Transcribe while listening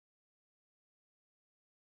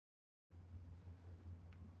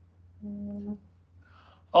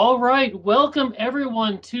All right, welcome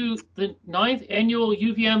everyone to the 9th annual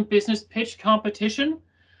UVM Business Pitch Competition.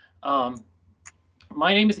 My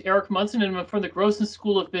name is Eric Munson and I'm from the Grossen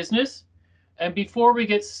School of Business. And before we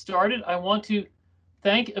get started, I want to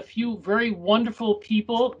thank a few very wonderful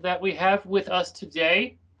people that we have with us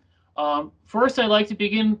today. First, I'd like to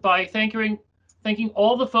begin by thanking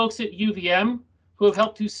all the folks at UVM who have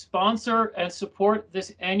helped to sponsor and support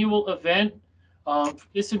this annual event.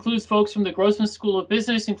 This includes folks from the Grossen School of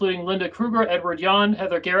Business, including Linda Kruger, Edward Yan,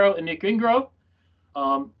 Heather Garrow, and Nick Ingro.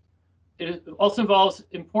 It also involves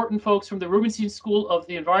important folks from the Rubenstein School of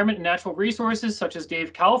the Environment and Natural Resources, such as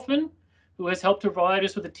Dave Kaufman, who has helped to provide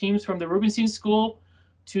us with the teams from the Rubenstein School,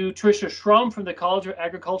 to Tricia Schrum from the College of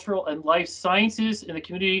Agricultural and Life Sciences in the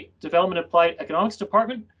Community Development Applied Economics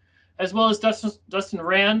Department, as well as Dustin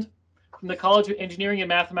Rand from the College of Engineering and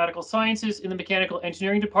Mathematical Sciences in the Mechanical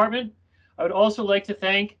Engineering Department. I would also like to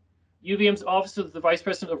thank UVM's Office of the Vice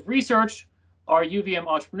President of Research, our UVM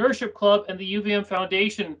Entrepreneurship Club, and the UVM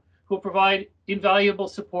Foundation, who will provide invaluable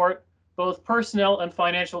support, both personnel and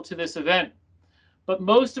financial, to this event. But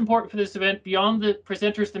most important for this event, beyond the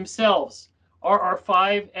presenters themselves, are our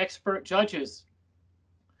 5 expert judges,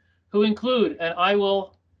 who include, and I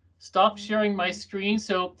will stop sharing my screen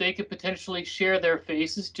so they could potentially share their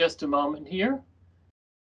faces. Just a moment here.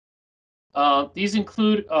 These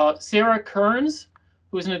include Sarah Kearns,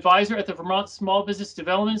 who is an advisor at the Vermont Small Business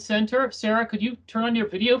Development Center. Sarah, could you turn on your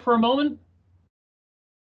video for a moment?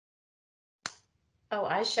 Oh,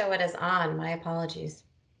 I show it as on. My apologies.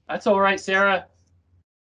 That's all right, Sarah.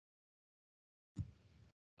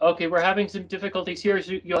 Okay, we're having some difficulties here.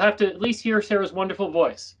 So you'll have to at least hear Sarah's wonderful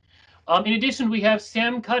voice. In addition, we have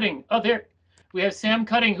Sam Cutting. Oh, there. We have Sam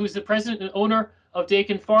Cutting, who's the president and owner of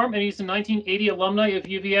Dakin Farm, and he's a 1980 alumni of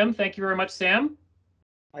UVM. Thank you very much, Sam.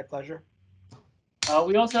 My pleasure.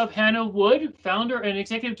 We also have Hannah Wood, founder and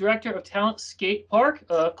executive director of Talent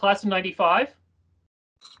Skatepark, class of 95.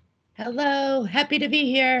 Hello, happy to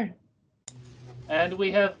be here. And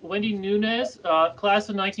we have Wendy Nunez, class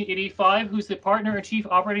of 1985, who's the partner and chief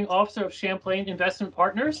operating officer of Champlain Investment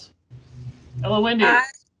Partners. Hello, Wendy. Hi.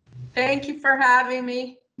 Thank you for having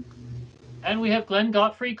me. And we have Glenn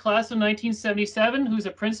Gottfried, class of 1977, who's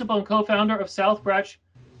a principal and co-founder of South Branch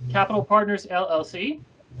Capital Partners, LLC.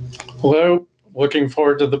 Hello, looking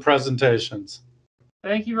forward to the presentations.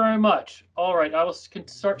 Thank you very much. All right, I will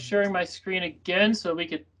start sharing my screen again so we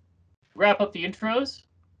could wrap up the intros.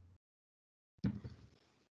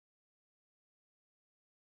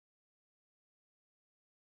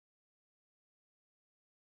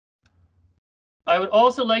 I would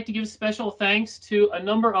also like to give special thanks to a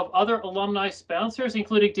number of other alumni sponsors,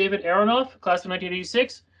 including David Aronoff, class of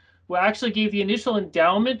 1986, who actually gave the initial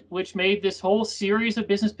endowment, which made this whole series of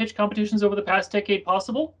business pitch competitions over the past decade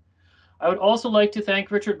possible. I would also like to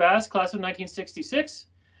thank Richard Bass, class of 1966,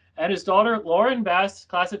 and his daughter, Lauren Bass,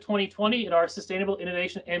 class of 2020, in our Sustainable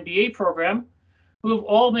Innovation MBA program, who have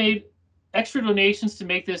all made extra donations to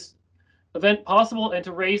make this event possible and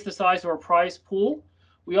to raise the size of our prize pool.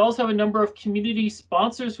 We also have a number of community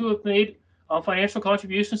sponsors who have made financial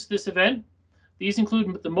contributions to this event. These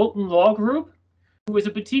include the Moulton Law Group, who is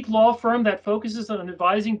a boutique law firm that focuses on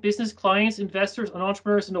advising business clients, investors, and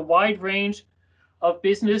entrepreneurs in a wide range of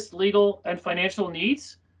business, legal, and financial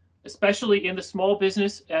needs, especially in the small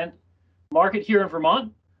business and market here in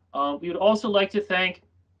Vermont. We would also like to thank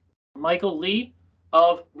Michael Lee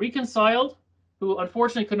of Reconciled, who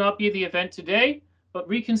unfortunately could not be at the event today, but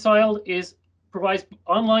Reconciled provides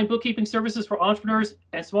online bookkeeping services for entrepreneurs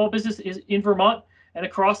and small businesses in Vermont and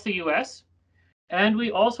across the US. And we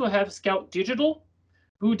also have Scout Digital,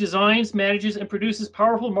 who designs, manages, and produces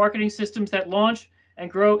powerful marketing systems that launch and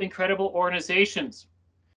grow incredible organizations.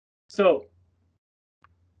 So,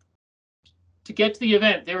 to get to the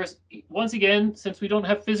event, there is, once again, since we don't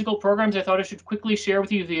have physical programs, I thought I should quickly share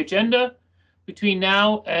with you the agenda. Between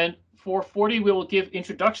now and 4:40, we will give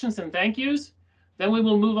introductions and thank yous. Then we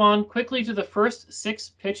will move on quickly to the first 6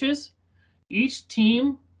 pitches. Each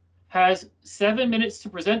team has 7 minutes to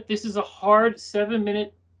present. This is a hard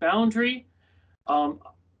 7-minute boundary.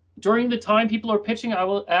 During the time people are pitching, I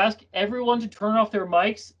will ask everyone to turn off their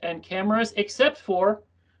mics and cameras, except for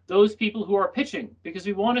those people who are pitching, because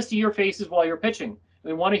we want to see your faces while you're pitching.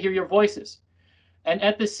 We want to hear your voices. And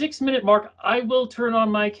at the 6-minute mark, I will turn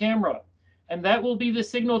on my camera, and that will be the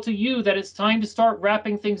signal to you that it's time to start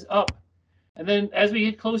wrapping things up. And then as we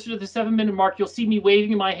get closer to the 7-minute mark, you'll see me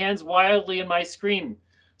waving my hands wildly in my screen.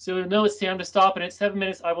 So you'll know it's time to stop, and at 7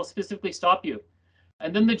 minutes, I will specifically stop you.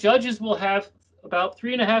 And then the judges will have about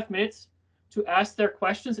 3.5 minutes to ask their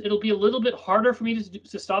questions. It'll be a little bit harder for me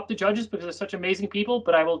to stop the judges because they're such amazing people,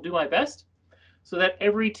 but I will do my best so that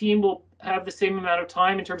every team will have the same amount of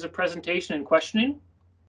time in terms of presentation and questioning.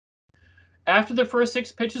 After the first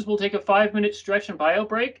 6 pitches, we'll take a 5-minute stretch and bio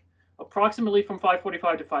break, approximately from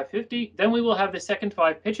 5:45 to 5:50. Then we will have the second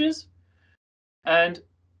 5 pitches. And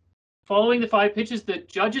following the 5 pitches, the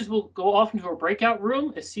judges will go off into a breakout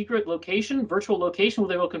room, a secret location, virtual location, where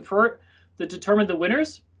they will confer to determine the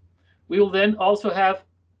winners. We will then also have,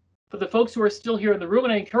 for the folks who are still here in the room,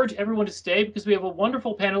 and I encourage everyone to stay because we have a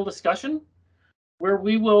wonderful panel discussion where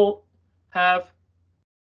we will have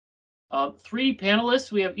 3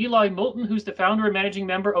 panelists. We have Eli Moulton, who's the founder and managing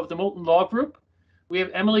member of the Moulton Law Group. We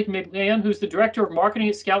have Emily McMahon, who's the director of marketing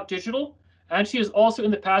at Scout Digital, and she has also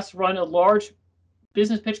in the past run a large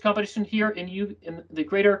business pitch competition here in the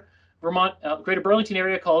greater Vermont, greater Burlington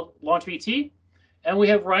area called Launch VT. And we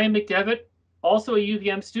have Ryan McDevitt, also a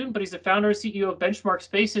UVM student, but he's the founder and CEO of Benchmark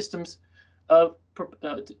Space Systems,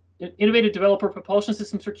 innovative developer propulsion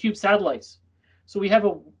systems for Cube satellites. So we have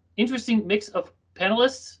an interesting mix of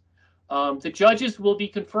panelists. The judges will be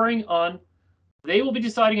conferring on, they will be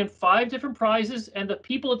deciding on 5 different prizes, and the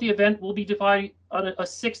people at the event will be dividing on a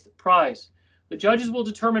 6th prize. The judges will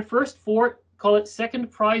determine first 4, call it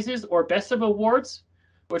second prizes or best of awards,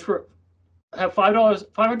 which have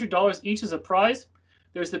 $500 each as a prize.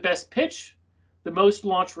 There's the best pitch, the most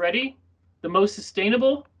launch ready, the most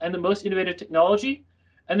sustainable, and the most innovative technology.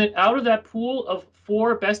 And then out of that pool of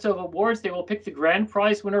 4 best of awards, they will pick the grand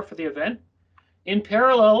prize winner for the event. In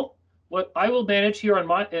parallel, what I will manage here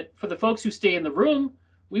on for the folks who stay in the room,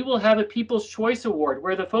 we will have a People's Choice Award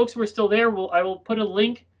where the folks who are still there I will put a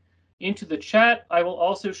link into the chat. I will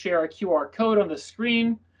also share a QR code on the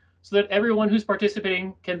screen so that everyone who's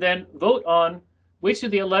participating can then vote on which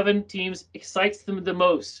of the 11 teams excites them the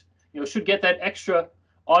most. Should get that extra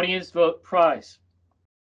audience vote prize.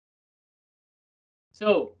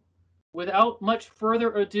 So without much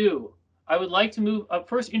further ado, I would like to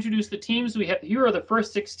first introduce the teams we have. Here are the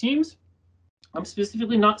first 6 teams. I'm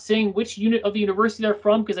specifically not saying which unit of the university they're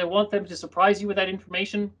from because I want them to surprise you with that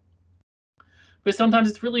information. But sometimes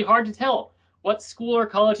it's really hard to tell what school or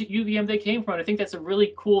college at UVM they came from. I think that's a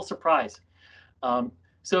really cool surprise.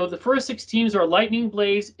 So the first 6 teams are Lightning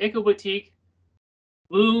Blaze, Eco Boutique,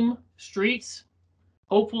 Bloom, Streets,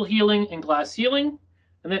 Hopeful Healing, and Glass Healing.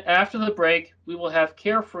 And then after the break, we will have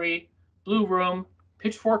Carefree, Blue Room,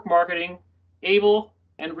 Pitchfork Marketing, Able,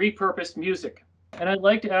 and Repurposed Music. And I'd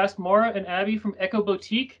like to ask Maura and Abby from Eco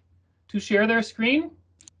Boutique to share their screen.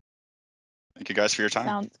 Thank you guys for your time.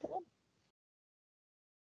 Sounds good.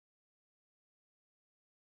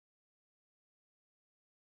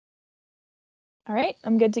 All right,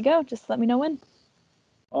 I'm good to go. Just let me know when.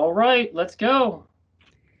 All right, let's go.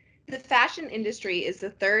 The fashion industry is the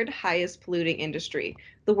 3rd highest polluting industry.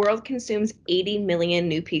 The world consumes 80 million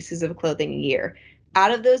new pieces of clothing a year.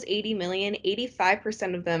 Out of those 80 million,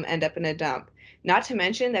 85% of them end up in a dump. Not to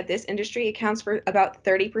mention that this industry accounts for about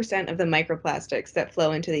 30% of the microplastics that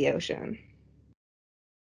flow into the ocean.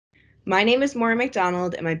 My name is Maura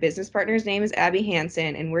McDonald, and my business partner's name is Abby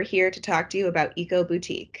Hansen, and we're here to talk to you about Eco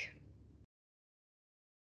Boutique.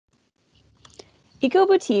 Eco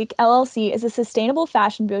Boutique LLC is a sustainable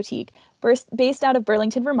fashion boutique based out of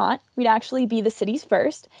Burlington, Vermont. We'd actually be the city's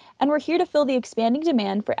first, and we're here to fill the expanding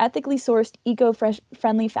demand for ethically sourced,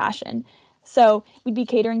 eco-friendly fashion. So we'd be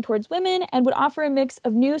catering towards women and would offer a mix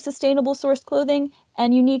of new sustainable sourced clothing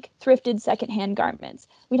and unique thrifted secondhand garments.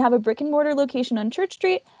 We'd have a brick and mortar location on Church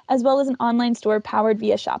Street, as well as an online store powered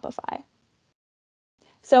via Shopify.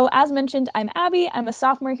 So as mentioned, I'm Abby. I'm a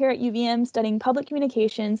sophomore here at UVM studying public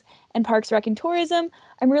communications and parks, rec, and tourism.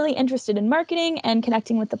 I'm really interested in marketing and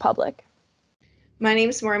connecting with the public. My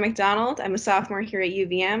name is Maura McDonald. I'm a sophomore here at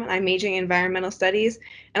UVM, and I'm majoring in environmental studies.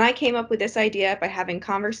 And I came up with this idea by having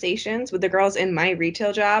conversations with the girls in my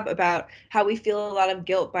retail job about how we feel a lot of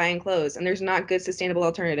guilt buying clothes, and there's not good sustainable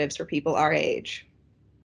alternatives for people our age.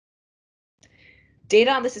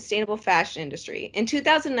 Data on the sustainable fashion industry. In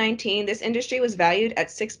 2019, this industry was valued at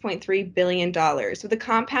 $6.3 billion. With a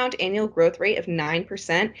compound annual growth rate of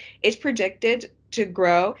 9%, it's projected to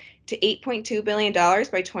grow to $8.2 billion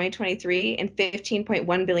by 2023 and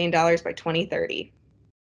 $15.1 billion by 2030.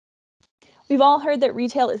 We've all heard that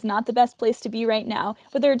retail is not the best place to be right now,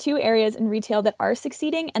 but there are 2 areas in retail that are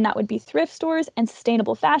succeeding, and that would be thrift stores and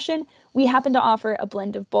sustainable fashion. We happen to offer a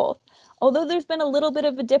blend of both. Although there's been a little bit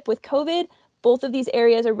of a dip with COVID, both of these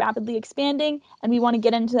areas are rapidly expanding, and we want to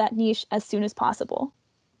get into that niche as soon as possible.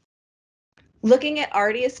 Looking at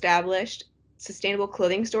already established sustainable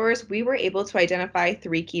clothing stores, we were able to identify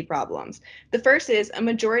 3 key problems. The first is a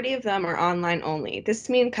majority of them are online only. This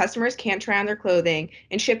means customers can't try on their clothing,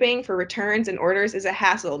 and shipping for returns and orders is a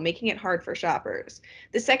hassle, making it hard for shoppers.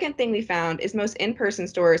 The second thing we found is most in-person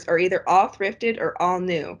stores are either all thrifted or all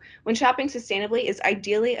new, when shopping sustainably is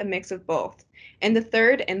ideally a mix of both. And the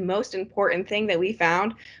third and most important thing that we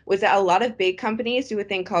found was that a lot of big companies do a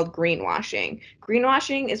thing called greenwashing.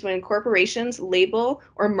 Greenwashing is when corporations label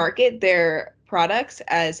or market their products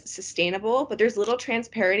as sustainable, but there's little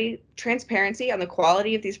transparency on the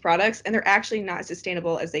quality of these products, and they're actually not as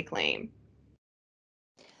sustainable as they claim.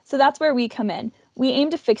 So that's where we come in. We aim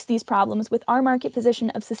to fix these problems with our market position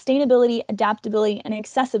of sustainability, adaptability, and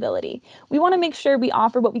accessibility. We want to make sure we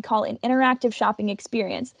offer what we call an interactive shopping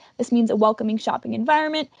experience. This means a welcoming shopping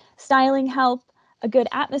environment, styling help, a good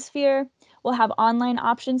atmosphere. We'll have online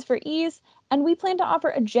options for ease, and we plan to offer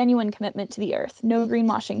a genuine commitment to the earth. No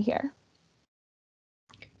greenwashing here.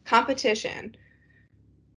 Competition.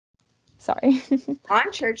 Sorry.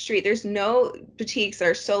 On Church Street, there's no boutiques that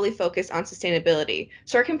are solely focused on sustainability.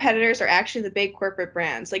 So our competitors are actually the big corporate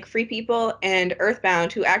brands like Free People and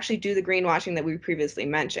Earthbound, who actually do the greenwashing that we previously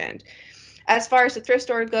mentioned. As far as the thrift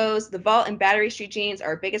store goes, the Vault and Battery Street jeans are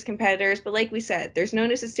our biggest competitors, but like we said, there's no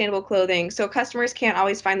new sustainable clothing, so customers can't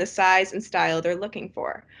always find the size and style they're looking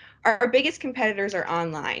for. Our biggest competitors are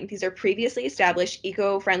online. These are previously established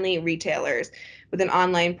eco-friendly retailers with an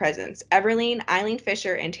online presence. Everlane, Eileen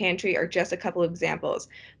Fisher, and Tantry are just a couple of examples,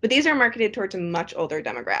 but these are marketed towards a much older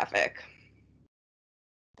demographic.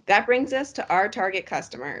 That brings us to our target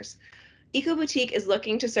customers. Eco Boutique is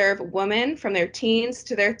looking to serve women from their teens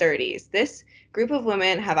to their 30s. This group of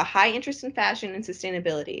women have a high interest in fashion and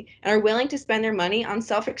sustainability and are willing to spend their money on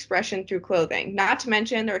self-expression through clothing. Not to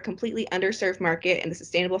mention, they're a completely underserved market in the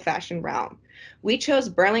sustainable fashion realm. We chose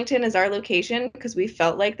Burlington as our location because we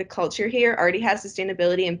felt like the culture here already has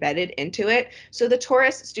sustainability embedded into it, so the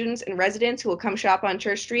tourists, students, and residents who will come shop on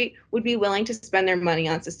Church Street would be willing to spend their money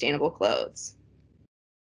on sustainable clothes.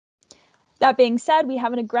 That being said, we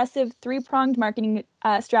have an aggressive 3-pronged marketing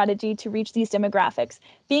strategy to reach these demographics.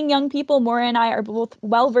 Being young people, Maura and I are both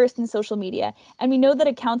well-versed in social media, and we know that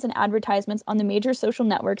accounts and advertisements on the major social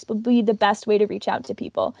networks will be the best way to reach out to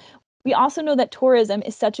people. We also know that tourism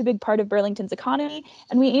is such a big part of Burlington's economy,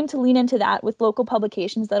 and we aim to lean into that with local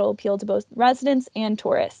publications that will appeal to both residents and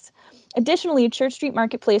tourists. Additionally, Church Street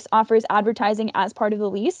Marketplace offers advertising as part of the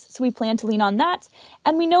lease, so we plan to lean on that.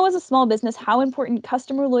 And we know as a small business how important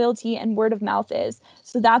customer loyalty and word of mouth is,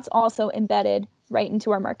 so that's also embedded right into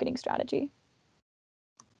our marketing strategy.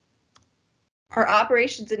 Our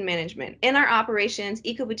operations and management. In our operations,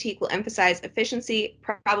 Eco Boutique will emphasize efficiency,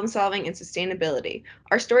 problem solving, and sustainability.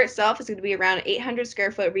 Our store itself is going to be around an 800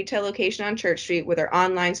 square foot retail location on Church Street with our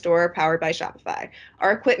online store powered by Shopify.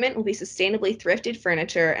 Our equipment will be sustainably thrifted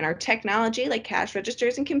furniture, and our technology, like cash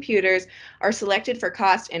registers and computers, are selected for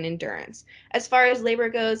cost and endurance. As far as labor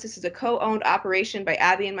goes, this is a co-owned operation by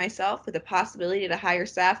Abby and myself with the possibility to hire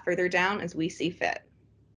staff further down as we see fit.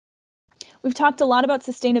 We've talked a lot about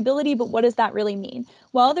sustainability, but what does that really mean?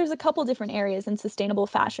 Well, there's a couple different areas in sustainable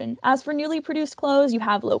fashion. As for newly produced clothes, you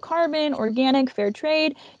have low carbon, organic, fair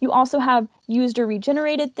trade. You also have used or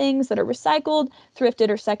regenerated things that are recycled, thrifted,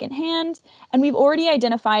 or secondhand. And we've already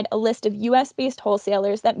identified a list of US-based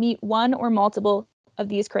wholesalers that meet one or multiple of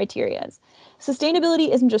these criteria.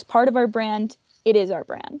 Sustainability isn't just part of our brand, it is our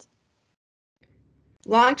brand.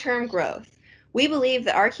 Long-term growth. We believe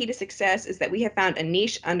that our key to success is that we have found a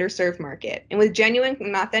niche underserved market. And with genuine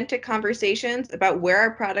and authentic conversations about where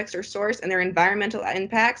our products are sourced and their environmental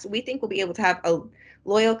impacts, we think we'll be able to have a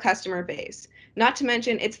loyal customer base. Not to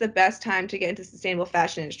mention, it's the best time to get into the sustainable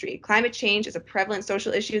fashion industry. Climate change is a prevalent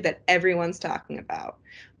social issue that everyone's talking about.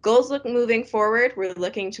 Goals look moving forward. We're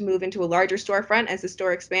looking to move into a larger storefront as the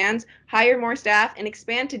store expands, hire more staff, and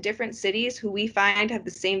expand to different cities who we find have the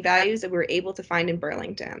same values that we're able to find in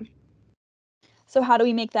Burlington. So how do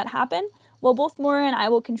we make that happen? Well, both Maura and I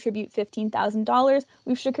will contribute $15,000.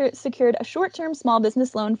 We've secured a short-term small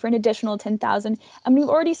business loan for an additional $10,000, and we've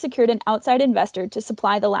already secured an outside investor to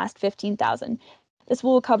supply the last $15,000. This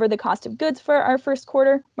will cover the cost of goods for our first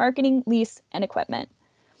quarter, marketing, lease, and equipment.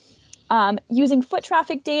 Using foot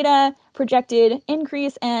traffic data, projected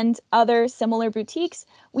increase, and other similar boutiques,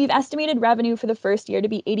 we've estimated revenue for the first year to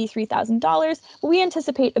be $83,000, but we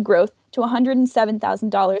anticipate a growth to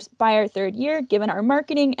 $107,000 by our third year, given our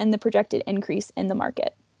marketing and the projected increase in the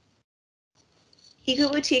market. Eco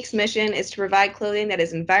Boutique's mission is to provide clothing that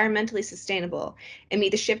is environmentally sustainable and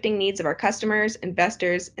meet the shifting needs of our customers,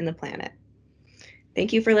 investors, and the planet.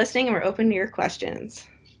 Thank you for listening, and we're open to your questions.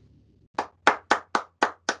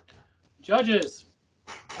 Judges,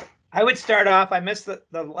 I would start off. I missed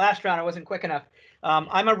the last round. I wasn't quick enough.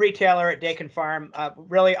 I'm a retailer at Dakin Farm,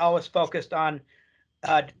 really always focused on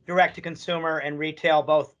direct to consumer and retail,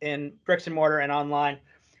 both in bricks and mortar and online.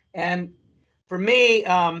 And for me,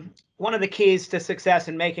 one of the keys to success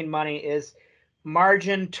in making money is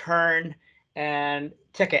margin, turn, and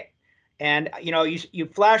ticket. And you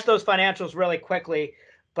flash those financials really quickly,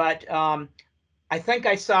 but I think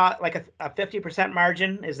I saw like a 50%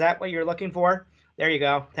 margin. Is that what you're looking for? There you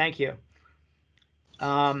go. Thank you.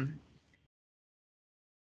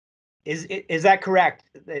 Is that correct?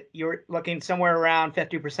 That you're looking somewhere around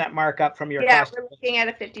 50% markup from your cost? Yeah, we're looking at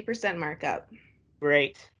a 50% markup.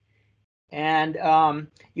 Great. And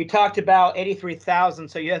you talked about 83,000,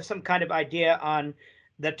 so you have some kind of idea on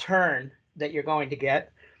the turn that you're going to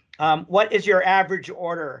get. What is your average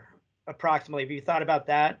order approximately? Have you thought about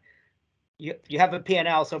that? You have a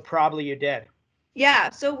P&L, so probably you did. Yeah,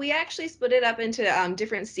 so we actually split it up into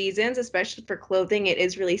different seasons, especially for clothing. It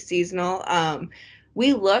is really seasonal.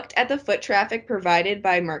 We looked at the foot traffic provided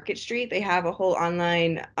by Market Street. They have a whole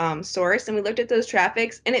online source, and we looked at those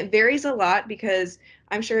traffics, and it varies a lot because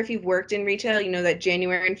I'm sure if you've worked in retail, you know that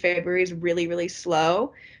January and February is really, really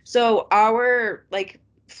slow. So our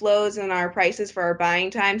flows and our prices for our buying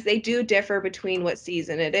times, they do differ between what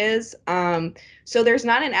season it is. So there's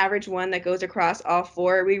not an average one that goes across all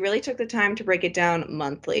four. We really took the time to break it down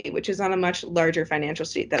monthly, which is on a much larger financial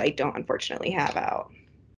sheet that I don't unfortunately have out.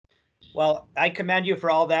 Well, I commend you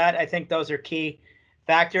for all that. I think those are key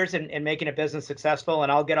factors in making a business successful,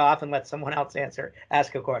 and I'll get off and let someone else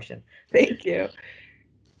ask a question. Thank you.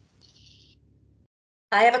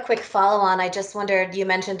 I have a quick follow-on. I just wondered, you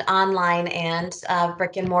mentioned online and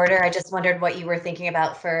brick and mortar. I just wondered what you were thinking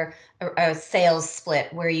about for a sales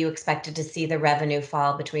split, where you expected to see the revenue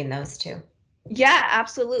fall between those two. Yeah,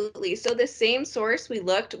 absolutely. So the same source we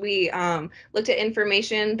looked at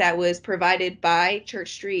information that was provided by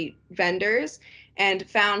Church Street vendors and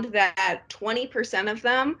found that 20% of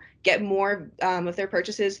them get more of their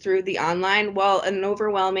purchases through the online, while an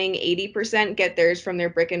overwhelming 80% get theirs from their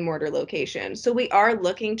brick and mortar location. So we are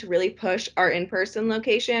looking to really push our in-person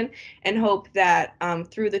location and hope that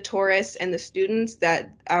through the tourists and the students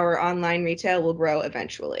that our online retail will grow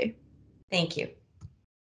eventually. Thank you.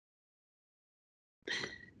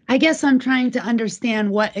 I guess I'm trying to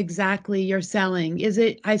understand what exactly you're selling. Is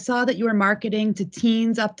it, I saw that you were marketing to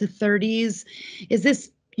teens up to 30s. Is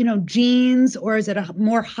this, jeans, or is it a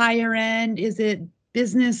more higher end? Is it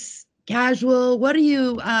business casual? What are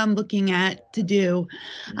you looking at to do?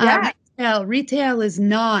 Yeah. Retail is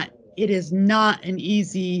not, it is not an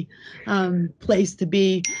easy place to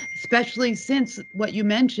be, especially since what you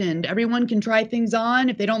mentioned, everyone can try things on.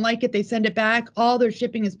 If they don't like it, they send it back. All their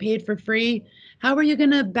shipping is paid for free. How are you going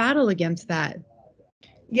to battle against that?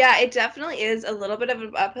 Yeah, it definitely is a little bit of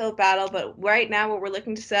an uphill battle, but right now what we're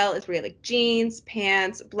looking to sell is really jeans,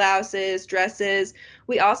 pants, blouses, dresses.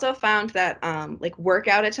 We also found that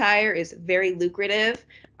workout attire is very lucrative,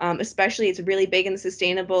 especially it's really big in the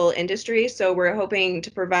sustainable industry. So we're hoping to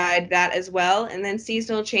provide that as well. And then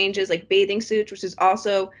seasonal changes like bathing suits, which is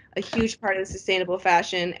also a huge part of the sustainable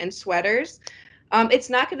fashion, and sweaters. It's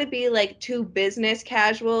not going to be too business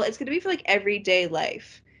casual. It's going to be for everyday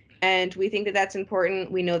life. And we think that that's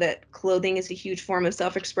important. We know that clothing is a huge form of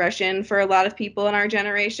self-expression for a lot of people in our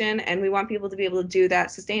generation, and we want people to be able to do that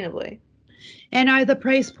sustainably. And are the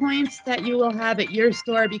price points that you will have at your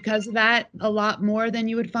store because of that a lot more than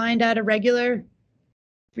you would find at a regular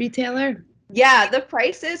retailer? Yeah, the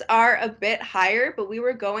prices are a bit higher, but we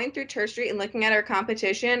were going through Church Street and looking at our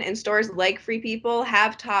competition, and stores like Free People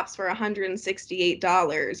have tops for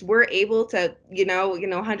 $168. We're able to,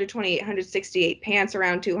 128, 168, pants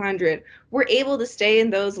around 200. We're able to stay in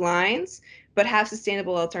those lines, but have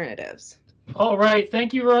sustainable alternatives. All right,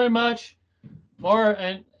 thank you very much, Maura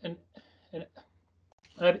and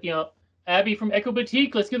Abby from Echo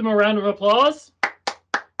Boutique. Let's give them a round of applause.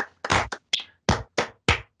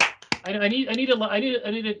 I need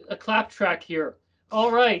a clap track here.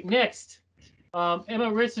 All right, next,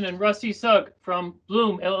 Emma Ritson and Rusty Sugg from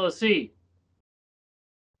Bloom LLC.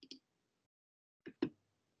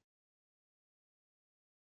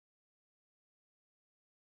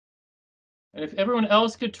 And if everyone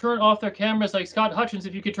else could turn off their cameras, like Scott Hutchins,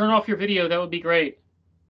 if you could turn off your video, that would be great.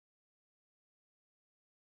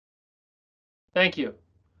 Thank you.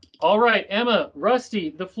 All right, Emma, Rusty,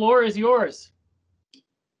 the floor is yours.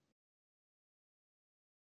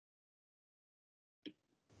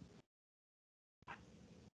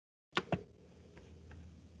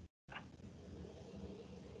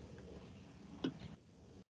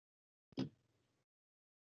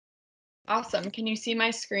 Awesome. Can you see my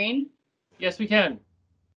screen? Yes, we can.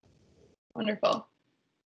 Wonderful.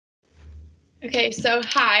 Okay, so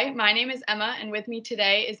hi, my name is Emma, and with me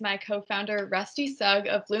today is my co-founder, Rusty Sugg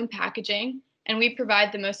of Bloom Packaging, and we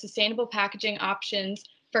provide the most sustainable packaging options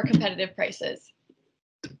for competitive prices.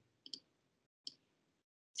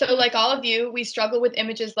 So like all of you, we struggle with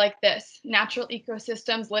images like this, natural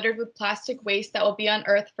ecosystems littered with plastic waste that will be on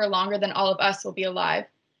Earth for longer than all of us will be alive.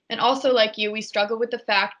 And also like you, we struggle with the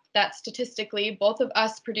fact that statistically, both of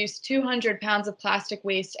us produce 200 pounds of plastic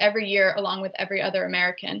waste every year along with every other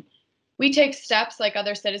American. We take steps like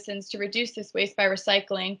other citizens to reduce this waste by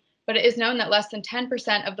recycling, but it is known that less than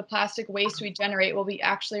 10% of the plastic waste we generate will be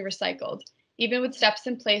actually recycled. Even with steps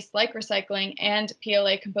in place like recycling and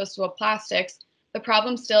PLA compostable plastics, the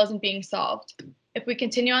problem still isn't being solved. If we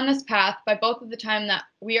continue on this path, by both of the time that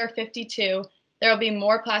we are 52, there will be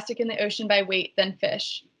more plastic in the ocean by weight than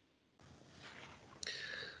fish.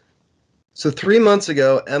 So 3 months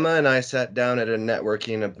ago, Emma and I sat down at a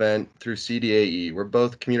networking event through CDAE. We're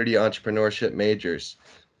both community entrepreneurship majors.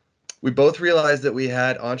 We both realized that we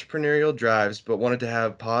had entrepreneurial drives, but wanted to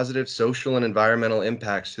have positive social and environmental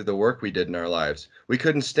impacts through the work we did in our lives. We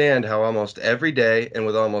couldn't stand how almost every day and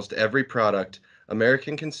with almost every product,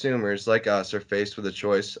 American consumers like us are faced with a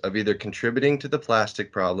choice of either contributing to the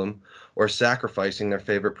plastic problem or sacrificing their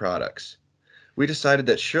favorite products. We decided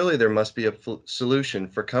that surely there must be a solution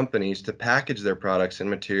for companies to package their products in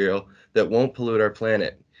material that won't pollute our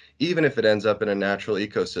planet, even if it ends up in a natural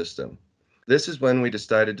ecosystem. This is when we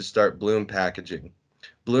decided to start Bloom Packaging.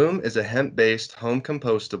 Bloom is a hemp-based,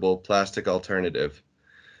 home-compostable plastic alternative.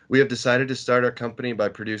 We have decided to start our company by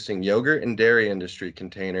producing yogurt and dairy industry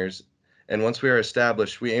containers, and once we are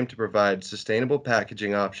established, we aim to provide sustainable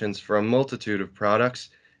packaging options for a multitude of products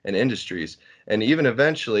and industries, and even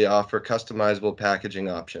eventually offer customizable packaging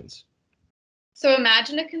options. So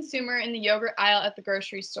imagine a consumer in the yogurt aisle at the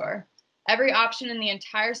grocery store. Every option in the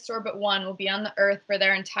entire store but one will be on the earth for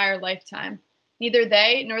their entire lifetime. Neither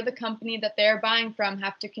they nor the company that they are buying from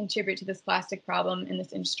have to contribute to this plastic problem in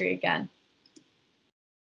this industry again.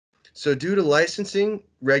 So due to licensing,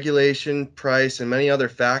 regulation, price, and many other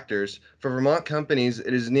factors, for Vermont companies,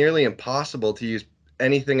 it is nearly impossible to use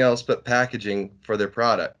anything else but packaging for their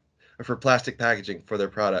product, or for plastic packaging for their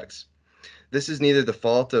products. This is neither the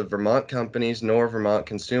fault of Vermont companies nor Vermont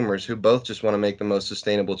consumers, who both just want to make the most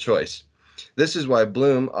sustainable choice. This is why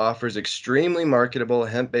Bloom offers extremely marketable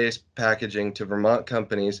hemp-based packaging to Vermont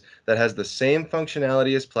companies that has the same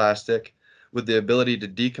functionality as plastic, with the ability to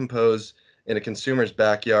decompose in a consumer's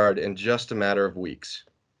backyard in just a matter of weeks.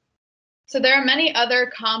 So there are many other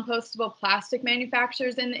compostable plastic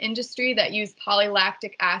manufacturers in the industry that use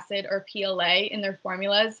polylactic acid or PLA in their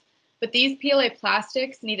formulas, but these PLA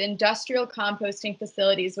plastics need industrial composting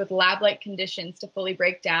facilities with lab-like conditions to fully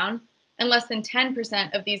break down, and less than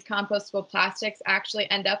 10% of these compostable plastics actually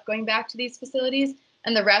end up going back to these facilities,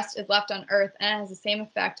 and the rest is left on Earth and has the same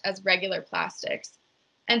effect as regular plastics.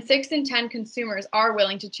 And 6 in 10 consumers are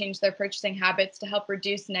willing to change their purchasing habits to help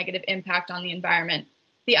reduce negative impact on the environment.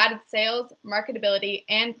 The added sales, marketability,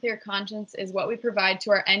 and clear conscience is what we provide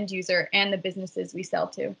to our end user and the businesses we sell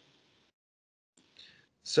to.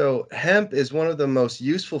 So hemp is one of the most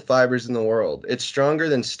useful fibers in the world. It's stronger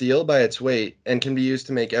than steel by its weight and can be used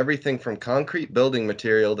to make everything from concrete building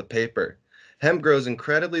material to paper. Hemp grows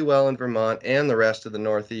incredibly well in Vermont and the rest of the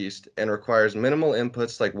Northeast and requires minimal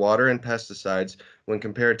inputs like water and pesticides when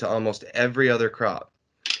compared to almost every other crop.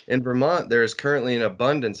 In Vermont, there is currently an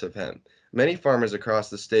abundance of hemp. Many farmers across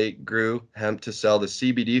the state grew hemp to sell to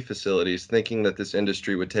CBD facilities, thinking that this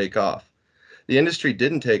industry would take off. The industry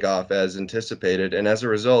didn't take off as anticipated, and as a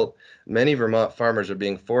result, many Vermont farmers are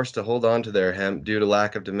being forced to hold on to their hemp due to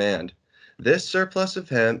lack of demand. This surplus of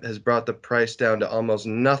hemp has brought the price down to almost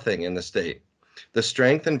nothing in the state. The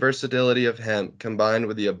strength and versatility of hemp, combined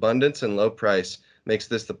with the abundance and low price, makes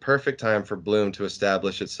this the perfect time for Bloom to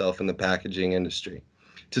establish itself in the packaging industry.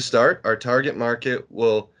 To start, our target market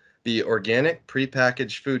will be organic,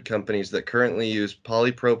 prepackaged food companies that currently use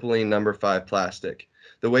polypropylene No. 5 plastic.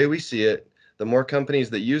 The way we see it, the more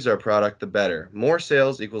companies that use our product, the better. More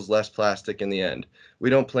sales equals less plastic in the end.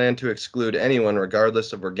 We don't plan to exclude anyone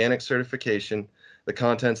regardless of organic certification, the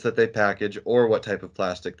contents that they package, or what type of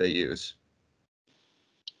plastic they use.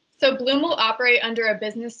 So Bloom will operate under a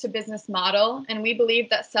business-to-business model, and we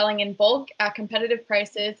believe that selling in bulk at competitive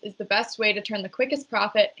prices is the best way to turn the quickest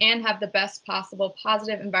profit and have the best possible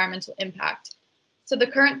positive environmental impact. So the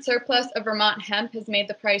current surplus of Vermont hemp has made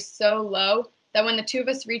the price so low that when the two of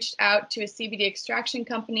us reached out to a CBD extraction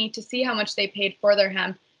company to see how much they paid for their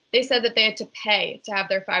hemp, they said that they had to pay to have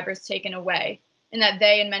their fibers taken away, and that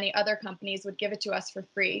they and many other companies would give it to us for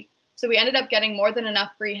free. So we ended up getting more than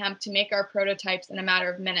enough free hemp to make our prototypes in a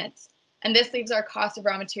matter of minutes. and this leaves our cost of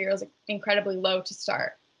raw materials incredibly low to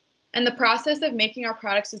start. And the process of making our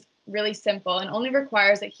products is really simple and only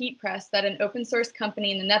requires a heat press that an open source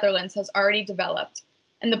company in the Netherlands has already developed.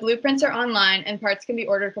 And the blueprints are online and parts can be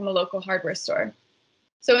ordered from a local hardware store.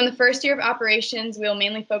 So in the first year of operations, we will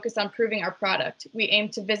mainly focus on proving our product. We aim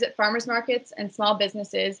to visit farmers markets and small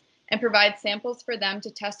businesses and provide samples for them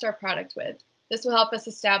to test our product with. This will help us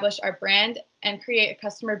establish our brand and create a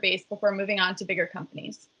customer base before moving on to bigger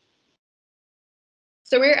companies.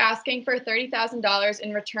 So we're asking for $30,000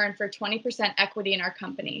 in return for 20% equity in our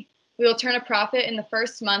company. We will turn a profit in the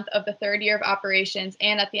first month of the third year of operations,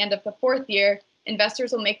 and at the end of the fourth year,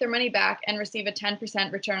 investors will make their money back and receive a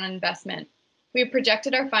 10% return on investment. We have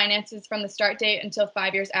projected our finances from the start date until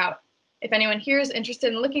 5 years out. If anyone here is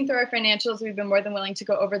interested in looking through our financials, we've been more than willing to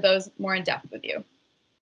go over those more in depth with you.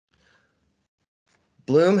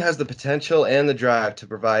 Bloom has the potential and the drive to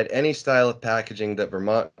provide any style of packaging that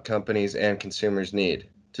Vermont companies and consumers need.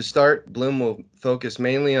 To start, Bloom will focus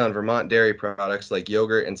mainly on Vermont dairy products like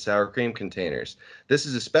yogurt and sour cream containers. This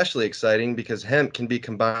is especially exciting because hemp can be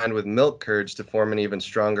combined with milk curds to form an even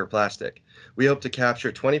stronger plastic. We hope to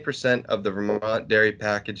capture 20% of the Vermont dairy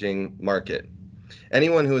packaging market.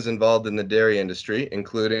 Anyone who is involved in the dairy industry,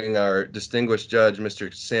 including our distinguished judge,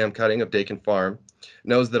 Mr. Sam Cutting of Dakin Farm,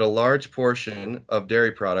 knows that a large portion of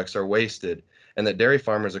dairy products are wasted and that dairy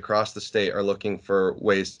farmers across the state are looking for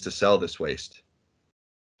ways to sell this waste.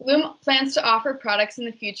 Bloom plans to offer products in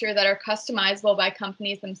the future that are customizable by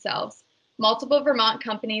companies themselves. Multiple Vermont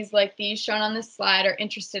companies like these shown on this slide are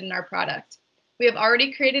interested in our product. We have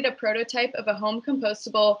already created a prototype of a home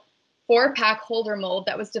compostable 4-pack holder mold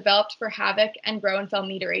that was developed for Havoc and Grow and Fell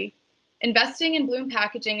Meadery. Investing in Bloom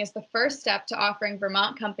packaging is the first step to offering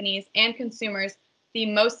Vermont companies and consumers the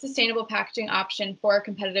most sustainable packaging option for a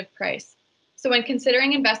competitive price. So when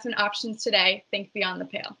considering investment options today, think beyond the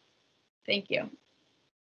pale. Thank you.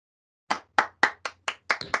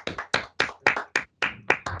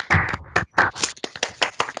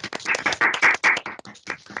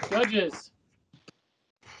 Judges.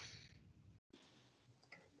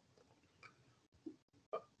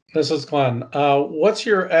 This is Glenn. What's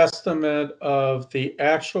your estimate of the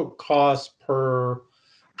actual cost per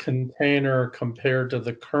container compared to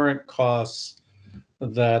the current costs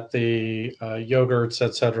that the yogurts,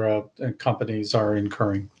 et cetera, and companies are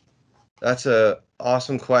incurring? That's an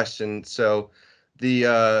awesome question. So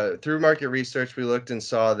through market research, we looked and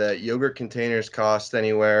saw that yogurt containers cost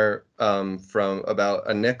anywhere from about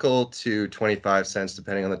a nickel to 25 cents,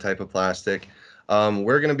 depending on the type of plastic.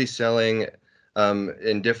 We're going to be selling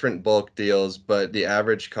in different bulk deals, but the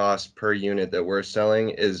average cost per unit that we're selling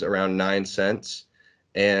is around 9 cents.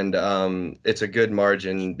 And it's a good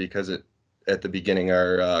margin because at the beginning,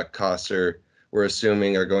 our costs we're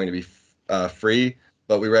assuming are going to be free,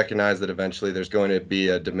 but we recognize that eventually there's going to be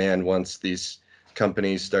a demand once these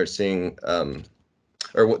companies start seeing,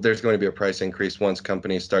 or there's going to be a price increase once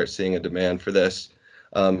companies start seeing a demand for this.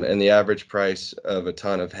 And the average price of a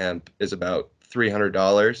ton of hemp is about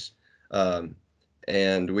 $300.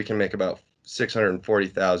 And we can make about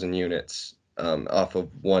 640,000 units off of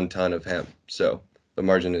 1 ton of hemp. So the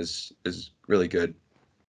margin is really good.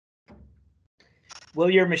 Will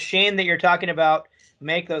your machine that you're talking about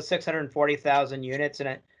make those 640,000 units in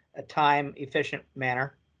a time efficient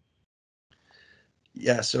manner?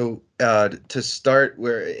 Yeah, so to start,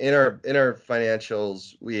 we're in our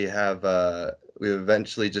financials, we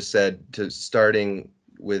eventually just said to starting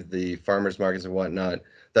with the farmers markets and whatnot,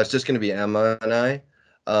 that's just going to be Emma and I.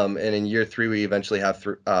 And in year 3, we eventually have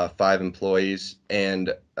 5 employees,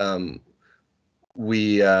 and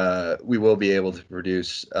we will be able to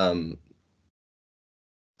produce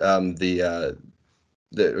the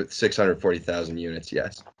 640,000 units.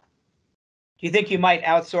 Yes. Do you think you might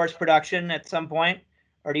outsource production at some point,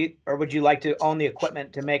 or would you like to own the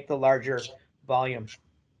equipment to make the larger volume?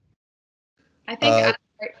 I think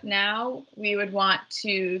right now we would want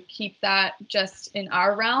to keep that just in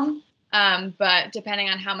our realm, but depending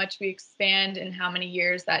on how much we expand and how many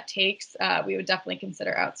years that takes, we would definitely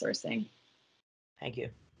consider outsourcing. Thank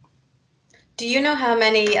you. Do you know how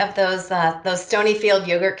many of those Stonyfield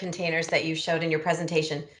yogurt containers that you showed in your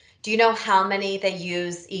presentation, do you know how many they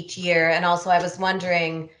use each year? And also I was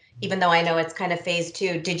wondering, even though I know it's kind of phase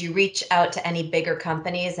 2, did you reach out to any bigger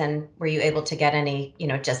companies, and were you able to get any,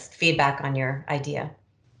 just feedback on your idea?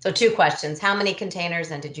 So 2 questions, how many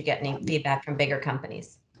containers, and did you get any feedback from bigger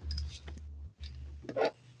companies?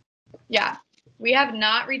 Yeah, we have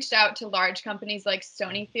not reached out to large companies like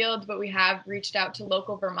Stonyfield, but we have reached out to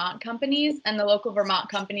local Vermont companies, and the local Vermont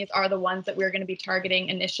companies are the ones that we're going to be targeting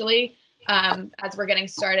initially. as we're getting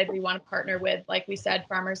started, we want to partner with, like we said,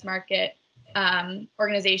 farmers market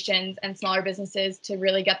organizations and smaller businesses to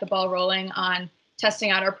really get the ball rolling on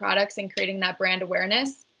testing out our products and creating that brand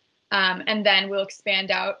awareness. And then we'll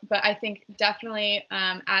expand out. But I think definitely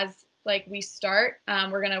as like we start,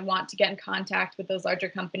 we're going to want to get in contact with those larger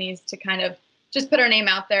companies to kind of just put our name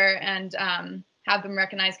out there and have them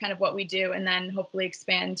recognize kind of what we do, and then hopefully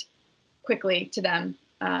expand quickly to them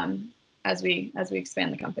as we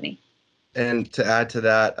expand the company. And to add to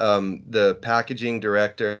that, the packaging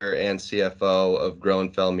director and CFO of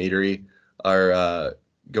Groenfell Meadery are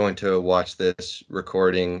going to watch this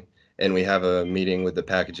recording, and we have a meeting with the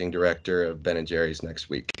packaging director of Ben & Jerry's next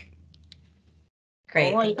week.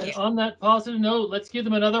 Great. All right, and on that positive note, let's give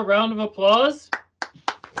them another round of applause.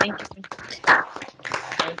 Thank you.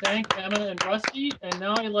 And thank Emma and Rusty. And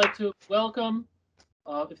now I'd like to welcome,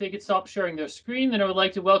 if they could stop sharing their screen, then I would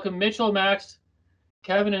like to welcome Mitchell, Max,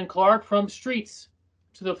 Kevin, and Clark from Streets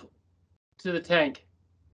to the tank.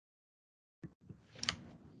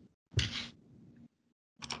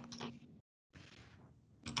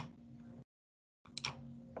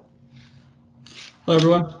 Hello,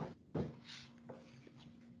 everyone.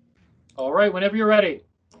 All right, whenever you're ready.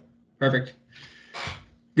 Perfect.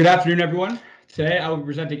 Good afternoon, everyone. Today, I will be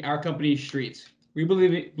presenting our company, Streets. We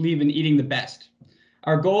believe in eating the best.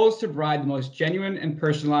 Our goal is to provide the most genuine and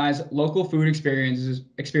personalized local food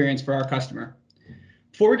experience for our customer.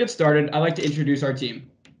 Before we get started, I'd like to introduce our team.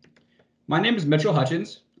 My name is Mitchell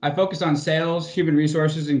Hutchins. I focus on sales, human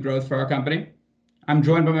resources, and growth for our company. I'm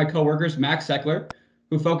joined by my coworkers, Max Seckler,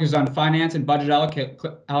 who focuses on finance and budget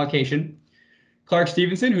allocation, Clark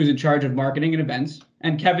Stevenson, who's in charge of marketing and events,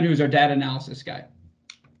 and Kevin, who's our data analysis guy.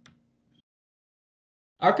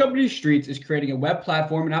 Our company, Streets, is creating a web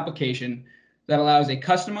platform and application that allows a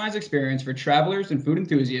customized experience for travelers and food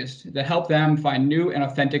enthusiasts that help them find new and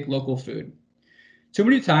authentic local food. Too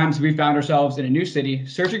many times we found ourselves in a new city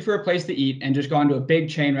searching for a place to eat and just gone to a big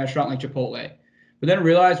chain restaurant like Chipotle, but then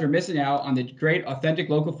realized we're missing out on the great authentic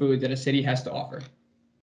local food that a city has to offer.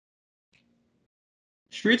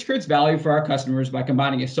 Streets creates value for our customers by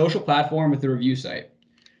combining a social platform with a review site.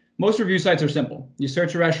 Most review sites are simple. You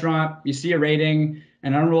search a restaurant, you see a rating,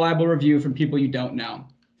 an unreliable review from people you don't know.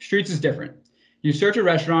 Streets is different. You search a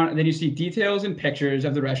restaurant and then you see details and pictures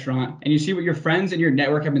of the restaurant, and you see what your friends and your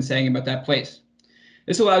network have been saying about that place.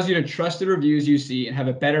 This allows you to trust the reviews you see and have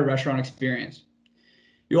a better restaurant experience.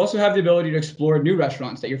 You also have the ability to explore new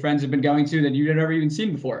restaurants that your friends have been going to that you've never even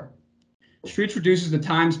seen before. Streets reduces the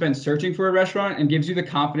time spent searching for a restaurant and gives you the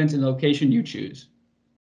confidence in the location you choose.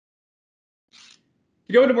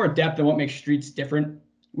 To go into more depth on what makes Streets different,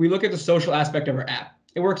 we look at the social aspect of our app.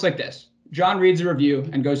 It works like this. John reads a review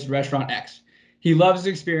and goes to restaurant X. He loves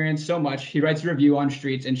his experience so much, he writes a review on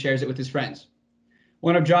Streets and shares it with his friends.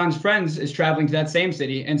 One of John's friends is traveling to that same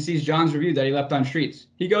city and sees John's review that he left on Streets.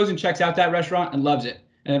 He goes and checks out that restaurant and loves it,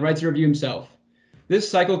 and then writes a review himself. This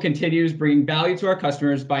cycle continues, bringing value to our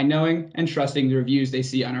customers by knowing and trusting the reviews they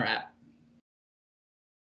see on our app.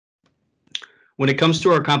 When it comes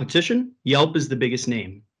to our competition, Yelp is the biggest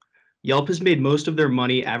name. Yelp has made most of their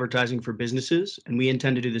money advertising for businesses, and we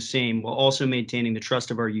intend to do the same while also maintaining the trust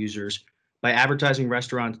of our users by advertising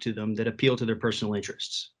restaurants to them that appeal to their personal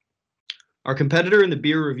interests. Our competitor in the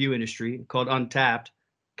beer review industry, called Untappd,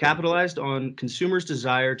 capitalized on consumers'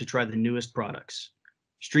 desire to try the newest products.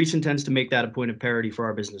 Streets intends to make that a point of parity for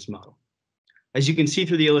our business model. As you can see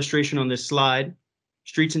through the illustration on this slide,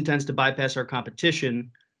 Streets intends to bypass our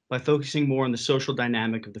competition by focusing more on the social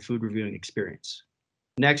dynamic of the food reviewing experience.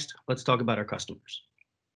 Next, let's talk about our customers.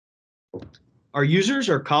 Our users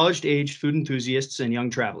are college-aged food enthusiasts and young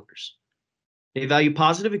travelers. They value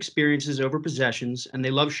positive experiences over possessions, and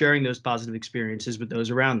they love sharing those positive experiences with those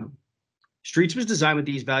around them. Streets was designed with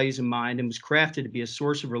these values in mind and was crafted to be a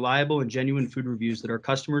source of reliable and genuine food reviews that our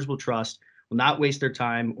customers will trust, will not waste their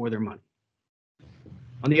time or their money.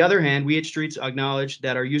 On the other hand, we at Streets acknowledge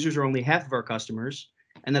that our users are only half of our customers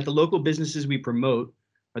and that the local businesses we promote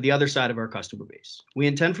are the other side of our customer base. We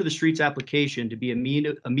intend for the Streets application to be a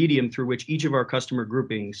medium through which each of our customer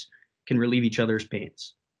groupings can relieve each other's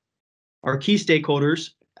pains. Our key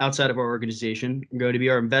stakeholders outside of our organization are going to be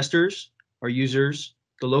our investors, our users,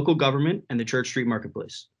 the local government, and the Church Street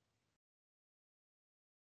Marketplace.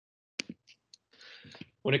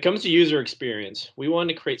 When it comes to user experience, we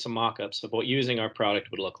wanted to create some mock-ups of what using our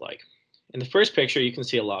product would look like. In the first picture, you can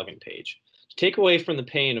see a login page. To take away from the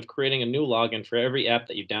pain of creating a new login for every app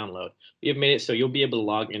that you download, we have made it so you'll be able to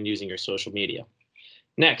log in using your social media.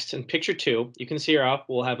 Next, in picture 2, you can see our app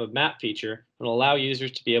will have a map feature and will allow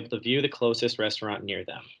users to be able to view the closest restaurant near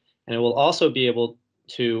them. And it will also be able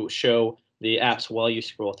to show the apps while you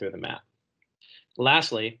scroll through the map.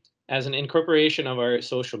 Lastly, as an incorporation of our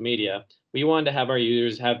social media, we wanted to have our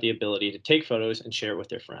users have the ability to take photos and share it with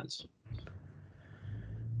their friends.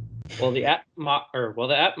 While the app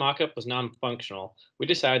mockup was non-functional, we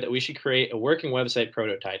decided that we should create a working website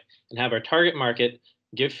prototype and have our target market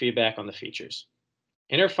give feedback on the features.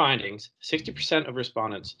 In our findings, 60% of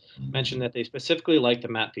respondents mentioned that they specifically liked the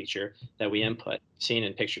map feature that we input, seen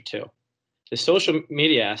in picture 2. The social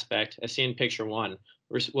media aspect, as seen in picture 1,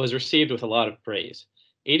 was received with a lot of praise.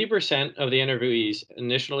 80% of the interviewees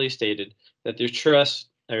initially stated that they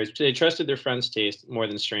trusted their friends' taste more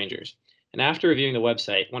than strangers. And after reviewing the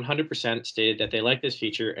website, 100% stated that they liked this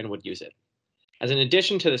feature and would use it. As an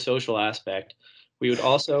addition to the social aspect, we would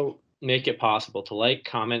also make it possible to like,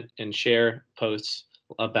 comment, and share posts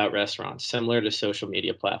about restaurants, similar to social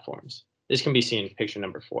media platforms. This can be seen in picture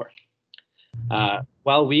number 4.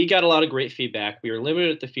 While we got a lot of great feedback, we were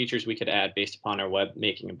limited at the features we could add based upon our web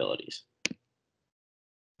making abilities.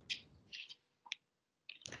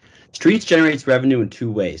 Streets generates revenue in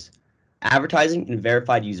 2 ways: advertising and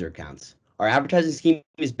verified user accounts. Our advertising scheme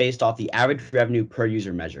is based off the average revenue per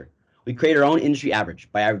user measure. We create our own industry average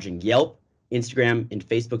by averaging Yelp, Instagram, and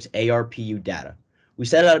Facebook's ARPU data. We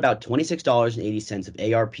set out about $26.80 of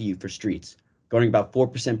ARPU for Streets, growing about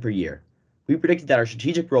 4% per year. We predicted that our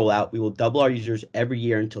strategic rollout, we will double our users every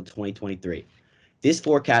year until 2023. This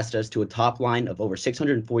forecasted us to a top line of over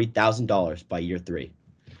 $640,000 by year 3.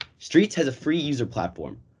 Streets has a free user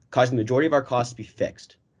platform, causing the majority of our costs to be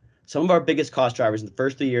fixed. Some of our biggest cost drivers in the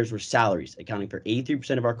first 3 years were salaries, accounting for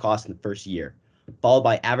 83% of our costs in the first year, followed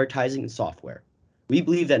by advertising and software. We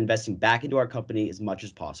believe that investing back into our company as much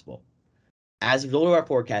as possible. As a result of our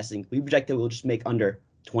forecasting, we project that we'll just make under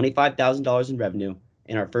 $25,000 in revenue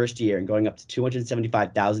in our first year and going up to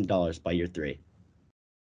 $275,000 by year 3.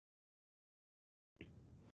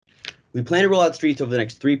 We plan to roll out Streets over the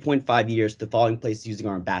next 3.5 years to the following places using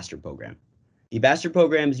our ambassador program. The ambassador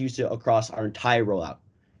program is used across our entire rollout.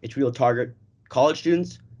 It will target college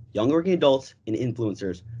students, young working adults, and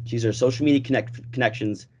influencers to use their social media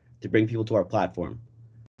connections to bring people to our platform.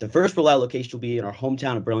 The first rollout location will be in our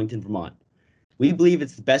hometown of Burlington, Vermont. We believe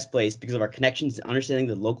it's the best place because of our connections and understanding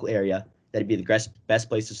the local area that it'd be the best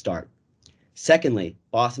place to start. Secondly,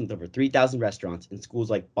 Boston, with over 3,000 restaurants and schools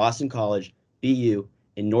like Boston College, BU,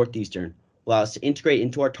 and Northeastern, will allow us to integrate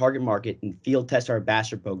into our target market and field test our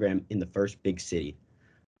ambassador program in the first big city.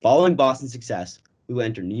 Following Boston's success, we will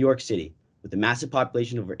enter New York City with a massive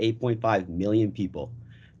population of over 8.5 million people.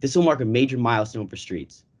 This will mark a major milestone for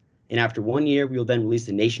Streets. And after 1 year, we will then release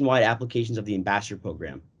the nationwide applications of the ambassador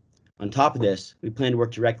program. On top of this, we plan to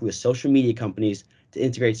work directly with social media companies to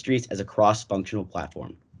integrate Streets as a cross-functional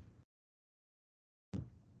platform.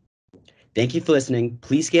 Thank you for listening.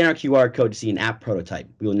 Please scan our QR code to see an app prototype.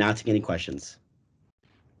 We will now take any questions.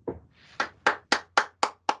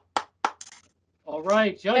 All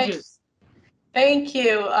right, judges. Thank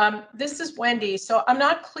you. This is Wendy. So I'm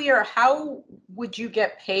not clear, how would you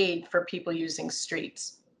get paid for people using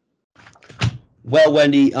Streets? Well,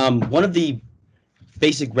 Wendy, one of the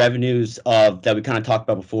basic revenues that we kind of talked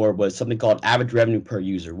about before was something called average revenue per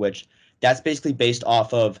user, which that's basically based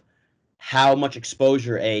off of how much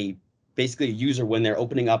exposure a user, when they're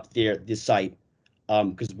opening up this site,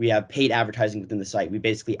 because we have paid advertising within the site, we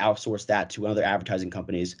basically outsource that to other advertising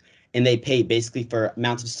companies, and they pay basically for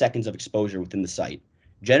amounts of seconds of exposure within the site.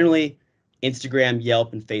 Generally, Instagram,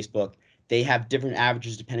 Yelp, and Facebook, they have different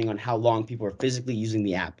averages depending on how long people are physically using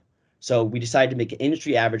the app. So we decided to make an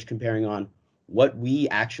industry average comparing on what we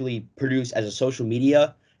actually produce as a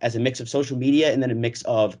mix of social media and then a mix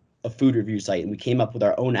of a food review site. And we came up with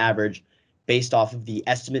our own average based off of the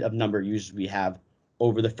estimate of number of users we have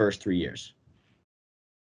over the first 3 years.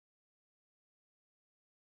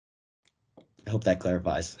 I hope that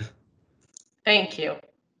clarifies. Thank you.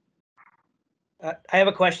 I have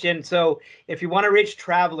a question. So if you want to reach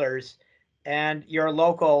travelers and you're a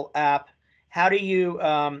local app, how do you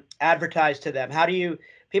advertise to them? How do you,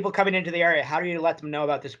 people coming into the area, how do you let them know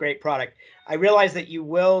about this great product? I realize that you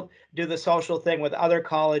will do the social thing with other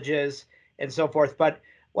colleges and so forth, but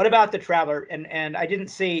what about the traveler? And I didn't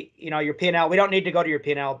see, your P&L. We don't need to go to your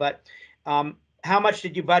P&L, but how much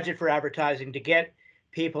did you budget for advertising to get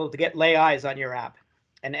people to lay eyes on your app?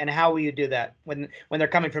 And how will you do that when they're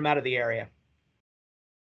coming from out of the area?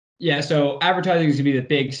 Yeah, so advertising is going to be the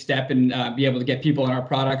big step and be able to get people on our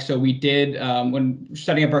product. So we did, when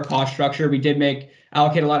setting up our cost structure, we did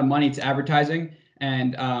allocate a lot of money to advertising.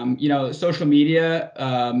 And, social media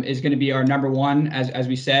is going to be our number one, as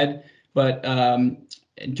we said. But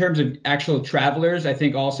in terms of actual travelers, I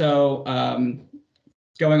think also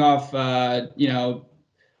going off,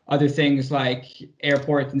 other things like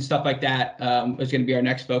airports and stuff like that is going to be our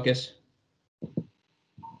next focus.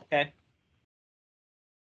 Okay.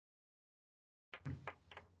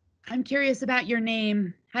 I'm curious about your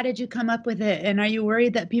name. How did you come up with it? And are you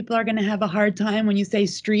worried that people are going to have a hard time when you say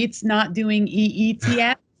streets not doing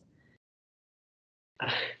EETS?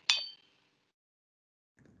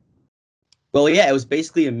 Well, yeah, it was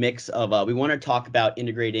basically a mix of we want to talk about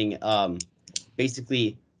integrating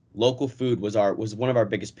basically local food was one of our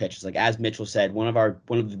biggest pitches. Like as Mitchell said, one of our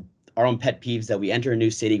own pet peeves that we enter a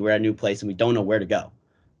new city, we're at a new place, and we don't know where to go.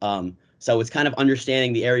 So it's kind of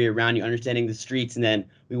understanding the area around you, understanding the streets, and then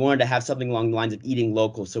we wanted to have something along the lines of eating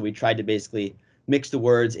local. So we tried to basically mix the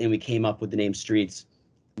words, and we came up with the name Streets.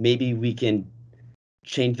 Maybe we can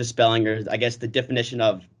change the spelling, or I guess the definition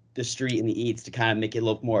of the street and the eats to kind of make it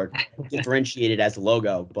look more differentiated as a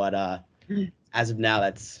logo. But as of now,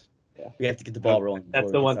 we have to get the ball rolling.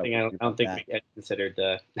 That's the one thing I don't think we had considered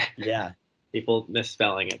people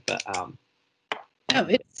misspelling it, but No,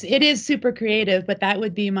 it is super creative, but that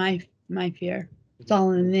would be my fear. It's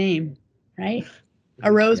all in the name, right?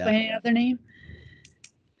 A rose by any other name.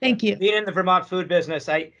 Thank you. Being in the Vermont food business,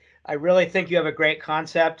 I really think you have a great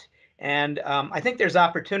concept, and I think there's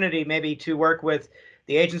opportunity maybe to work with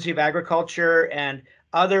the Agency of Agriculture and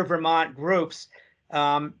other Vermont groups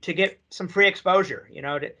to get some free exposure.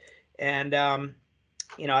 I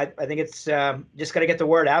think it's just got to get the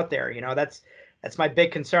word out there. That's my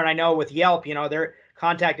big concern. I know with Yelp, they're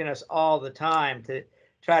contacting us all the time to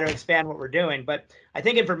try to expand what we're doing. But I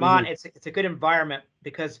think in Vermont, it's a good environment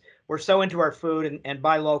because we're so into our food and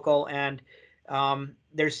buy local, and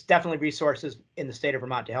there's definitely resources in the state of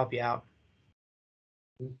Vermont to help you out.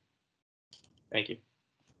 Thank you.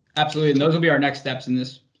 Absolutely, and those will be our next steps in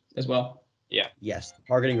this as well. Yeah. Yes,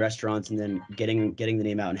 targeting restaurants and then getting the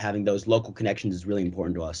name out and having those local connections is really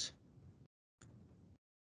important to us.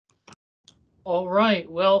 All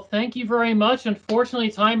right. Well, thank you very much.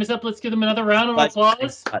 Unfortunately, time is up. Let's give them another round of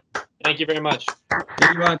applause. Thank you very much.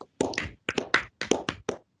 Thank you much.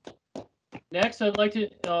 Next, I'd like to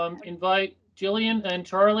invite Jillian and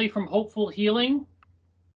Charlie from Hopeful Healing.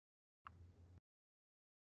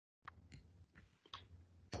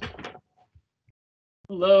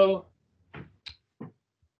 Hello.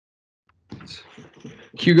 Can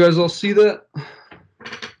you guys all see that?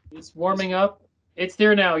 It's warming up. It's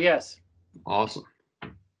there now, yes. Awesome.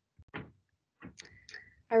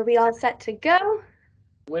 Are we all set to go?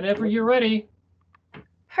 Whenever you're ready.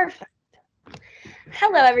 Perfect.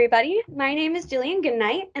 Hello, everybody. My name is Jillian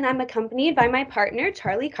Goodnight, and I'm accompanied by my partner,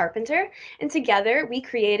 Charlie Carpenter, and together we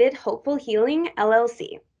created Hopeful Healing,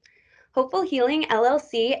 LLC. Hopeful Healing,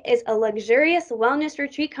 LLC is a luxurious wellness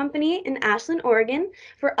retreat company in Ashland, Oregon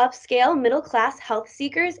for upscale middle-class health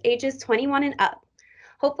seekers ages 21 and up.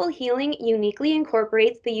 Hopeful Healing uniquely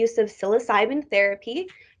incorporates the use of psilocybin therapy,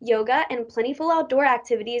 yoga, and plentiful outdoor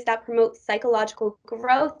activities that promote psychological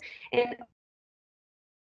growth and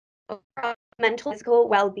mental and physical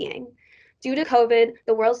well-being. Due to COVID,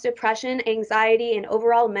 the world's depression, anxiety, and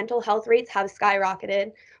overall mental health rates have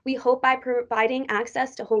skyrocketed. We hope by providing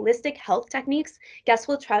access to holistic health techniques, guests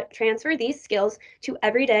will transfer these skills to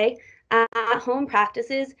everyday at-home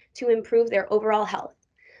practices to improve their overall health.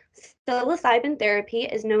 Psilocybin therapy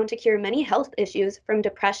is known to cure many health issues from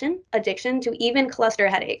depression, addiction, to even cluster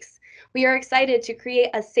headaches. We are excited to create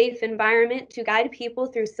a safe environment to guide people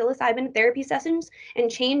through psilocybin therapy sessions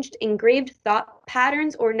and change engraved thought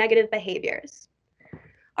patterns or negative behaviors.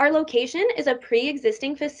 Our location is a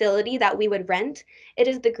pre-existing facility that we would rent. It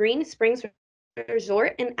is the Green Springs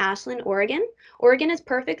Resort in Ashland, Oregon. Oregon is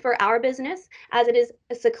perfect for our business as it is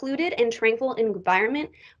a secluded and tranquil environment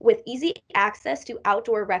with easy access to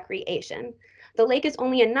outdoor recreation. The lake is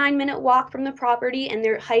only a 9-minute walk from the property, and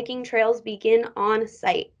their hiking trails begin on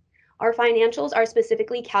site. Our financials are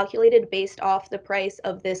specifically calculated based off the price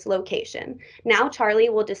of this location. Now Charlie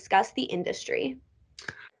will discuss the industry.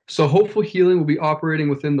 So Hopeful Healing will be operating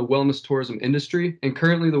within the wellness tourism industry, and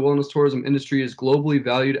currently the wellness tourism industry is globally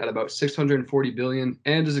valued at about $640 billion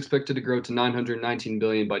and is expected to grow to $919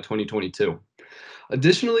 billion by 2022.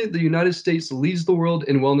 Additionally, the United States leads the world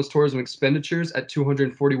in wellness tourism expenditures at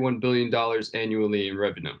 $241 billion annually in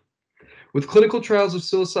revenue. With clinical trials of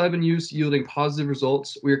psilocybin use yielding positive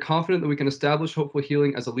results, we are confident that we can establish Hopeful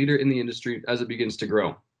Healing as a leader in the industry as it begins to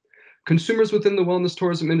grow. Consumers within the wellness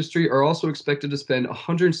tourism industry are also expected to spend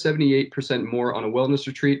 178% more on a wellness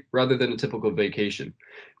retreat rather than a typical vacation.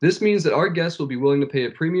 This means that our guests will be willing to pay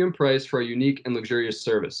a premium price for a unique and luxurious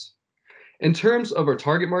service. In terms of our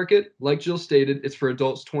target market, like Jill stated, it's for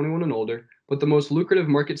adults 21 and older, but the most lucrative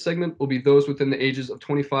market segment will be those within the ages of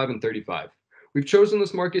 25 and 35. We've chosen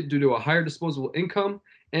this market due to a higher disposable income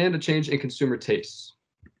and a change in consumer tastes.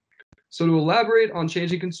 So to elaborate on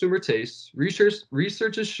changing consumer tastes,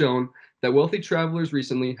 research has shown that wealthy travelers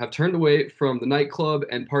recently have turned away from the nightclub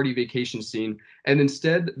and party vacation scene, and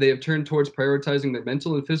instead they have turned towards prioritizing their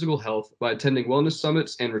mental and physical health by attending wellness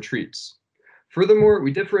summits and retreats. Furthermore,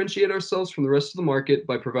 we differentiate ourselves from the rest of the market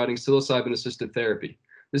by providing psilocybin-assisted therapy.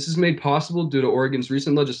 This is made possible due to Oregon's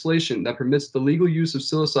recent legislation that permits the legal use of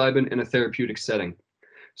psilocybin in a therapeutic setting.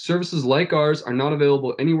 Services like ours are not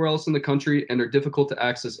available anywhere else in the country and are difficult to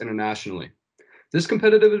access internationally. This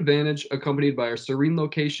competitive advantage, accompanied by our serene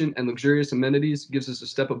location and luxurious amenities, gives us a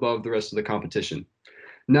step above the rest of the competition.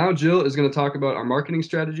 Now Jill is going to talk about our marketing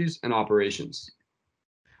strategies and operations.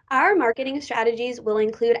 Our marketing strategies will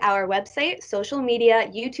include our website, social media,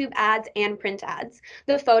 YouTube ads, and print ads.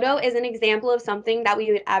 The photo is an example of something that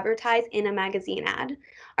we would advertise in a magazine ad.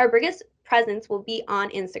 Our biggest presence will be on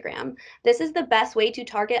Instagram. This is the best way to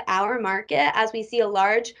target our market, as we see a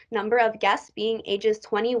large number of guests being ages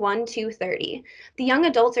 21 to 30. The young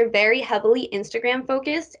adults are very heavily Instagram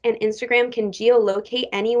focused, and Instagram can geolocate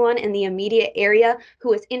anyone in the immediate area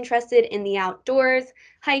who is interested in the outdoors,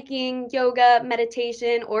 hiking, yoga,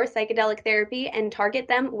 meditation, or psychedelic therapy, and target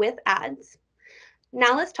them with ads.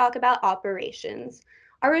 Now let's talk about operations.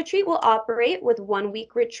 Our retreat will operate with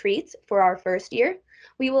 1-week retreats for our first year.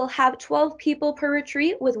 We will have 12 people per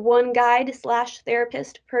retreat with 1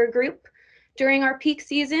 guide/therapist per group. During our peak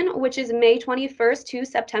season, which is May 21st to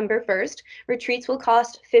September 1st, retreats will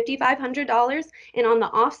cost $5,500, and on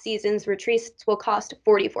the off seasons, retreats will cost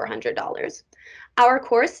 $4,400. Our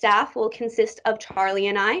core staff will consist of Charlie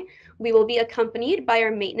and I. We will be accompanied by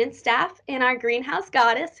our maintenance staff and our greenhouse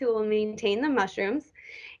goddess, who will maintain the mushrooms.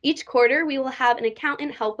 Each quarter, we will have an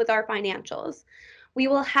accountant help with our financials. We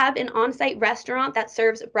will have an on-site restaurant that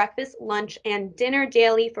serves breakfast, lunch, and dinner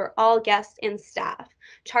daily for all guests and staff.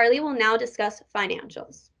 Charlie will now discuss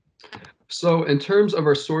financials. So in terms of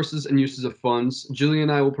our sources and uses of funds, Julie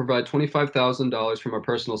and I will provide $25,000 from our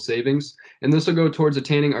personal savings, and this will go towards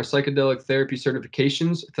attaining our psychedelic therapy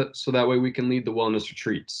certifications so that way we can lead the wellness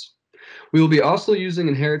retreats. We will be also using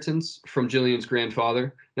inheritance from Jillian's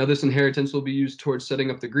grandfather. Now this inheritance will be used towards setting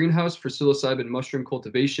up the greenhouse for psilocybin mushroom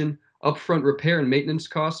cultivation, upfront repair and maintenance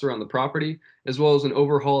costs around the property, as well as an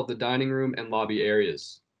overhaul of the dining room and lobby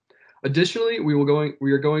areas. Additionally, we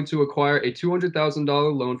are going to acquire a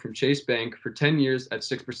 $200,000 loan from Chase Bank for 10 years at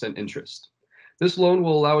 6% interest. This loan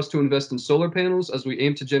will allow us to invest in solar panels as we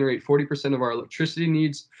aim to generate 40% of our electricity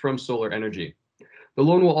needs from solar energy. The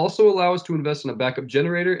loan will also allow us to invest in a backup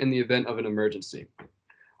generator in the event of an emergency.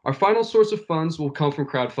 Our final source of funds will come from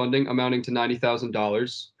crowdfunding, amounting to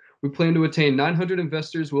 $90,000. We plan to attain 900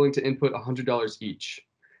 investors willing to input $100 each.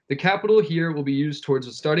 The capital here will be used towards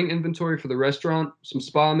a starting inventory for the restaurant, some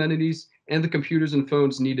spa amenities, and the computers and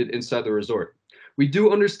phones needed inside the resort. We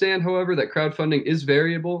do understand, however, that crowdfunding is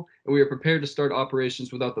variable, and we are prepared to start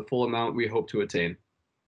operations without the full amount we hope to attain.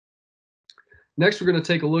 Next, we're going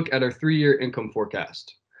to take a look at our 3-year income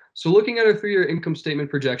forecast. So looking at our 3-year income statement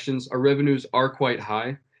projections, our revenues are quite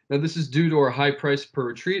high. Now this is due to our high price per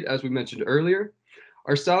retreat, as we mentioned earlier.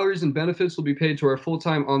 Our salaries and benefits will be paid to our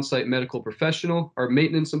full-time on-site medical professional, our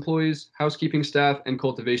maintenance employees, housekeeping staff, and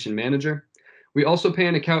cultivation manager. We also pay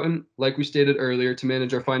an accountant, like we stated earlier, to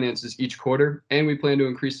manage our finances each quarter, and we plan to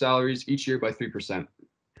increase salaries each year by 3%.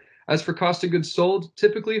 As for cost of goods sold,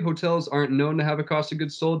 typically hotels aren't known to have a cost of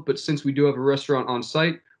goods sold, but since we do have a restaurant on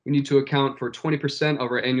site, we need to account for 20% of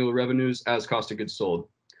our annual revenues as cost of goods sold.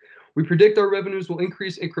 We predict our revenues will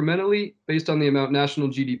increase incrementally based on the amount national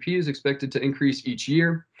GDP is expected to increase each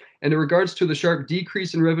year. And in regards to the sharp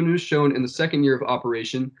decrease in revenues shown in the second year of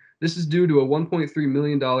operation, this is due to a $1.3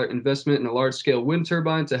 million investment in a large-scale wind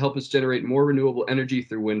turbine to help us generate more renewable energy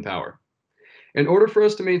through wind power. In order for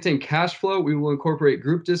us to maintain cash flow, we will incorporate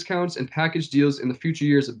group discounts and package deals in the future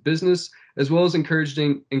years of business, as well as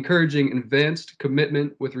encouraging advanced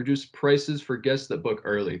commitment with reduced prices for guests that book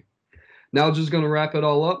early. Now just going to wrap it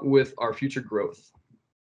all up with our future growth.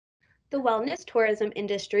 The wellness tourism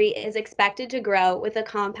industry is expected to grow with a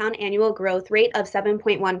compound annual growth rate of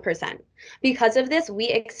 7.1%. Because of this, we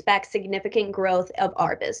expect significant growth of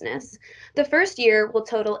our business. The first year will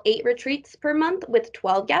total 8 retreats per month with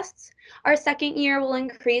 12 guests. Our second year will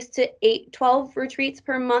increase to 12 retreats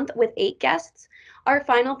per month with 8 guests. Our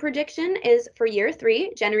final prediction is for year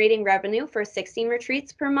 3, generating revenue for 16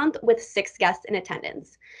 retreats per month with 6 guests in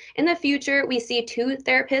attendance. In the future, we see 2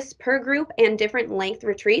 therapists per group and different length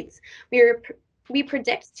retreats. We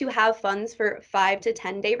predict to have funds for 5 to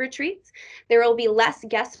 10-day retreats. There will be less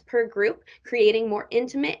guests per group, creating more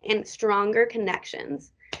intimate and stronger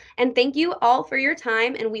connections. And thank you all for your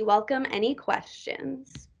time, and we welcome any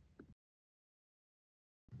questions.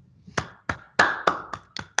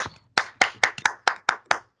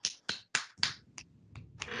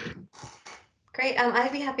 Great.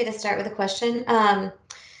 I'd be happy to start with a question. And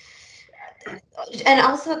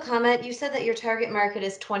also a comment, you said that your target market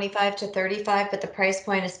is 25 to 35, but the price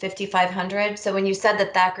point is 5,500. So when you said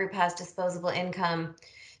that that group has disposable income,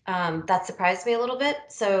 that surprised me a little bit.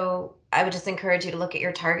 So I would just encourage you to look at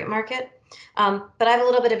your target market. But I have a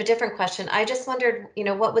little bit of a different question. I just wondered,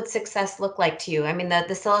 what would success look like to you? I mean, the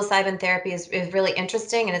psilocybin therapy is really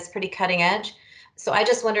interesting and it's pretty cutting edge. So I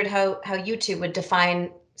just wondered how you two would define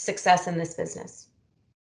success in this business.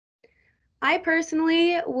 I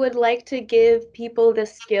personally would like to give people the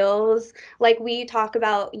skills, like we talk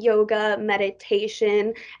about yoga,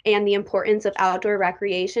 meditation, and the importance of outdoor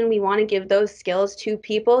recreation. We want to give those skills to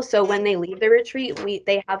people so when they leave the retreat,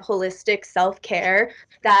 they have holistic self-care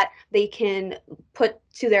that they can put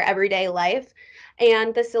to their everyday life.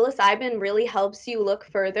 And the psilocybin really helps you look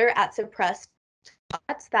further at suppressed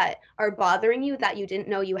thoughts that are bothering you that you didn't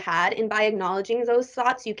know you had, and by acknowledging those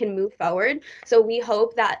thoughts you can move forward. So we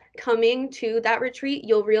hope that coming to that retreat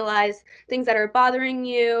you'll realize things that are bothering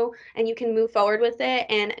you and you can move forward with it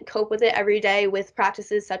and cope with it every day with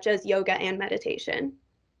practices such as yoga and meditation.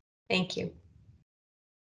 Thank you.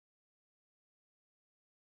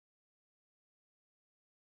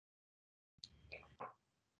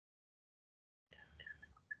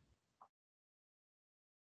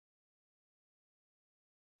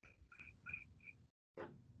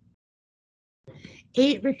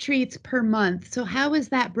 Eight retreats per month. So how is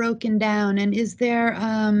that broken down? And is there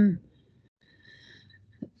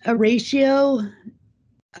a ratio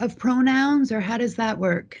of pronouns, or how does that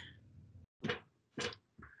work?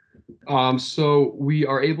 So we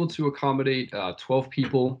are able to accommodate 12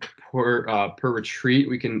 people per retreat.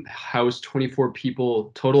 We can house 24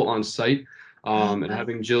 people total on site. And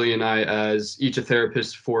having Jillian and I as each a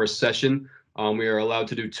therapist for a session, we are allowed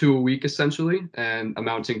to do 2 a week essentially, and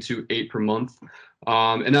amounting to 8 per month.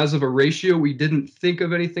 And as of a ratio, we didn't think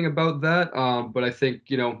of anything about that, but I think,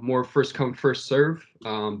 more first come, first serve,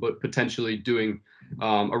 but potentially doing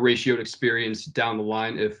a ratioed experience down the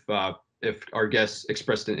line if our guests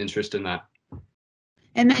expressed an interest in that.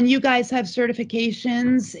 And then you guys have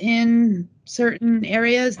certifications in certain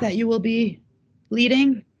areas that you will be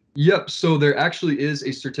leading? Yep. So there actually is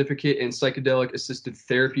a certificate in psychedelic assisted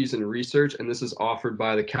therapies and research, and this is offered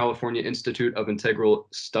by the California Institute of Integral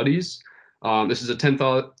Studies. This is a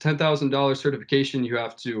 $10,000 certification. You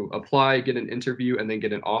have to apply, get an interview, and then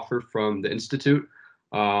get an offer from the Institute.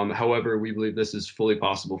 However, we believe this is fully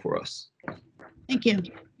possible for us. Thank you.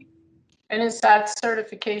 And is that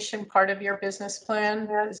certification part of your business plan?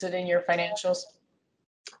 Is it in your financials?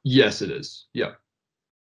 Yes, it is. Yep.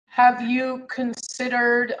 Have you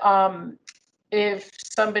considered if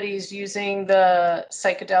somebody's using the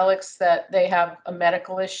psychedelics that they have a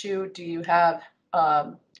medical issue? Do you have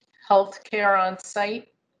health care on site?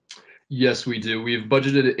 Yes, we do. We've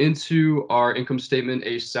budgeted into our income statement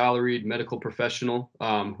a salaried medical professional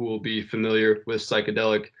who will be familiar with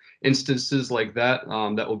psychedelic instances like that,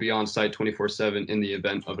 that will be on site 24/7 in the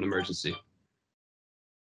event of an emergency.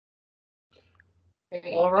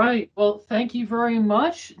 All right. Well, thank you very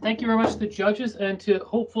much. Thank you very much to the judges and to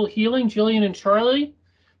Hopeful Healing, Jillian and Charlie.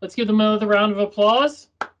 Let's give them another round of applause.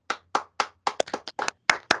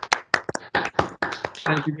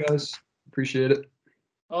 Thank you, guys. Appreciate it.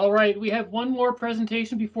 All right. We have one more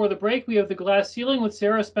presentation before the break. We have the glass ceiling with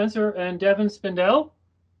Sarah Spencer and Devin Spindell.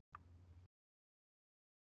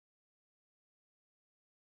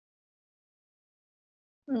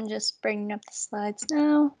 I'm just bringing up the slides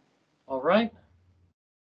now. All right.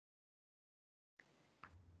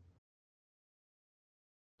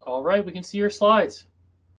 All right, we can see your slides.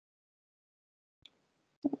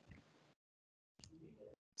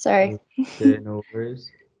 Sorry. Okay, no worries.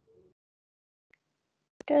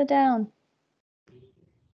 Go down.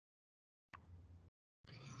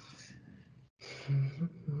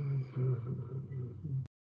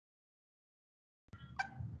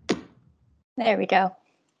 There we go.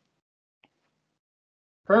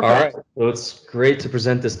 Perfect. All right, so it's great to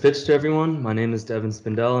present this pitch to everyone. My name is Devin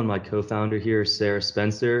Spindell, and my co-founder here is Sarah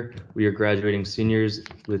Spencer. We are graduating seniors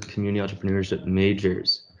with community entrepreneurship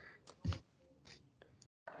majors.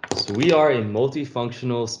 So we are a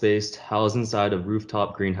multifunctional space housed inside a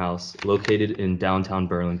rooftop greenhouse located in downtown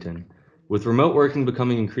Burlington. With remote working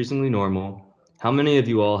becoming increasingly normal, how many of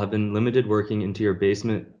you all have been limited working into your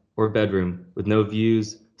basement or bedroom with no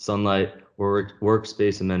views, sunlight, or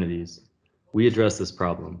workspace amenities? We address this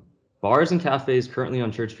problem. Bars and cafes currently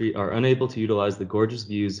on Church Street are unable to utilize the gorgeous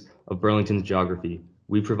views of Burlington's geography.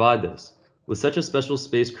 We provide this. With such a special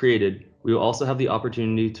space created, we will also have the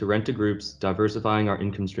opportunity to rent to groups, diversifying our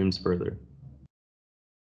income streams further.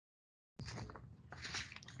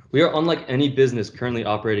 We are unlike any business currently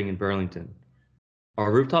operating in Burlington.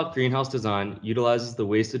 Our rooftop greenhouse design utilizes the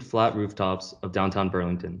wasted flat rooftops of downtown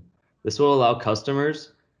Burlington. This will allow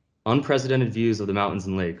customers unprecedented views of the mountains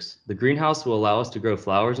and lakes. The greenhouse will allow us to grow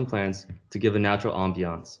flowers and plants to give a natural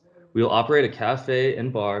ambiance. We will operate a cafe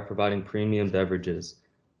and bar providing premium beverages.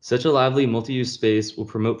 Such a lively multi-use space will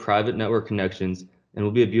promote private network connections and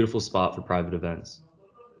will be a beautiful spot for private events.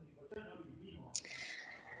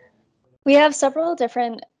 We have several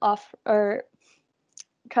different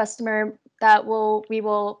customer that we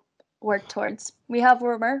will work towards. We have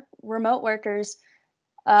remote workers,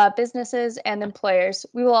 businesses, and employers.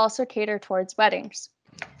 We will also cater towards weddings.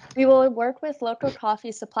 We will work with local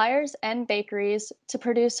coffee suppliers and bakeries to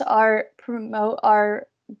promote our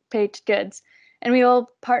baked goods. And we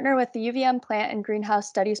will partner with the UVM plant and greenhouse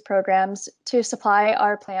studies programs to supply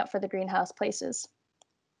our plant for the greenhouse places.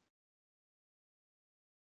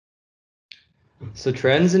 So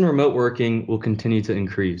trends in remote working will continue to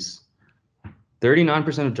increase.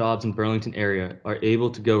 39% of jobs in Burlington area are able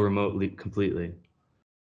to go remotely completely.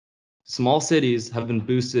 Small cities have been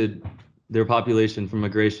boosted their population from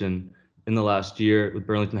migration in the last year, with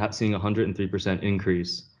Burlington seeing a 103%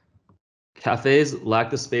 increase. Cafes lack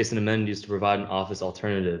the space and amenities to provide an office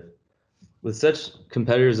alternative. With such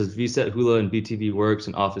competitors as VSET, Hula, and BTV Works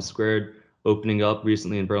and Office Squared opening up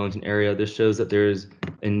recently in Burlington area, this shows that there is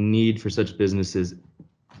a need for such businesses.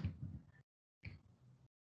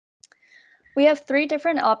 We have 3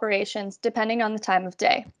 different operations depending on the time of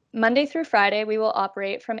day. Monday through Friday, we will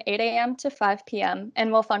operate from 8 a.m. to 5 p.m.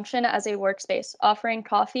 and will function as a workspace, offering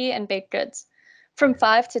coffee and baked goods. From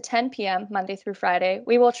 5 to 10 p.m. Monday through Friday,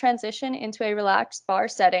 we will transition into a relaxed bar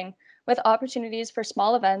setting with opportunities for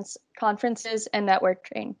small events, conferences, and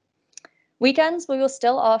networking. Weekends, we will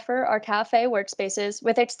still offer our cafe workspaces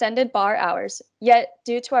with extended bar hours, yet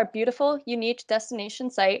due to our beautiful, unique destination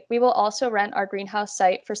site, we will also rent our greenhouse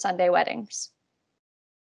site for Sunday weddings.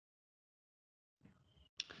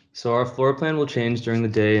 So our floor plan will change during the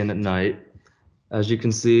day and at night. As you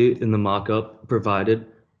can see in the mock-up provided,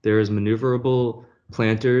 there is maneuverable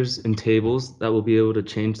planters and tables that will be able to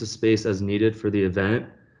change the space as needed for the event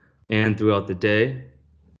and throughout the day.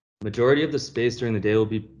 Majority of the space during the day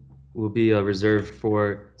will be reserved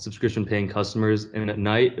for subscription paying customers, and at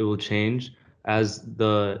night it will change as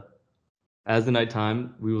the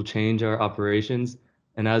nighttime. We will change our operations,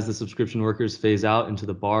 and as the subscription workers phase out into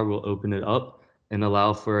the bar, we'll open it up and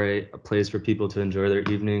allow for a place for people to enjoy their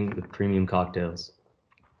evening with premium cocktails.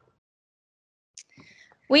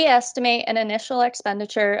 We estimate an initial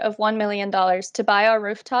expenditure of $1 million to buy our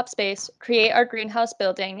rooftop space, create our greenhouse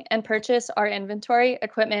building, and purchase our inventory,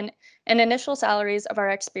 equipment, and initial salaries of our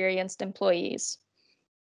experienced employees.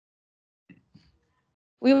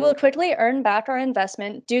 We will quickly earn back our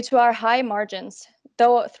investment due to our high margins,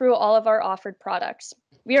 though through all of our offered products.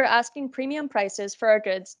 We are asking premium prices for our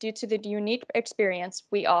goods due to the unique experience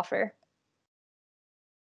we offer.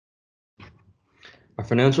 Our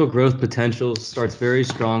financial growth potential starts very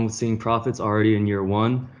strong, seeing profits already in year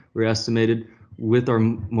 1. We're estimated with our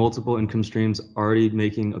multiple income streams already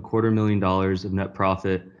making $250,000 of net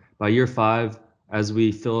profit. By year 5, as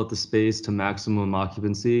we fill out the space to maximum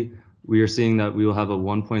occupancy, we are seeing that we will have a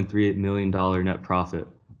 $1.38 million net profit.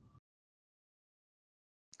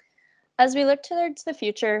 As we look towards the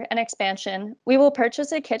future and expansion, we will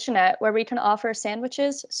purchase a kitchenette where we can offer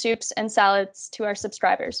sandwiches, soups, and salads to our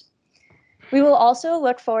subscribers. We will also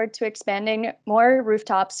look forward to expanding more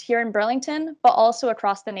rooftops here in Burlington, but also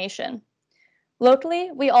across the nation.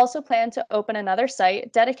 Locally, we also plan to open another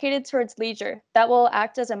site dedicated towards leisure that will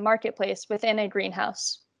act as a marketplace within a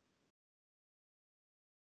greenhouse.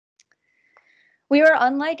 We are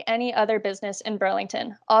unlike any other business in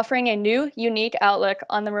Burlington, offering a new, unique outlook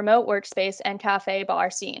on the remote workspace and cafe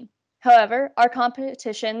bar scene. However, our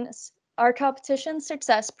competition's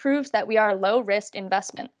success proves that we are a low-risk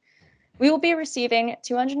investment. We will be receiving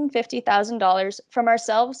 $250,000 from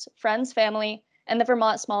ourselves, friends, family, and the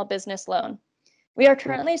Vermont Small Business Loan. We are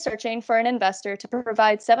currently searching for an investor to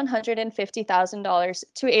provide $750,000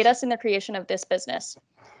 to aid us in the creation of this business.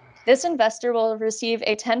 This investor will receive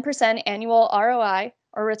a 10% annual ROI,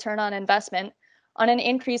 or return on investment, on an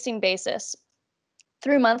increasing basis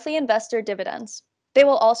through monthly investor dividends. They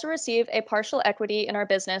will also receive a partial equity in our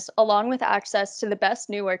business along with access to the best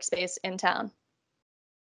new workspace in town.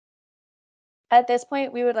 At this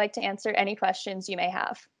point, we would like to answer any questions you may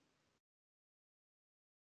have.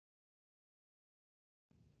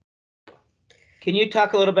 Can you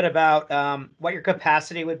talk a little bit about what your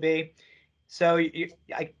capacity would be? So,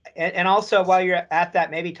 and also while you're at that,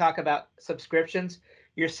 maybe talk about subscriptions.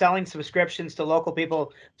 you're selling subscriptions to local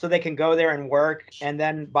people so they can go there and work and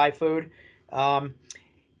then buy food.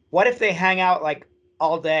 What if they hang out like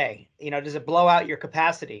all day? Does it blow out your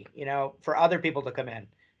capacity, for other people to come in?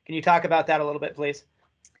 Can you talk about that a little bit, please?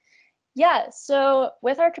 Yeah, so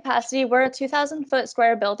with our capacity, we're a 2,000 foot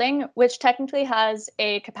square building, which technically has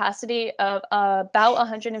a capacity of about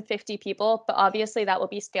 150 people, but obviously that will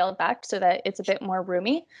be scaled back so that it's a bit more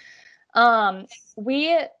roomy.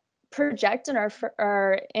 We project in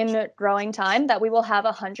our in growing time that we will have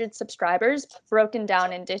 100 subscribers broken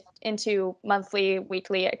down into monthly,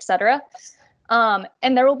 weekly, etc.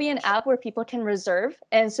 And there will be an app where people can reserve.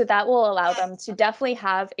 And so that will allow them to definitely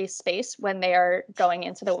have a space when they are going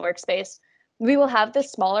into the workspace. We will have the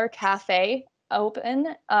smaller cafe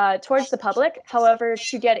open towards the public. However,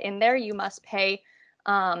 to get in there, you must pay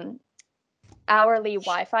hourly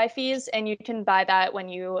Wi-Fi fees, and you can buy that when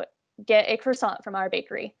you get a croissant from our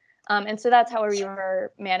bakery. And so that's how we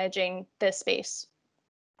were managing this space.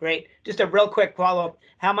 Great. Just a real quick follow-up.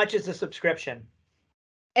 How much is the subscription?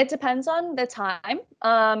 It depends on the time.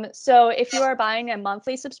 So if you are buying a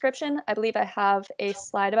monthly subscription, I believe I have a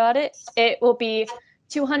slide about it. It will be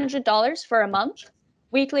 $200 for a month.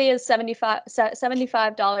 Weekly is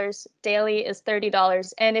 $75. Daily is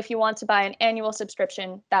 $30. And if you want to buy an annual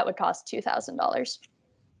subscription, that would cost $2,000.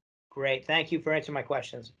 Great. Thank you for answering my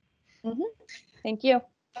questions. Mm-hmm. Thank you.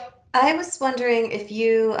 I was wondering if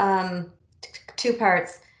you, two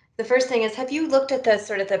parts. The first thing is, have you looked at the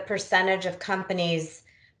sort of the percentage of companies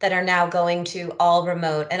that are now going to all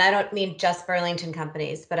remote? And I don't mean just Burlington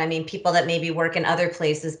companies, but I mean people that maybe work in other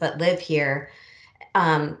places but live here.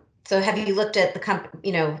 So have you looked at the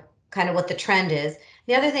kind of what the trend is?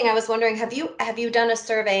 The other thing I was wondering, have you done a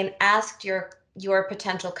survey and asked your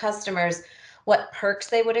potential customers what perks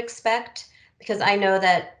they would expect? Because I know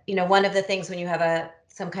that, one of the things when you have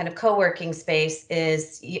some kind of co-working space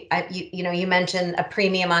is, you mentioned a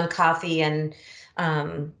premium on coffee and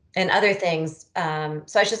other things. So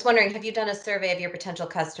I was just wondering, have you done a survey of your potential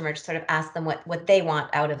customer to sort of ask them what they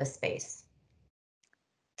want out of a space?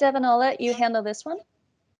 Devin, I'll let you handle this one.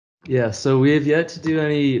 Yeah, so we have yet to do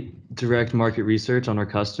any direct market research on our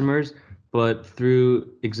customers, but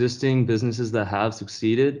through existing businesses that have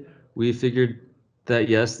succeeded, we figured that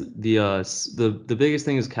yes, the biggest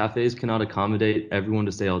thing is cafes cannot accommodate everyone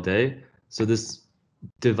to stay all day. So this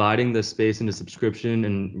dividing the space into subscription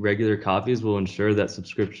and regular coffees will ensure that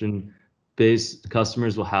subscription-based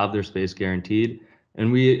customers will have their space guaranteed.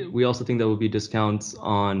 And we also think that will be discounts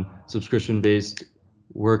on subscription-based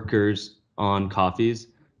workers on coffees.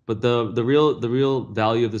 But the real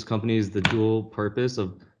value of this company is the dual purpose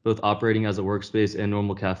of both operating as a workspace and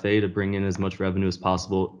normal cafe to bring in as much revenue as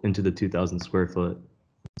possible into the 2,000 square foot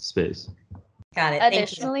space. Got it.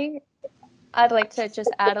 Additionally, I'd like to just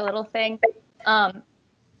add a little thing.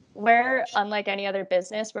 We're unlike any other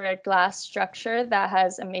business. We're a glass structure that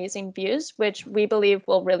has amazing views, which we believe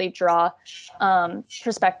will really draw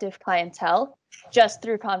prospective clientele just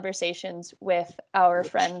through conversations with our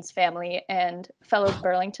friends, family, and fellow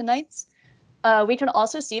Burlingtonites. We can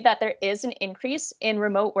also see that there is an increase in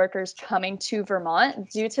remote workers coming to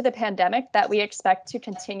Vermont due to the pandemic that we expect to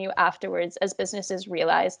continue afterwards as businesses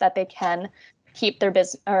realize that they can keep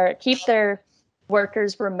their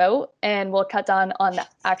workers remote and will cut down on the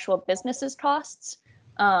actual business's costs.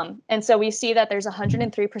 And so we see that there's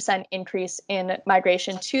 103% increase in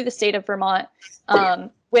migration to the state of Vermont,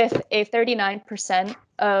 with a 39%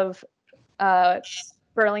 of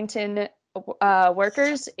Burlington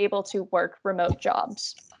workers able to work remote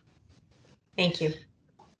jobs. Thank you.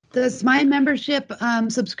 Does my membership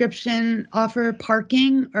subscription offer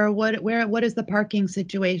parking, or what is the parking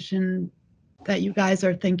situation that you guys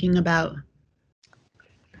are thinking about?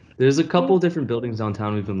 There's a couple different buildings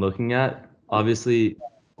downtown we've been looking at. Obviously,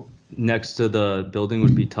 next to the building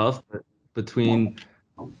would be tough, but between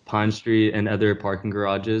Pine Street and other parking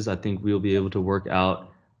garages, I think we'll be able to work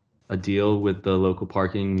out a deal with the local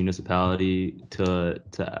parking municipality to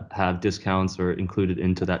have discounts or included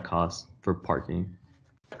into that cost for parking.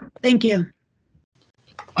 Thank you.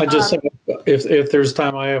 I just, if there's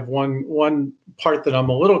time, I have one part that I'm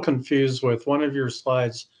a little confused with. One of your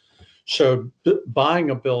slides showed buying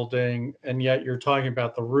a building, and yet you're talking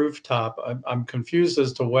about the rooftop. I'm confused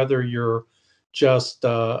as to whether you're just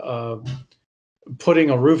putting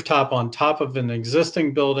a rooftop on top of an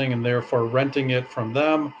existing building and therefore renting it from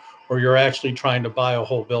them, or you're actually trying to buy a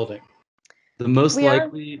whole building. The most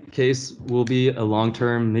likely case will be a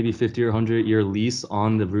long-term, maybe 50 or 100-year lease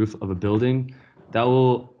on the roof of a building. That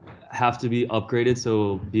will have to be upgraded so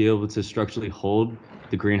it'll be able to structurally hold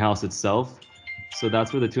the greenhouse itself. So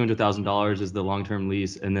that's where the $200,000 is the long-term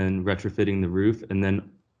lease, and then retrofitting the roof, and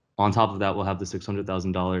then on top of that, we'll have the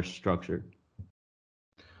 $600,000 structure.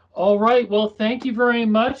 All right. Well, thank you very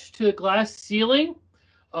much to Glass Ceiling.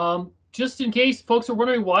 Just in case folks are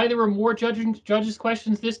wondering why there were more judges'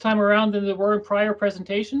 questions this time around than there were in prior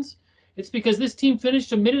presentations, it's because this team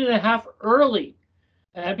finished a minute and a half early.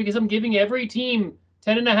 And because I'm giving every team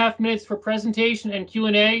 10.5 minutes for presentation and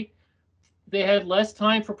Q&A, they had less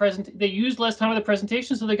time for they used less time of the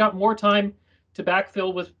presentation, so they got more time to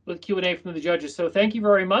backfill with Q&A from the judges. So thank you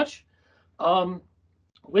very much.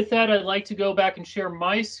 With that, I'd like to go back and share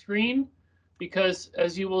my screen because,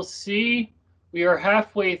 as you will see, we are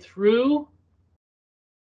halfway through.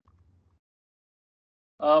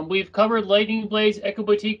 We've covered Lightning Blades, Echo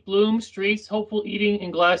Boutique, Bloom, Streets, Hopeful Eating,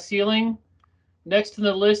 and Glass Ceiling. Next on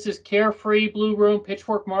the list is Carefree, Blue Room,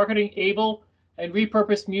 Pitchfork Marketing, Able, and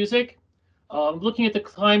Repurposed Music. Looking at the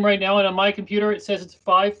time right now, and on my computer, it says it's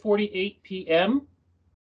 5:48 p.m.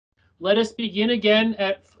 Let us begin again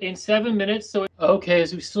in 7 minutes. So, okay,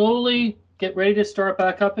 as we slowly get ready to start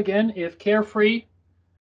back up again, if Carefree,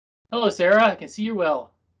 hello, Sarah, I can see you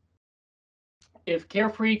well. If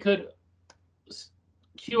Carefree could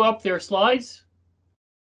queue up their slides,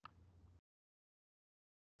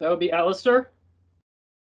 that would be Alistair.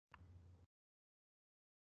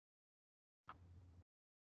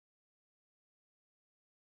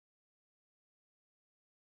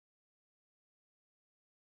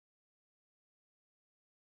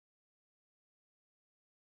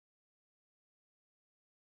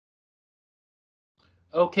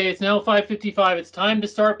 Okay, it's now 5:55. It's time to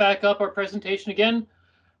start back up our presentation again.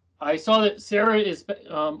 I saw that Sarah is,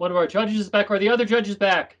 one of our judges is back. Are the other judges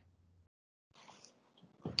back?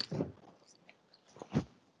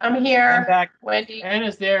 I'm here. I'm back. Wendy.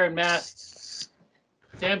 Anna's there and masked.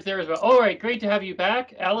 Sam's there as well. All right, great to have you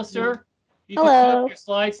back. Alistair, you can put Hello. up your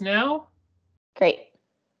slides now. Great.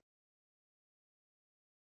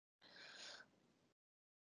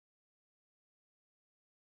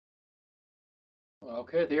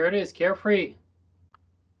 Okay, there it is, Carefree.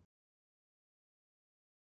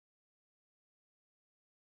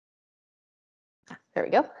 There we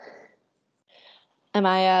go. Am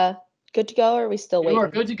I good to go, or are we still waiting? You are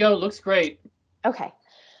good to go. Looks great. Okay.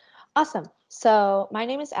 Awesome. So my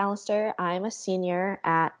name is Alistair. I'm a senior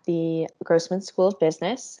at the Grossman School of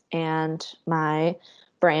Business, and my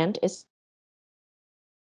brand is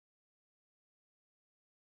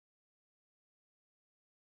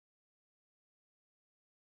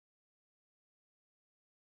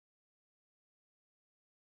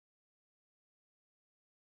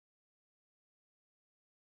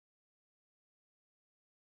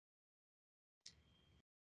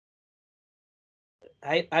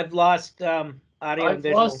I've lost audio and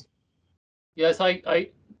visual. Yes,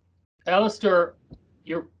 Alistair,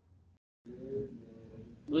 it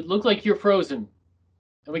looks like you're frozen,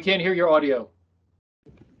 and we can't hear your audio.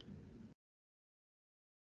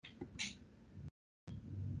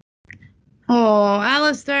 Oh,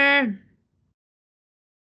 Alistair.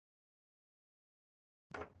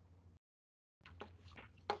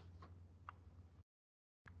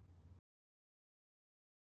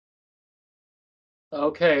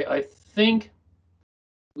 Okay, I think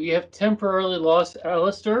we have temporarily lost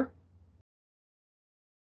Alistair.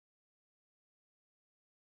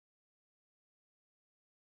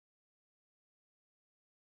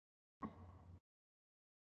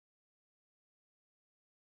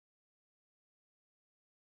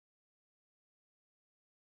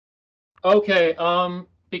 Okay,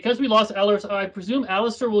 because we lost Alistair, I presume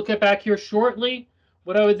Alistair will get back here shortly.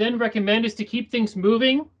 What I would then recommend is to keep things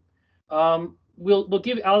moving. We'll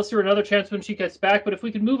give Alistair another chance when she gets back, but if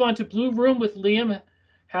we could move on to Blue Room with Liam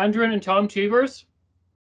Handren and Tom Cheevers.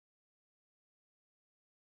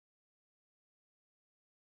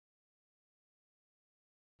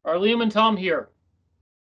 Are Liam and Tom here?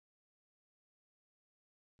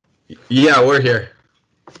 Yeah, we're here.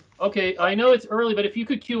 Okay, I know it's early, but if you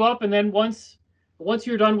could queue up, and then once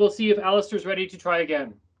you're done, we'll see if Alistair's ready to try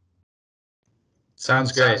again.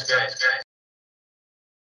 Sounds great.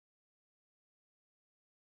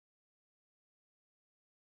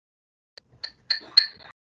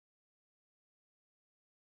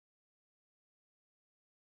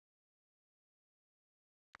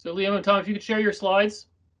 So Liam and Tom, if you could share your slides.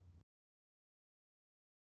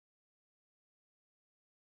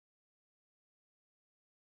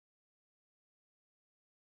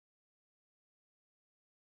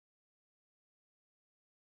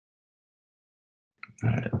 All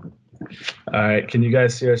right. All right. Can you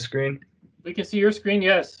guys see our screen? We can see your screen,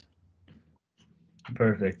 yes.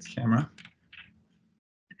 Perfect. Camera.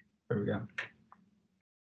 There we go.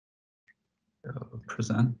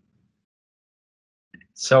 Present.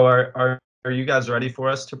 So are you guys ready for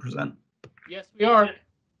us to present? Yes, we are.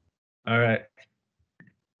 All right.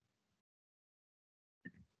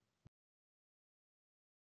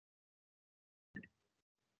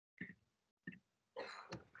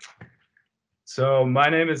 So my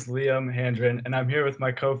name is Liam Handren, and I'm here with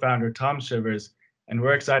my co-founder, Tom Shivers, and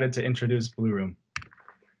we're excited to introduce Blue Room.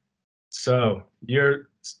 So your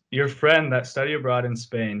friend that studied abroad in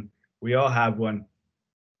Spain, we all have one,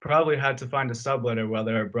 probably had to find a subletter while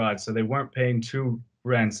they're abroad, so they weren't paying 2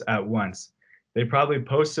 rents at once. They probably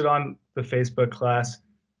posted on the Facebook class,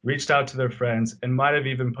 reached out to their friends, and might have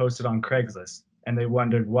even posted on Craigslist, and they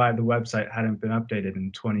wondered why the website hadn't been updated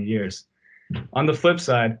in 20 years. On the flip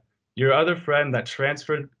side, your other friend that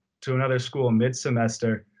transferred to another school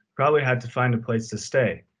mid-semester probably had to find a place to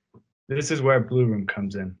stay. This is where Blue Room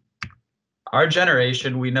comes in. Our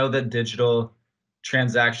generation, we know that digital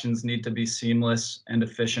transactions need to be seamless and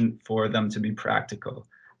efficient for them to be practical.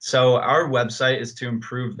 So our website is to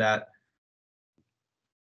improve that.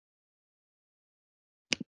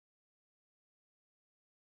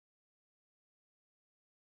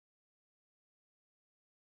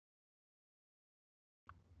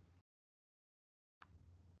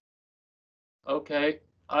 Okay,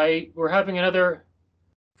 we're having another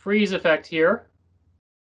freeze effect here.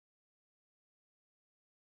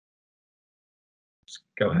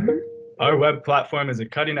 Go ahead. Our web platform is a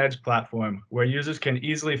cutting-edge platform where users can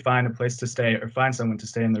easily find a place to stay or find someone to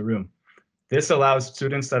stay in the room. This allows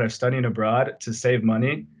students that are studying abroad to save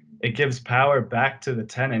money. It gives power back to the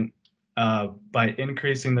tenant by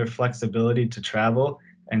increasing their flexibility to travel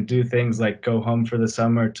and do things like go home for the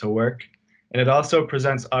summer to work. And it also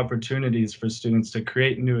presents opportunities for students to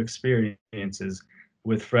create new experiences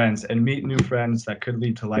with friends and meet new friends that could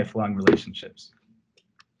lead to lifelong relationships.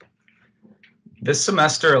 This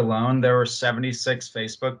semester alone, there were 76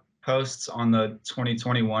 Facebook posts on the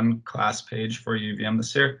 2021 class page for UVM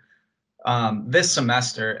this year. This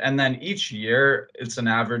semester, and then each year, it's an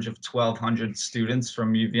average of 1,200 students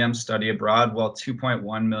from UVM study abroad, while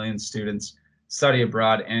 2.1 million students study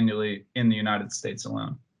abroad annually in the United States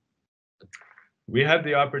alone. We had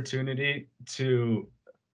the opportunity to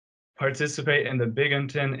participate in the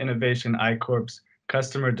Binghamton Innovation I-Corp's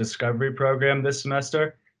Customer Discovery Program this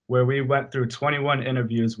semester, where we went through 21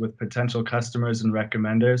 interviews with potential customers and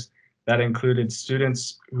recommenders that included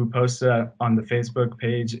students who posted on the Facebook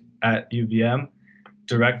page at UVM,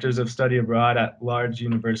 directors of study abroad at large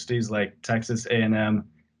universities like Texas A&M,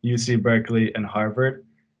 UC Berkeley, and Harvard,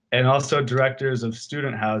 and also directors of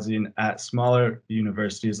student housing at smaller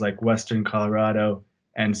universities like Western Colorado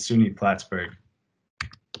and SUNY Plattsburgh.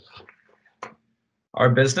 Our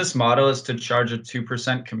business model is to charge a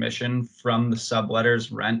 2% commission from the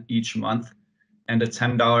subletter's rent each month and a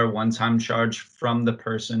 $10 one-time charge from the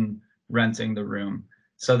person renting the room.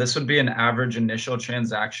 So this would be an average initial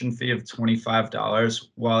transaction fee of $25,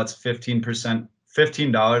 while it's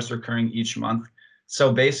 $15 recurring each month.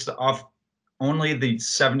 So based off only the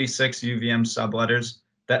 76 UVM subletters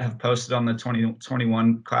that have posted on the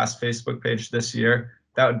 2021 class Facebook page this year,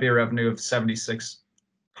 that would be a revenue of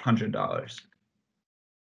 $7,600.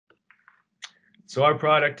 So our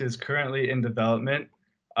product is currently in development,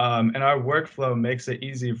 and our workflow makes it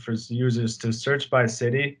easy for users to search by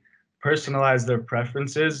city, personalize their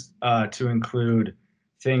preferences to include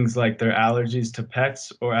things like their allergies to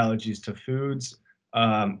pets or allergies to foods,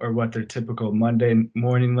 or what their typical Monday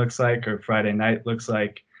morning looks like or Friday night looks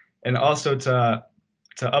like, and also to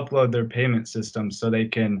upload their payment system so they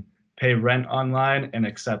can pay rent online and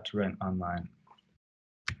accept rent online.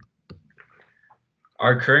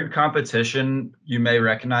 Our current competition, you may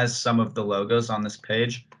recognize some of the logos on this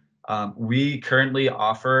page. We currently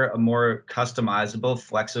offer a more customizable,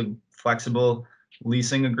 flexible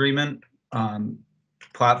leasing agreement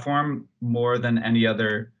platform more than any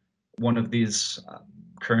other one of these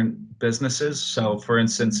current businesses. So for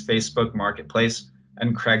instance, Facebook Marketplace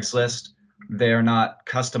and Craigslist, they are not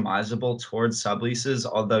customizable towards subleases,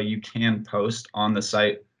 although you can post on the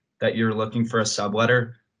site that you're looking for a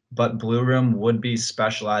subletter. But Blue Room would be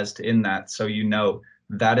specialized in that. So you know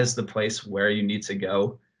that is the place where you need to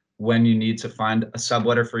go when you need to find a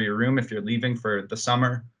subletter for your room if you're leaving for the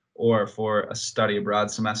summer or for a study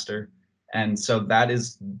abroad semester. And so that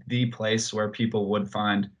is the place where people would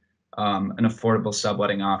find an affordable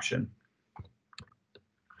subletting option.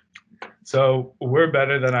 So we're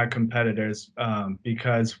better than our competitors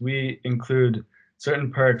because we include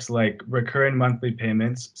certain perks like recurring monthly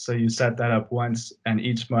payments. So you set that up once and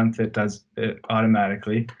each month it does it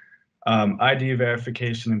automatically. ID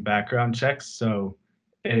verification and background checks. So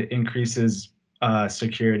it increases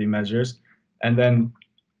security measures. And then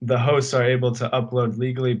the hosts are able to upload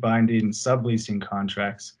legally binding subleasing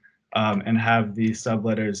contracts and have the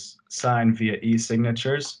subletters signed via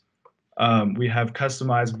e-signatures. We have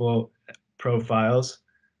customizable profiles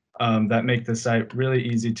that make the site really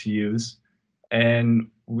easy to use, and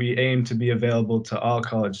we aim to be available to all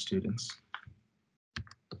college students.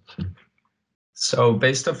 So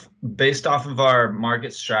based off of our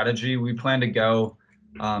market strategy, we plan to go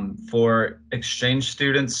for exchange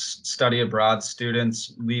students, study abroad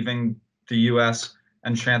students leaving the U.S.,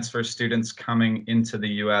 and transfer students coming into the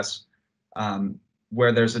U.S.,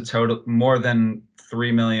 where there's a total more than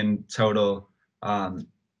 3 million total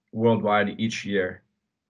worldwide each year.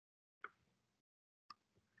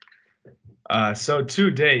 So to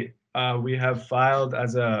date, we have filed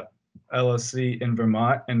as a LLC in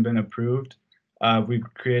Vermont and been approved. We've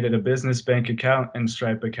created a business bank account and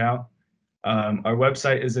Stripe account. Our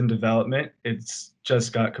website is in development. It's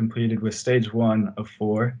just got completed with stage 1 of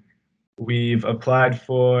 4. We've applied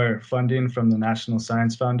for funding from the National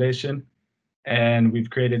Science Foundation, and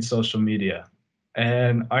we've created social media.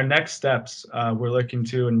 And our next steps, we're looking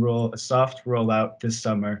to enroll a soft rollout this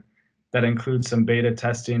summer that includes some beta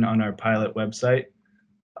testing on our pilot website.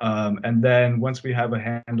 And then once we have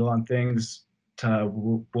a handle on things,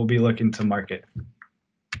 we'll be looking to market.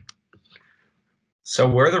 So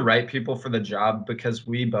we're the right people for the job because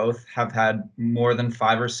we both have had more than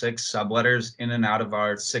 5 or 6 subletters in and out of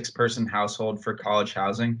our 6-person household for college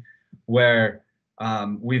housing, where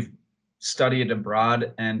we've studied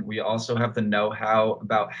abroad, and we also have the know-how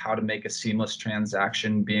about how to make a seamless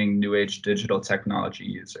transaction being new age digital technology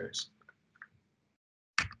users.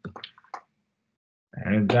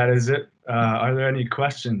 And that is it. Are there any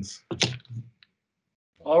questions?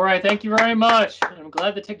 All right, thank you very much. I'm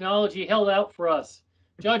glad the technology held out for us.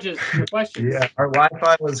 Judges, questions? Yeah, our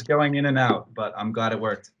Wi-Fi was going in and out, but I'm glad it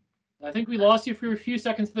worked. I think we lost you for a few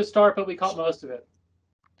seconds at the start, but we caught most of it.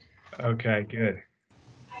 Okay, good.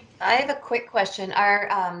 I have a quick question.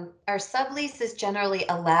 Are subleases generally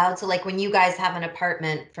allowed? So like when you guys have an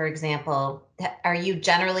apartment, for example, are you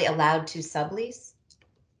generally allowed to sublease?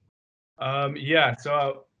 Yeah,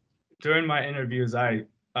 so during my interviews, I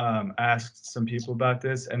asked some people about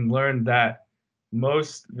this and learned that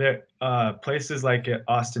most places like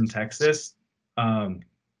Austin, Texas,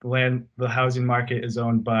 the housing market is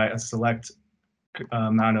owned by a select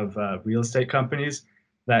amount of real estate companies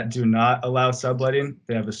that do not allow subletting.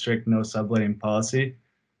 They have a strict no subletting policy.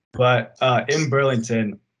 But in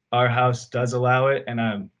Burlington, our house does allow it,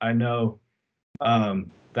 and I know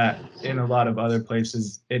that in a lot of other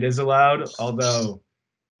places it is allowed, although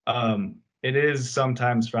it is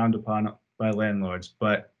sometimes frowned upon by landlords.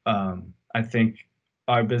 But I think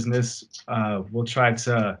our business will try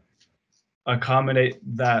to accommodate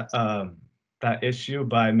that issue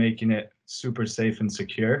by making it super safe and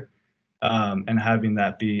secure, and having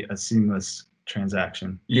that be a seamless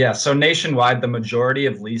transaction. Yeah, so nationwide, the majority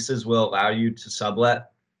of leases will allow you to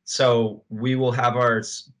sublet. So we will have our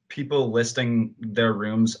people listing their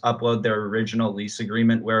rooms upload their original lease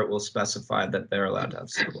agreement where it will specify that they're allowed to have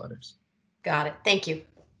subletters. Got it. Thank you.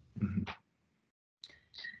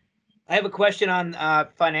 I have a question on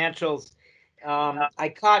financials. I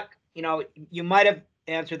caught, you might have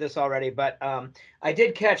answered this already, but I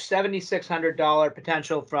did catch $7,600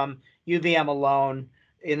 potential from UVM alone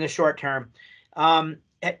in the short term.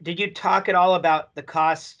 Did you talk at all about the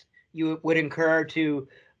cost you would incur to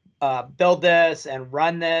build this and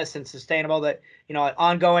run this and sustainable, that, an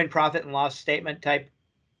ongoing profit and loss statement type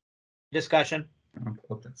discussion?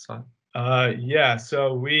 Yeah,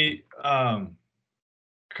 so we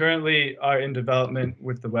currently are in development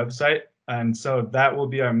with the website, and so that will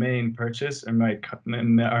be our main purchase, and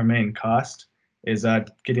our main cost is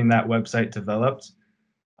getting that website developed.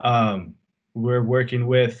 We're working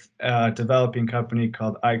with a developing company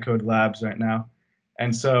called iCode Labs right now,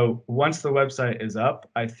 and so once the website is up,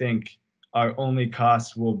 I think our only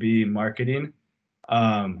cost will be marketing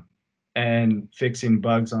and fixing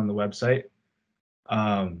bugs on the website.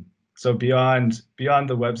 So beyond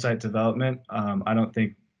the website development, I don't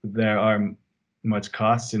think there are much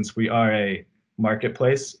costs, since we are a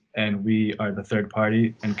marketplace and we are the third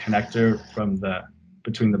party and connector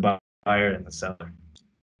between the buyer and the seller.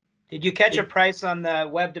 Did you catch a price on the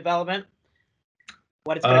web development?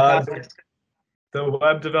 What it's going to cost? The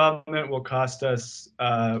web development will cost us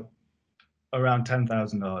around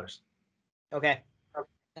 $10,000. Okay.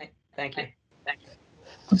 Thank you.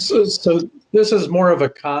 So this is more of a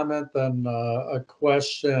comment than a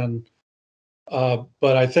question,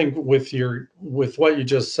 but I think with what you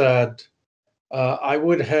just said, I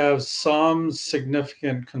would have some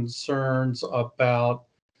significant concerns about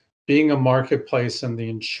being a marketplace and the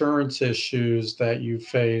insurance issues that you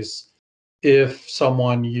face if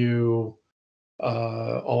someone you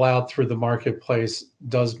allowed through the marketplace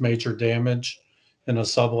does major damage in a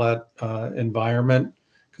sublet environment,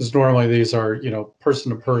 because normally these are,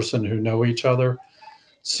 person to person who know each other.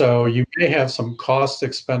 So you may have some cost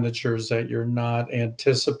expenditures that you're not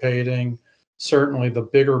anticipating. Certainly the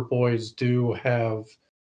bigger boys do have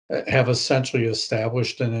essentially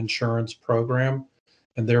established an insurance program,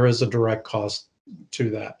 and there is a direct cost to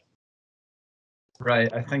that.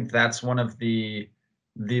 Right. I think that's one of the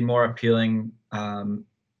more appealing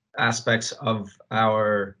aspects of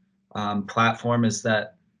our platform, is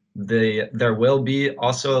that there will be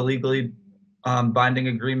also a legally binding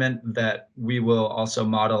agreement that we will also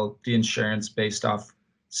model the insurance based off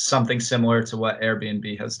something similar to what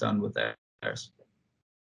Airbnb has done with theirs.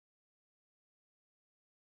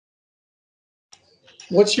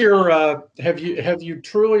 What's your have you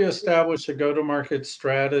truly established a go-to-market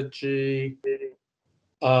strategy,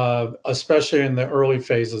 especially in the early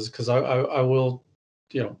phases? Because I will,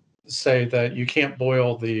 say that you can't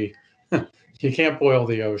boil the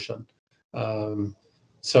ocean.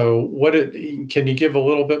 So can you give a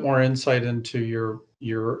little bit more insight into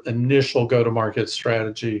your initial go-to-market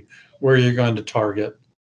strategy, where you're going to target?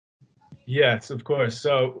 Yes, of course.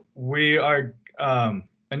 So we are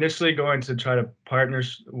initially going to try to partner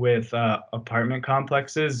with apartment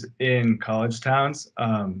complexes in college towns.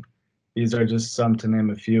 These are just some to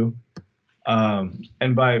name a few.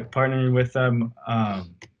 And by partnering with them,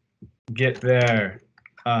 get their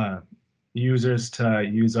users to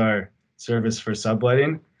use our service for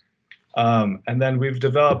subletting. And then we've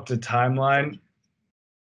developed a timeline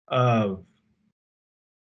of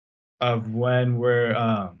when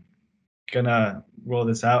we're gonna roll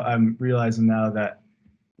this out. I'm realizing now that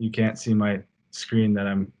you can't see my screen that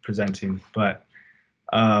I'm presenting, but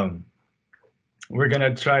we're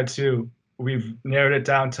gonna we've narrowed it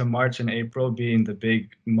down to March and April being the big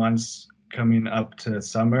months coming up to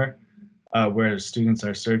summer, where students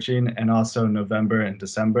are searching, and also November and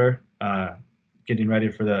December, getting ready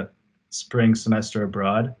for the spring semester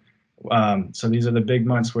abroad. So these are the big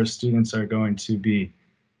months where students are going to be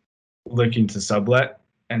looking to sublet.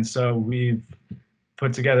 And so we've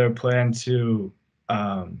put together a plan to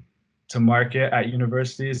market at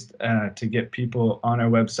universities, to get people on our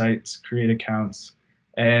websites, create accounts,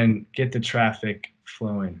 and get the traffic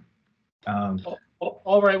flowing.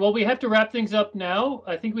 All right. Well, we have to wrap things up now.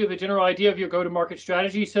 I think we have a general idea of your go-to-market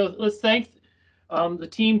strategy. So let's thank the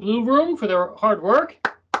team Blue Room for their hard work.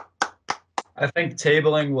 I think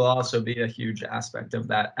tabling will also be a huge aspect of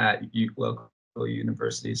that at local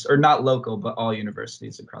universities, or not local, but all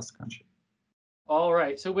universities across the country. All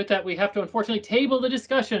right. So with that, we have to unfortunately table the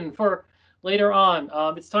discussion for later on.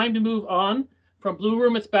 It's time to move on from Blue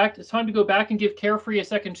Room. It's time to go back and give Carefree a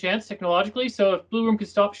second chance technologically. So if Blue Room could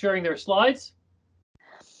stop sharing their slides.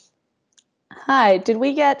 Hi, did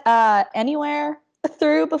we get anywhere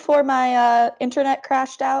through before my internet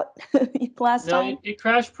crashed out last time? No, it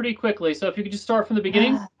crashed pretty quickly. So if you could just start from the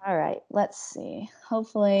beginning. All right, let's see.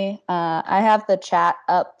 Hopefully, I have the chat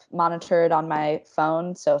up monitored on my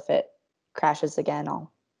phone, so if it crashes again,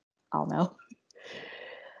 I'll know.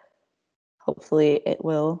 Hopefully, it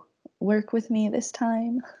will work with me this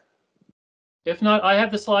time. If not, I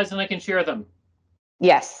have the slides and I can share them.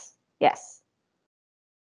 Yes.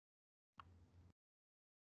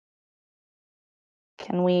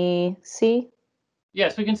 Can we see?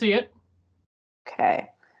 Yes, we can see it. Okay.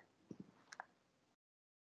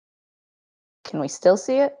 Can we still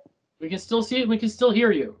see it? We can still see it. We can still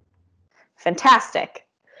hear you. Fantastic.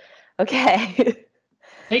 Okay.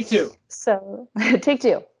 Take two. So, take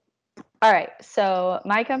two. All right. So,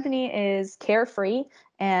 my company is Carefree,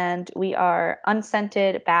 and we are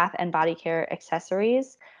unscented bath and body care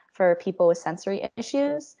accessories for people with sensory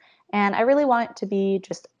issues. And I really want it to be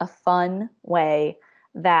just a fun way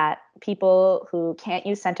that people who can't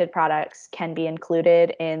use scented products can be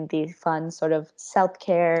included in the fun sort of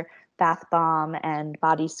self-care, bath bomb, and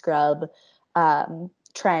body scrub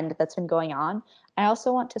trend that's been going on. I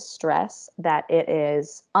also want to stress that it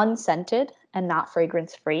is unscented and not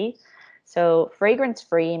fragrance-free. So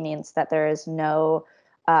fragrance-free means that there is no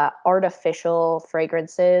artificial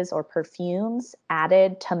fragrances or perfumes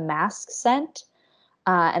added to mask scent.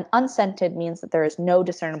 And unscented means that there is no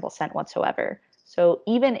discernible scent whatsoever. So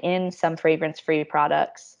even in some fragrance-free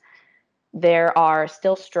products, there are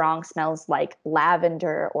still strong smells like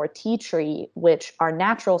lavender or tea tree, which are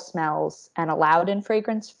natural smells and allowed in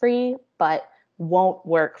fragrance-free, but won't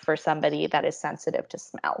work for somebody that is sensitive to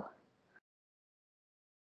smell.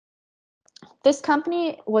 This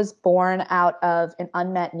company was born out of an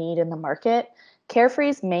unmet need in the market.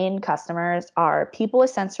 Carefree's main customers are people with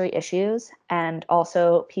sensory issues and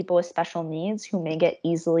also people with special needs who may get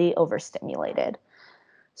easily overstimulated.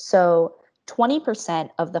 So 20%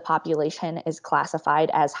 of the population is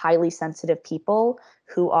classified as highly sensitive people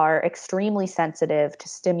who are extremely sensitive to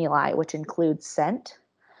stimuli, which includes scent.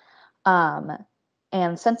 And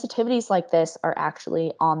sensitivities like this are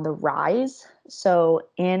actually on the rise. So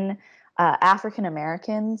in African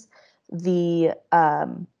Americans, the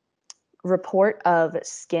report of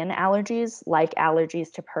skin allergies, like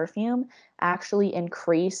allergies to perfume, actually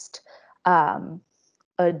increased,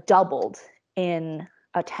 doubled in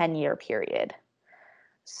a 10-year period.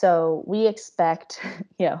 So we expect,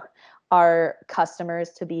 our customers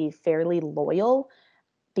to be fairly loyal,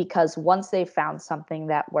 because once they've found something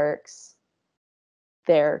that works,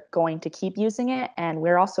 they're going to keep using it. And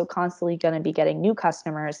we're also constantly going to be getting new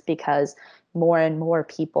customers because more and more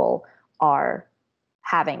people are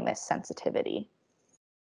having this sensitivity.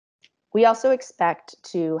 We also expect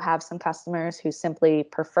to have some customers who simply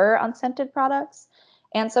prefer unscented products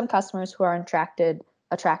and some customers who are attracted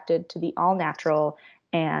to the all-natural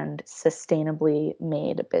and sustainably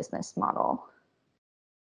made business model.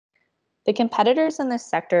 The competitors in this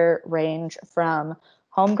sector range from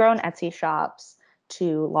homegrown Etsy shops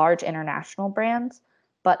to large international brands,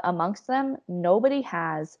 but amongst them, nobody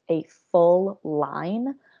has a full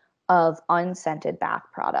line of unscented bath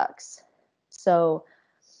products. So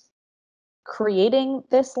creating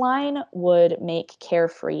this line would make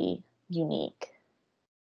Carefree unique.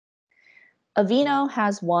 Aveeno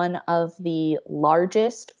has one of the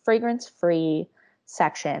largest fragrance-free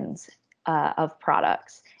sections of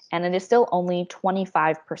products, and it is still only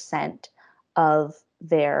 25% of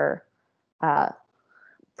their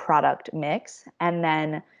product mix. And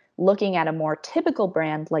then looking at a more typical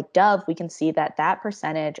brand like Dove, we can see that that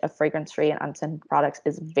percentage of fragrance-free and unscented products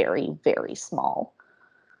is very, very small.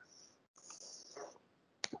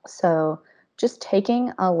 So just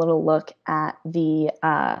taking a little look at the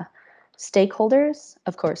stakeholders,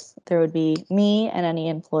 of course, there would be me and any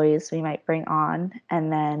employees we might bring on,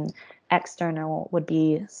 and then external would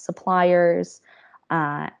be suppliers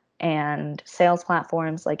and sales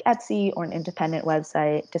platforms like Etsy or an independent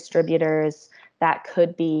website, distributors. That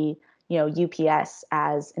could be, UPS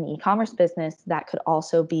as an e-commerce business. That could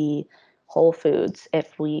also be Whole Foods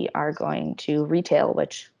if we are going to retail,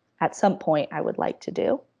 which at some point I would like to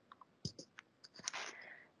do.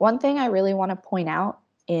 One thing I really want to point out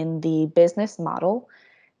in the business model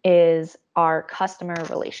is our customer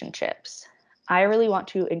relationships. I really want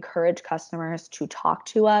to encourage customers to talk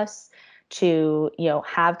to us, to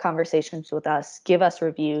have conversations with us, give us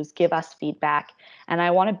reviews, give us feedback. And I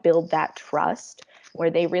want to build that trust where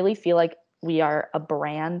they really feel like we are a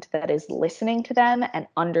brand that is listening to them and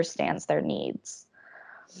understands their needs.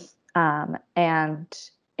 And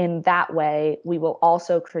in that way, we will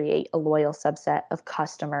also create a loyal subset of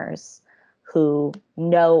customers who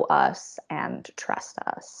know us and trust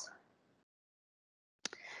us.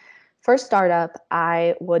 For startup,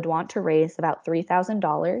 I would want to raise about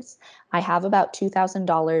 $3,000. I have about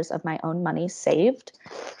 $2,000 of my own money saved,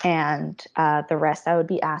 and the rest I would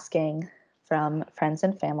be asking from friends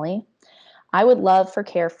and family. I would love for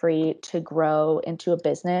Carefree to grow into a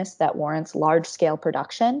business that warrants large-scale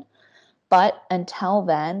production, but until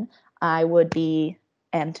then, I would be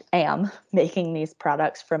and am making these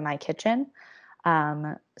products from my kitchen.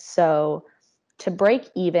 So to break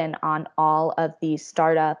even on all of the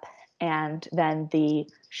startup and then the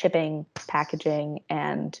shipping, packaging,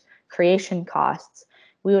 and creation costs,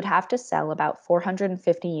 we would have to sell about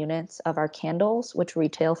 450 units of our candles, which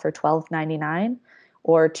retail for $12.99,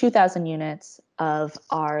 or 2,000 units of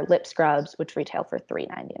our lip scrubs, which retail for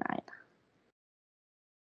 $3.99.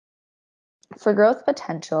 For growth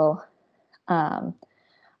potential,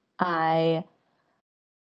 I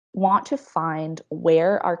want to find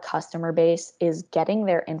where our customer base is getting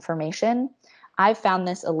their information. I've found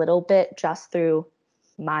this a little bit just through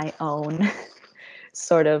my own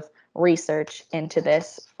sort of research into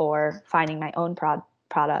this for finding my own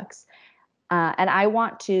products. And I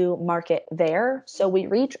want to market there so we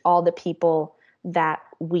reach all the people that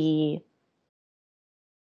we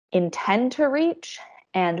intend to reach,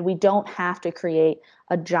 and we don't have to create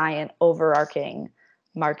a giant overarching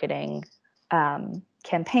marketing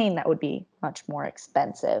campaign that would be much more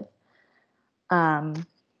expensive.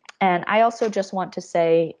 And I also just want to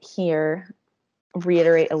say here,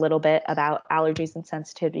 reiterate a little bit about allergies and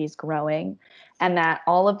sensitivities growing, and that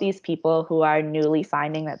all of these people who are newly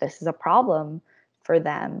finding that this is a problem for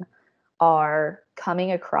them are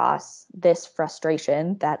coming across this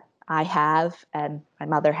frustration that I have, and my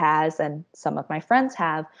mother has, and some of my friends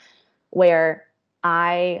have, where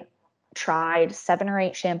I tried 7 or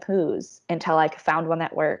 8 shampoos until I found one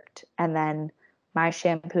that worked. And then my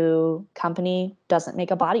shampoo company doesn't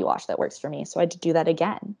make a body wash that works for me. So I had to do that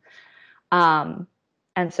again.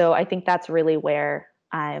 And so I think that's really where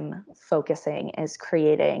I'm focusing, is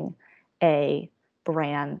creating a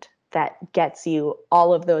brand that gets you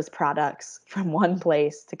all of those products from one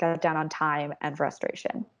place to cut down on time and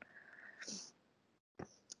frustration.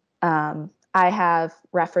 I have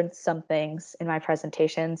referenced some things in my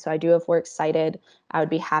presentation, so I do have works cited. I would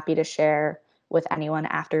be happy to share with anyone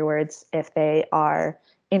afterwards if they are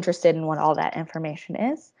interested in what all that information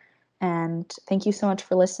is. And thank you so much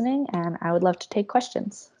for listening, and I would love to take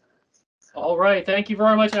questions. All right. Thank you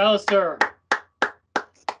very much, Alistair.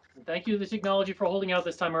 And thank you to the technology for holding out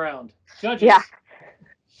this time around. Judges. Yeah.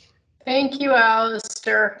 Thank you,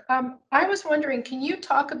 Alistair. I was wondering, can you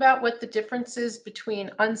talk about what the difference is between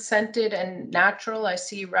unscented and natural? I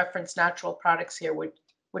see you reference natural products here. Would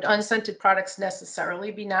unscented products necessarily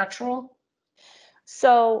be natural?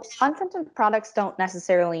 So unscented products don't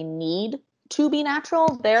necessarily need to be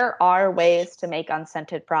natural. There are ways to make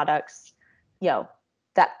unscented products,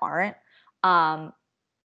 that aren't.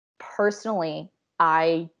 Personally,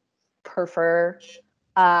 I prefer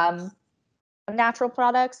natural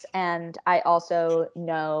products, and I also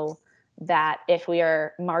know that if we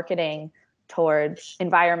are marketing towards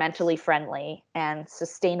environmentally friendly and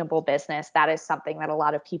sustainable business, that is something that a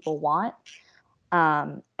lot of people want.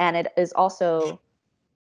 And it is also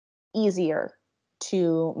easier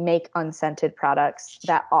to make unscented products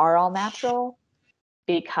that are all natural,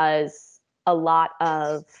 because a lot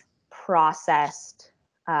of processed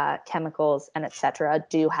chemicals and etc.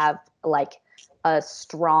 do have like a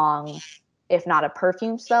strong, if not a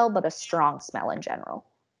perfume smell, but a strong smell in general.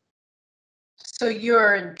 So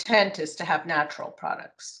your intent is to have natural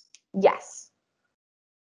products? Yes.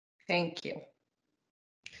 Thank you.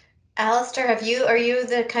 Alistair, are you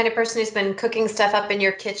the kind of person who's been cooking stuff up in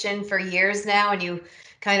your kitchen for years now and you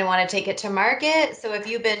kind of want to take it to market? So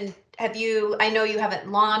I know you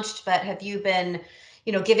haven't launched, but have you been,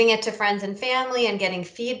 giving it to friends and family and getting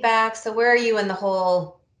feedback? So where are you in the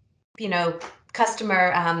whole,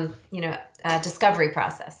 customer, discovery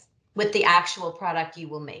process with the actual product you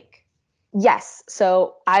will make? Yes.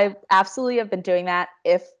 So I absolutely have been doing that.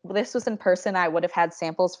 If this was in person, I would have had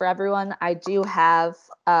samples for everyone. I do have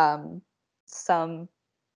some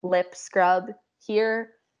lip scrub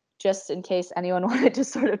here, just in case anyone wanted to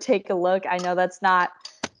sort of take a look. I know that's not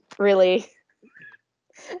really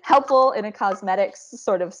helpful in a cosmetics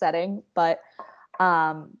sort of setting, but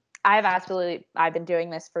I've been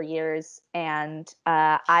doing this for years, and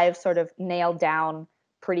I've sort of nailed down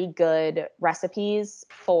pretty good recipes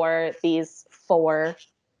for these 4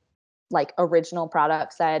 like original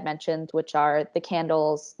products I had mentioned, which are the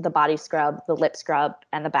candles, the body scrub, the lip scrub,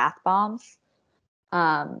 and the bath bombs.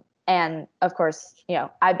 And of course,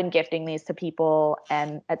 I've been gifting these to people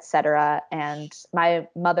and etc. And my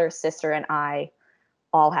mother, sister, and I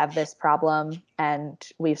all have this problem, and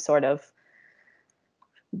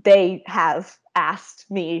they have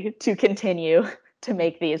asked me to continue to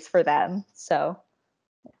make these for them. So.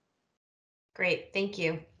 Great, thank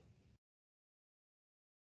you.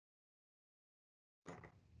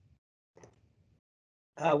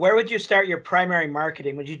 Where would you start your primary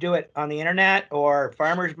marketing? Would you do it on the internet or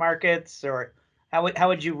farmers markets, or how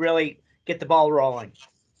would you really get the ball rolling?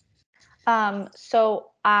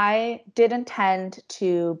 So I did intend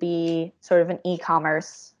to be sort of an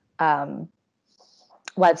e-commerce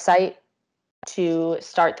website to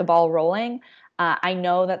start the ball rolling. I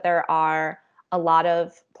know that there are a lot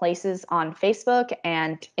of places on Facebook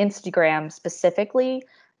and Instagram specifically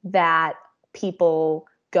that people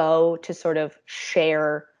go to sort of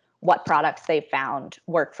share what products they found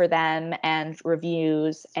work for them, and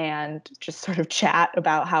reviews, and just sort of chat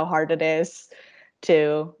about how hard it is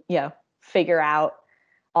to, figure out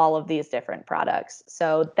all of these different products.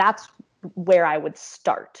 So that's where I would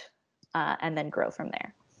start, and then grow from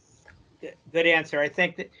there. Good answer. I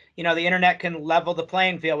think that, the internet can level the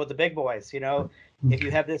playing field with the big boys, if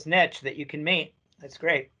you have this niche that you can meet. That's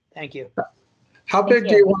great. Thank you. How big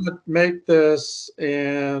do you want to make this?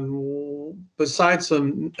 And besides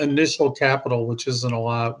some initial capital, which isn't a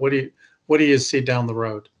lot, what do you see down the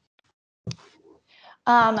road?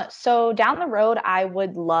 So down the road, I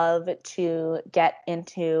would love to get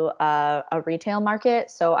into a retail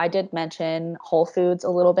market. So I did mention Whole Foods a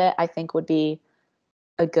little bit, I think would be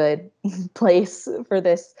a good place for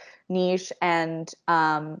this niche. And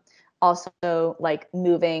also like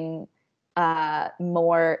moving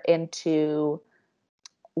more into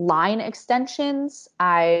line extensions,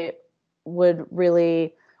 I would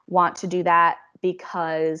really want to do that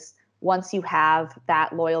because once you have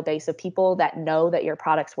that loyal base of people that know that your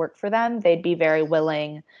products work for them, they'd be very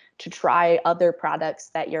willing to try other products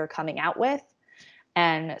that you're coming out with.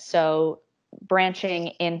 And so branching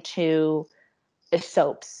into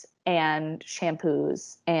soaps and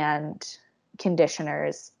shampoos and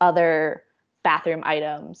conditioners, other bathroom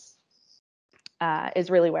items, is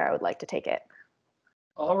really where I would like to take it.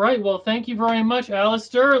 All right. Well, thank you very much,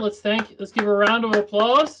 Alistair. Let's give a round of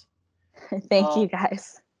applause. Thank you,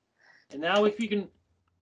 guys. And now, if you can,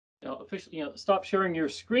 officially, stop sharing your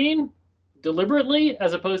screen deliberately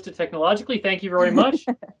as opposed to technologically. Thank you very much.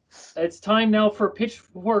 It's time now for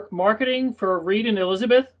Pitchfork Marketing for Reed and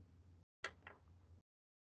Elizabeth.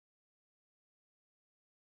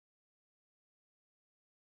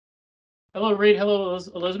 Hello, Reed. Hello,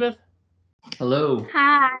 Elizabeth. Hello.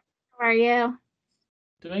 Hi, how are you?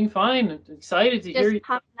 Doing fine. Excited to hear you. Just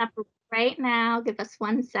popping up right now. Give us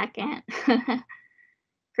 1 second.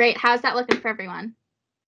 Great. How's that looking for everyone?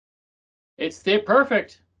 It's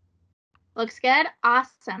perfect. Looks good.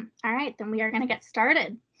 Awesome. All right, then we are going to get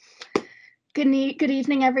started. Good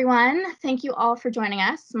evening, everyone. Thank you all for joining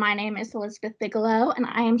us. My name is Elizabeth Bigelow, and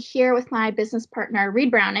I am here with my business partner,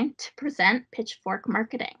 Reed Browning, to present Pitchfork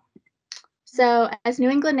Marketing. So as New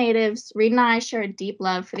England natives, Reed and I share a deep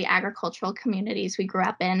love for the agricultural communities we grew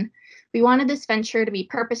up in. We wanted this venture to be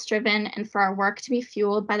purpose-driven and for our work to be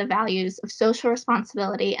fueled by the values of social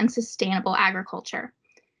responsibility and sustainable agriculture.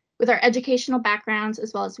 With our educational backgrounds,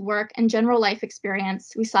 as well as work and general life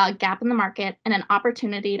experience, we saw a gap in the market and an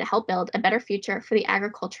opportunity to help build a better future for the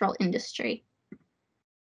agricultural industry.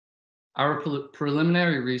 Our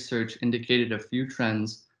preliminary research indicated a few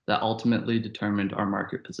trends that ultimately determined our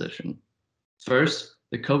market position. First,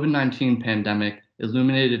 the COVID-19 pandemic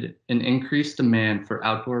illuminated an increased demand for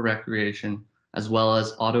outdoor recreation as well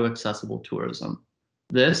as auto-accessible tourism.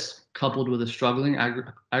 This, coupled with a struggling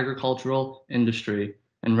agricultural industry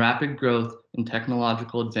and rapid growth in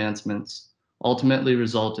technological advancements, ultimately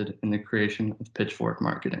resulted in the creation of Pitchfork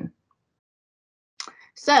Marketing.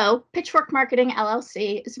 So, Pitchfork Marketing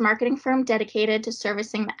LLC is a marketing firm dedicated to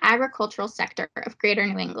servicing the agricultural sector of Greater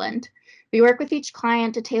New England. We work with each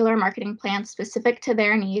client to tailor a marketing plan specific to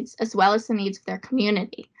their needs as well as the needs of their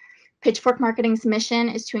community. Pitchfork Marketing's mission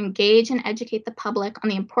is to engage and educate the public on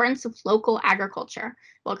the importance of local agriculture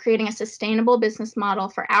while creating a sustainable business model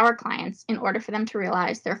for our clients in order for them to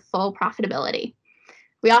realize their full profitability.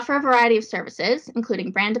 We offer a variety of services,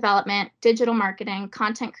 including brand development, digital marketing,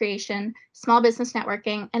 content creation, small business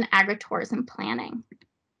networking, and agritourism planning.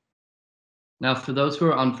 Now, for those who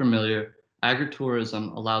are unfamiliar,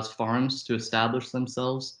 agritourism allows farms to establish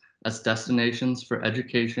themselves as destinations for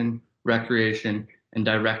education, recreation, and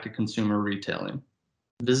direct-to-consumer retailing.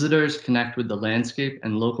 Visitors connect with the landscape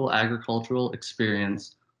and local agricultural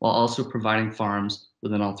experience while also providing farms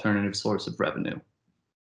with an alternative source of revenue.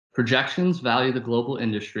 Projections value the global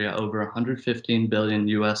industry at over $115 billion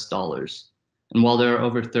US. And while there are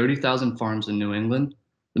over 30,000 farms in New England,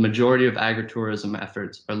 the majority of agritourism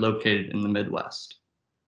efforts are located in the Midwest.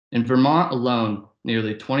 In Vermont alone,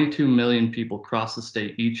 nearly 22 million people cross the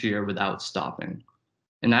state each year without stopping.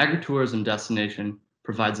 An agritourism destination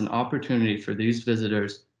provides an opportunity for these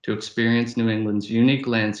visitors to experience New England's unique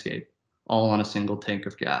landscape, all on a single tank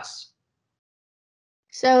of gas.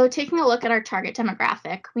 So taking a look at our target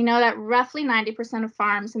demographic, we know that roughly 90% of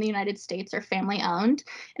farms in the United States are family-owned,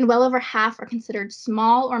 and well over half are considered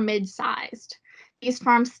small or mid-sized. These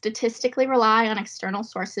farms statistically rely on external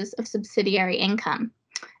sources of subsidiary income.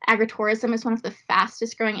 Agritourism is one of the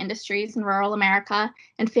fastest growing industries in rural America,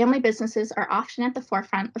 and family businesses are often at the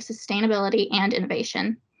forefront of sustainability and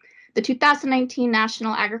innovation. The 2019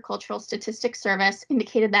 National Agricultural Statistics Service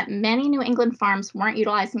indicated that many New England farms weren't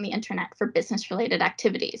utilizing the internet for business-related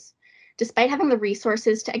activities. Despite having the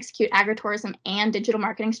resources to execute agritourism and digital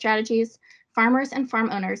marketing strategies, farmers and farm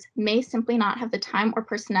owners may simply not have the time or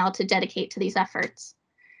personnel to dedicate to these efforts.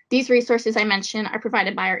 These resources I mentioned are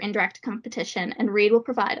provided by our indirect competition, and Reed will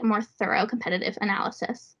provide a more thorough competitive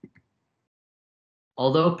analysis.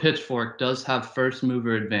 Although Pitchfork does have first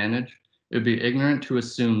mover advantage, it would be ignorant to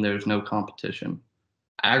assume there is no competition.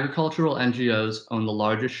 Agricultural NGOs own the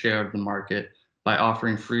largest share of the market by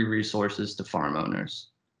offering free resources to farm owners.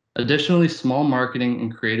 Additionally, small marketing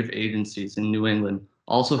and creative agencies in New England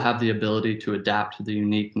also have the ability to adapt to the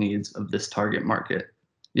unique needs of this target market.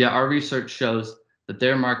 Yet our research shows that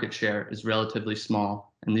their market share is relatively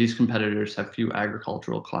small, and these competitors have few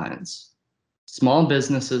agricultural clients. Small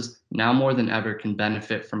businesses now more than ever can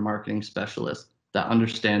benefit from marketing specialists that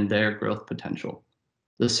understand their growth potential.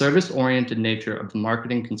 The service-oriented nature of the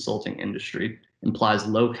marketing consulting industry implies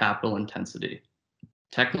low capital intensity.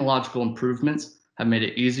 Technological improvements have made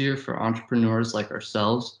it easier for entrepreneurs like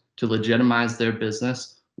ourselves to legitimize their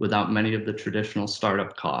business without many of the traditional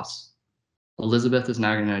startup costs. Elizabeth is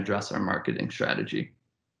now going to address our marketing strategy.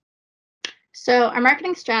 So our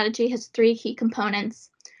marketing strategy has 3 key components.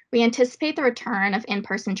 We anticipate the return of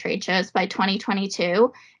in-person trade shows by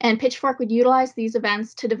 2022, and Pitchfork would utilize these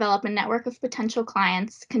events to develop a network of potential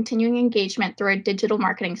clients, continuing engagement through our digital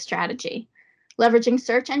marketing strategy. Leveraging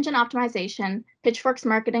search engine optimization, Pitchfork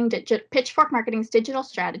Marketing's digital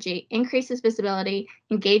strategy increases visibility,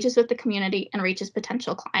 engages with the community, and reaches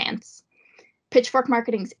potential clients. Pitchfork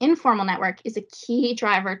Marketing's informal network is a key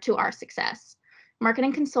driver to our success.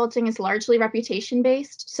 Marketing consulting is largely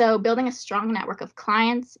reputation-based, so building a strong network of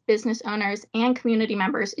clients, business owners, and community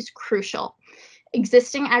members is crucial.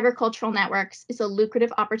 Existing agricultural networks is a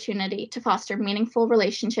lucrative opportunity to foster meaningful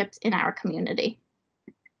relationships in our community.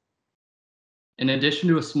 In addition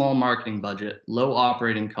to a small marketing budget, low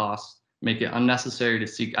operating costs make it unnecessary to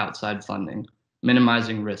seek outside funding,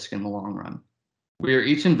 minimizing risk in the long run. We are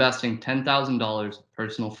each investing $10,000 of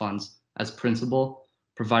personal funds as principal,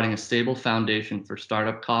 providing a stable foundation for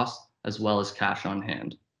startup costs as well as cash on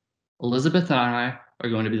hand. Elizabeth and I are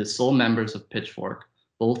going to be the sole members of Pitchfork,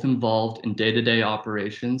 both involved in day-to-day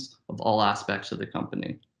operations of all aspects of the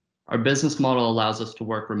company. Our business model allows us to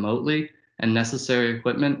work remotely, and necessary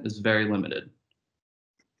equipment is very limited.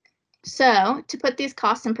 So, to put these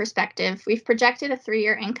costs in perspective, we've projected a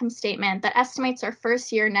 3-year income statement that estimates our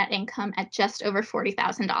first year net income at just over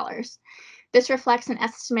 $40,000. This reflects an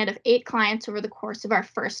estimate of 8 clients over the course of our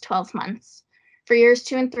first 12 months. For years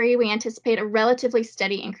 2 and 3, we anticipate a relatively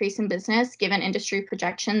steady increase in business given industry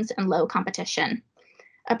projections and low competition.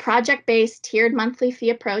 A project-based tiered monthly fee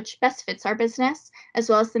approach best fits our business as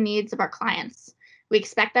well as the needs of our clients. We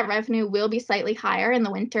expect that revenue will be slightly higher in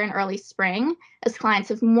the winter and early spring as clients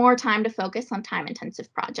have more time to focus on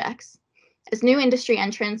time-intensive projects. As new industry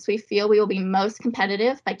entrants, we feel we will be most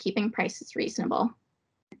competitive by keeping prices reasonable.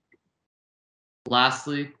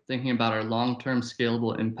 Lastly, thinking about our long-term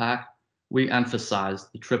scalable impact, we emphasize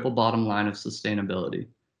the triple bottom line of sustainability: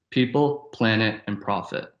 people, planet, and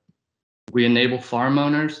profit. We enable farm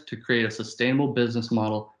owners to create a sustainable business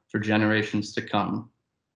model for generations to come.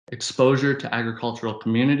 Exposure to agricultural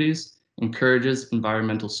communities encourages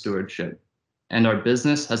environmental stewardship, and our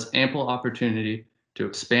business has ample opportunity to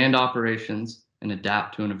expand operations and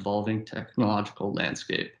adapt to an evolving technological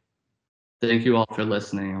landscape. Thank you all for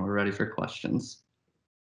listening, and we're ready for questions.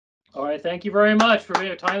 All right, thank you very much for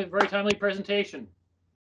being a very timely presentation.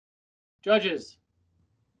 Judges.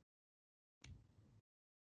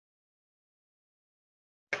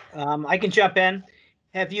 I can jump in.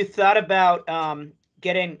 Have you thought about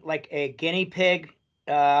getting like a guinea pig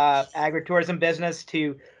agritourism business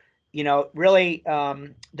to, really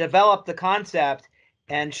develop the concept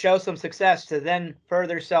and show some success to then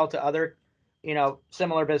further sell to other,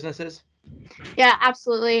 similar businesses? Yeah,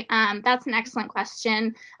 absolutely. That's an excellent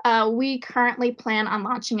question. We currently plan on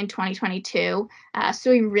launching in 2022.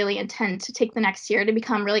 So we really intend to take the next year to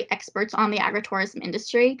become really experts on the agritourism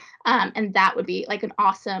industry. And that would be like an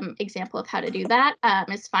awesome example of how to do that,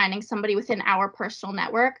 is finding somebody within our personal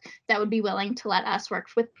network that would be willing to let us work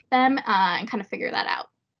with them and kind of figure that out.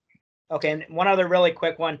 Okay, and one other really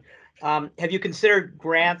quick one. Have you considered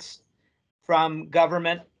grants from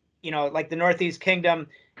government? Like the Northeast Kingdom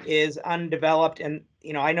is undeveloped, and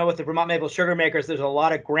I know with the Vermont maple sugar makers, there's a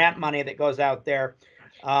lot of grant money that goes out there.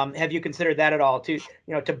 Have you considered that at all to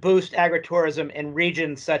boost agritourism in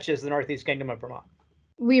regions such as the Northeast Kingdom of Vermont?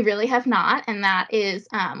 We really have not, and that is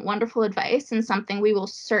wonderful advice and something we will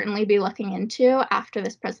certainly be looking into after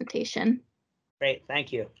this presentation. Great,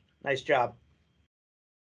 thank you. Nice job.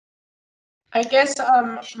 I guess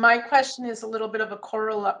my question is a little bit of a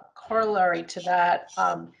corollary to that.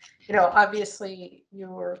 Obviously you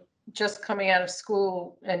were just coming out of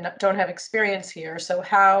school and don't have experience here. So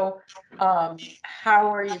how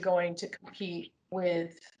are you going to compete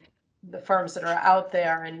with the firms that are out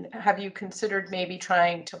there? And have you considered maybe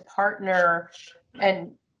trying to partner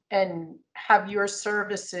and have your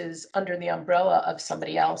services under the umbrella of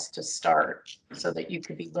somebody else to start so that you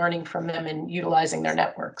could be learning from them and utilizing their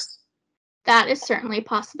networks? That is certainly a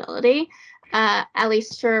possibility. At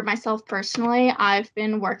least for myself personally, I've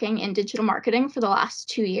been working in digital marketing for the last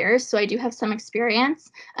 2 years, so I do have some experience,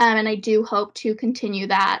 and I do hope to continue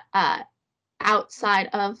that outside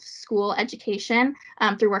of school education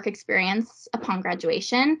through work experience upon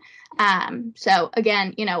graduation. So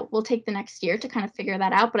again, we'll take the next year to kind of figure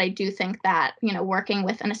that out, but I do think that, working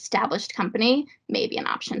with an established company may be an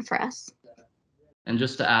option for us. And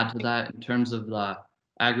just to add to that, in terms of the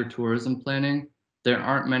agritourism planning, there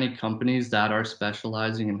aren't many companies that are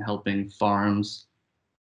specializing in helping farms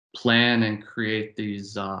plan and create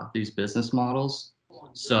these business models.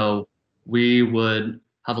 So we would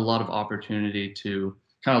have a lot of opportunity to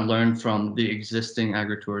kind of learn from the existing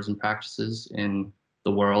agritourism practices in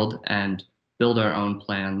the world and build our own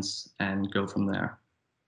plans and go from there.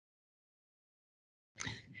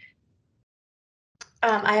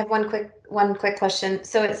 I have one quick question.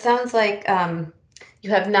 So it sounds like you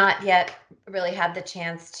have not yet really had the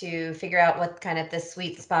chance to figure out what kind of the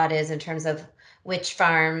sweet spot is in terms of which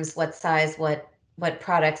farms, what size, what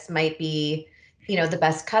products might be, the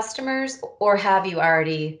best customers, or have you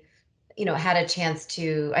already, had a chance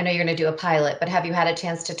to, I know you're going to do a pilot, but have you had a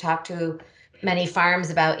chance to talk to many farms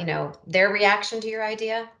about, their reaction to your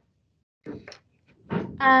idea?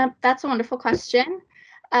 That's a wonderful question.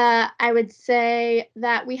 I would say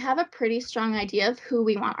that we have a pretty strong idea of who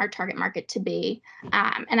we want our target market to be.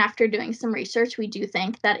 And after doing some research, we do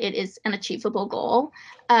think that it is an achievable goal.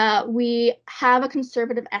 We have a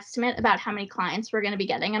conservative estimate about how many clients we're going to be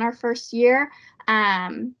getting in our first year.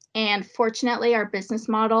 And fortunately, our business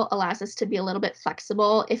model allows us to be a little bit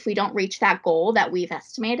flexible if we don't reach that goal that we've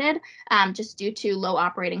estimated, just due to low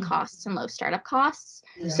operating costs and low startup costs.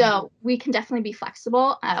 Yeah. So we can definitely be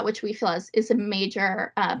flexible, which we feel is a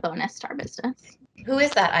major bonus to our business. Who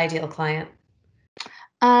is that ideal client?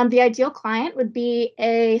 The ideal client would be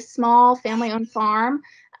a small family-owned farm.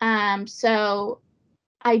 So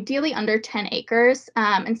ideally under 10 acres,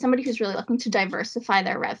 and somebody who's really looking to diversify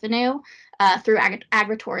their revenue through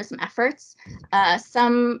agritourism efforts.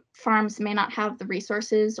 Some farms may not have the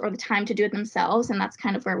resources or the time to do it themselves, and that's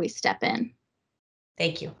kind of where we step in.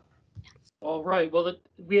 Thank you. All right. Well,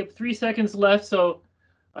 we have 3 seconds left, so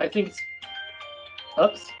I think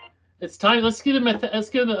it's time. Let's give him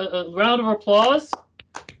a round of applause.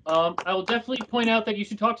 I will definitely point out that you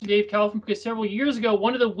should talk to Dave Kaufman, because several years ago,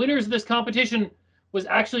 one of the winners of this competition was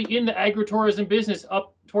actually in the agritourism business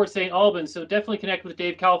up towards St. Albans. So definitely connect with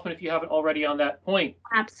Dave Kaufman if you haven't already on that point.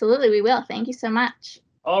 Absolutely, we will. Thank you so much.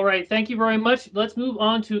 All right, thank you very much. Let's move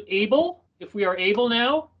on to Able, if we are able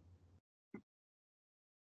now.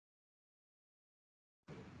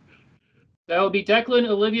 That would be Declan,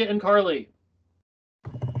 Olivia, and Carly.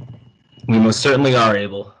 We most certainly are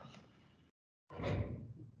able.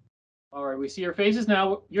 All right, we see your faces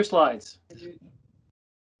now. Your slides.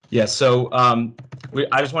 Yeah, so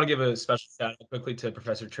I just want to give a special shout out quickly to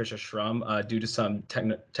Professor Tricia Schrum. Due to some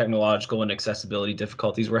technological and accessibility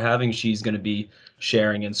difficulties we're having, she's going to be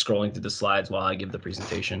sharing and scrolling through the slides while I give the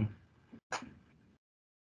presentation.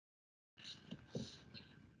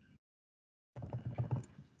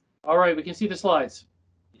 All right, we can see the slides.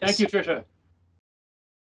 Thank you, Tricia.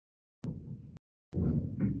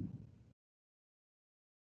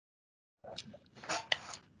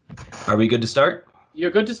 Are we good to start?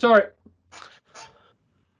 You're good to start.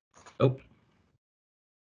 Oh.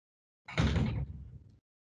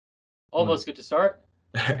 Almost good to start.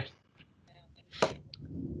 All right.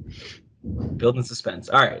 Building suspense.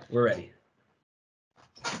 All right, we're ready.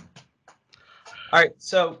 All right,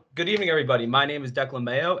 so good evening, everybody. My name is Declan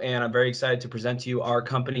Mayo, and I'm very excited to present to you our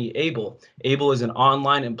company, Able. Able is an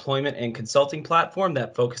online employment and consulting platform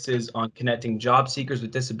that focuses on connecting job seekers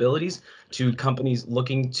with disabilities to companies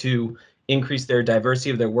looking to increase their diversity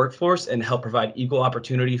of their workforce and help provide equal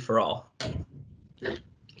opportunity for all.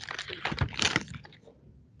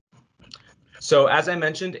 So as I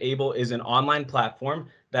mentioned, Able is an online platform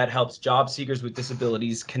that helps job seekers with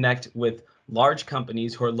disabilities connect with large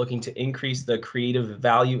companies who are looking to increase the creative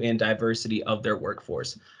value and diversity of their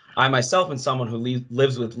workforce. I myself am someone who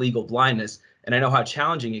lives with legal blindness, and I know how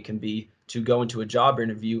challenging it can be to go into a job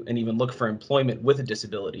interview and even look for employment with a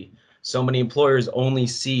disability. So many employers only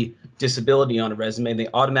see disability on a resume. They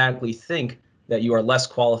automatically think that you are less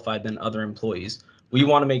qualified than other employees. We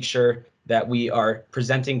want to make sure that we are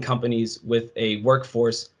presenting companies with a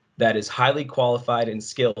workforce that is highly qualified and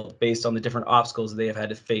skilled based on the different obstacles they have had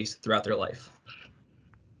to face throughout their life.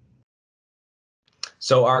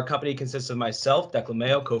 So our company consists of myself, Declan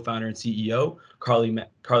Mayo, co-founder and CEO, Carly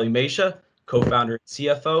Mesha, co-founder and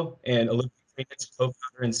CFO, and Olivia,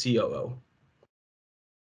 co-founder and COO.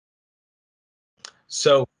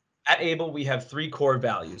 So at Able, we have 3 core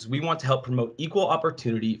values. We want to help promote equal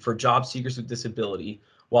opportunity for job seekers with disability,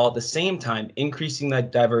 while at the same time increasing the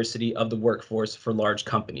diversity of the workforce for large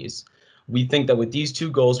companies. We think that with these 2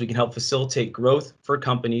 goals, we can help facilitate growth for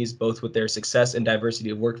companies, both with their success and diversity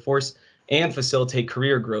of workforce, and facilitate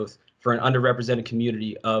career growth for an underrepresented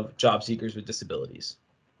community of job seekers with disabilities.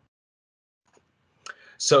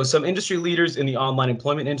 So some industry leaders in the online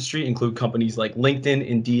employment industry include companies like LinkedIn,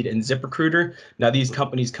 Indeed, and ZipRecruiter. Now these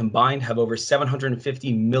companies combined have over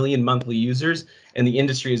 750 million monthly users, and the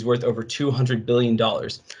industry is worth over $200 billion.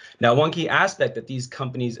 Now, one key aspect that these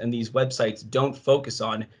companies and these websites don't focus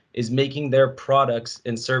on is making their products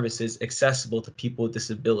and services accessible to people with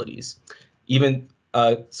disabilities. Even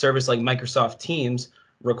a service like Microsoft Teams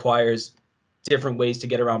requires different ways to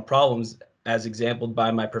get around problems, as exampled by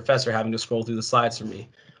my professor having to scroll through the slides for me.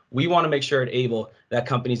 We want to make sure at Able that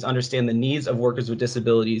companies understand the needs of workers with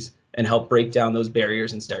disabilities and help break down those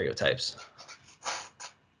barriers and stereotypes.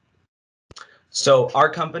 So our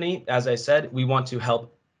company, as I said, we want to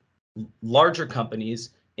help larger companies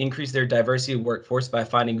increase their diversity of workforce by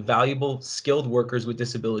finding valuable, skilled workers with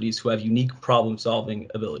disabilities who have unique problem-solving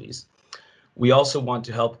abilities. We also want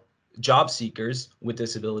to help job seekers with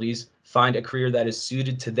disabilities find a career that is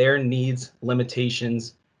suited to their needs,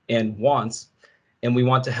 limitations, and wants. And we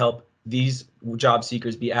want to help these job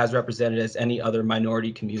seekers be as represented as any other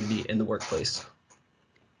minority community in the workplace.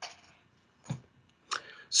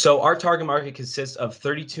 So our target market consists of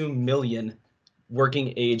 32 million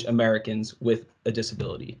working age Americans with a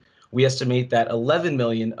disability. We estimate that 11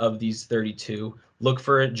 million of these 32 look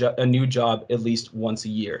for a new job at least once a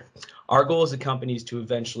year. Our goal as a company is to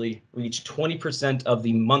eventually reach 20% of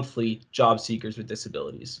the monthly job seekers with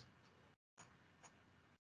disabilities.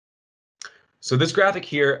 So this graphic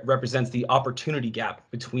here represents the opportunity gap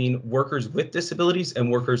between workers with disabilities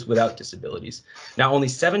and workers without disabilities. Now, only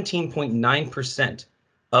 17.9%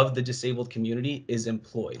 of the disabled community is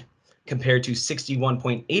employed, compared to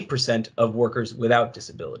 61.8% of workers without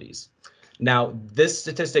disabilities. Now, this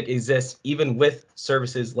statistic exists even with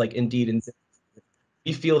services like Indeed and Zip.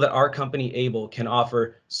 We feel that our company, Able, can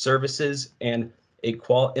offer services and in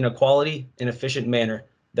a quality and efficient manner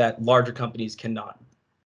that larger companies cannot.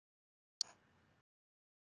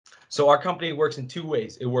 So our company works in two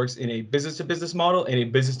ways. It works in a business-to-business model and a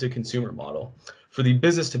business-to-consumer model. For the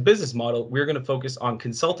business-to-business model, we're going to focus on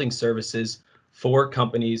consulting services for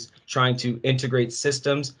companies trying to integrate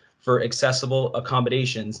systems for accessible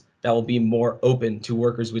accommodations that will be more open to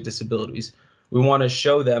workers with disabilities. We want to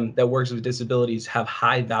show them that workers with disabilities have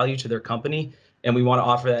high value to their company, and we want to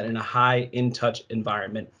offer that in a high in-touch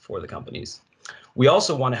environment for the companies. We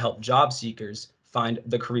also want to help job seekers find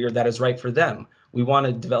the career that is right for them. We want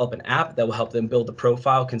to develop an app that will help them build a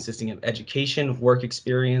profile consisting of education, work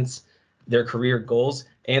experience, their career goals,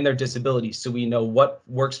 and their disabilities, so we know what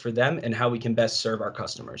works for them and how we can best serve our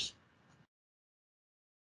customers.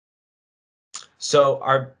 So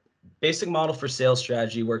our basic model for sales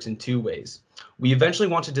strategy works in two ways. We eventually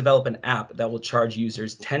want to develop an app that will charge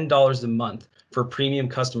users $10 a month for premium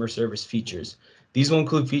customer service features. These will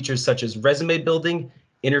include features such as resume building,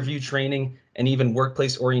 interview training, and even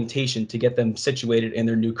workplace orientation to get them situated in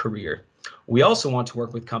their new career. We also want to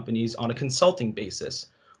work with companies on a consulting basis.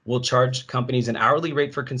 We'll charge companies an hourly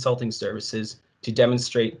rate for consulting services to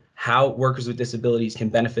demonstrate how workers with disabilities can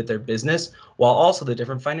benefit their business, while also the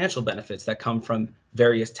different financial benefits that come from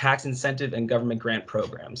various tax incentive and government grant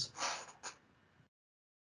programs.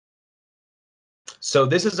 So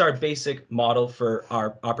this is our basic model for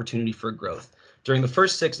our opportunity for growth. During the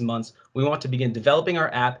first 6 months, we want to begin developing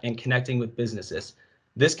our app and connecting with businesses.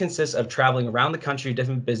 This consists of traveling around the country to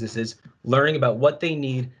different businesses, learning about what they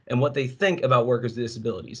need and what they think about workers with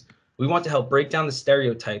disabilities. We want to help break down the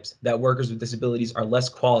stereotypes that workers with disabilities are less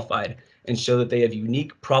qualified and show that they have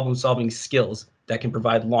unique problem-solving skills that can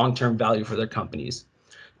provide long-term value for their companies.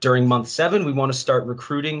 During month 7, we want to start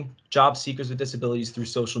recruiting job seekers with disabilities through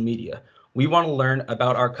social media. We want to learn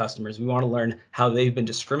about our customers. We want to learn how they've been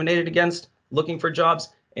discriminated against looking for jobs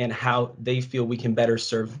and how they feel we can better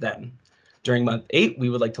serve them. During month 8, we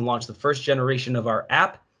would like to launch the first generation of our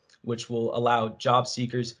app, which will allow job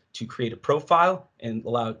seekers to create a profile and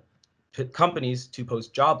allow companies to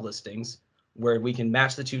post job listings where we can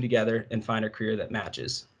match the two together and find a career that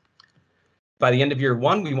matches. By the end of year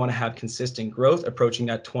 1, we want to have consistent growth approaching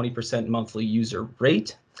that 20% monthly user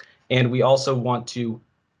rate. And we also want to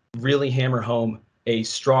really hammer home a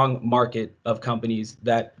strong market of companies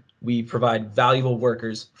that we provide valuable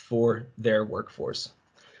workers for their workforce.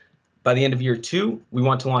 By the end of year 2, we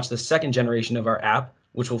want to launch the second generation of our app,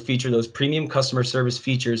 which will feature those premium customer service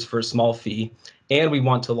features for a small fee. And we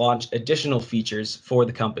want to launch additional features for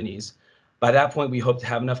the companies. By that point, we hope to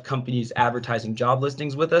have enough companies advertising job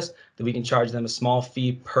listings with us that we can charge them a small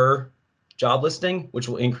fee per job listing, which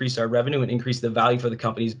will increase our revenue and increase the value for the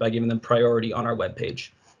companies by giving them priority on our webpage.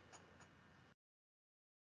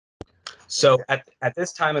 So at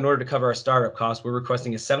this time, in order to cover our startup costs, we're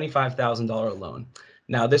requesting a $75,000 loan.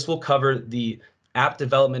 Now, this will cover the app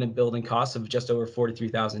development and building costs of just over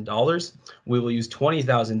 $43,000. We will use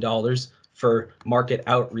 $20,000 for market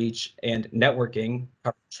outreach and networking,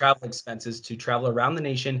 travel expenses to travel around the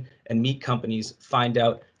nation and meet companies, find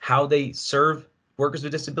out how they serve workers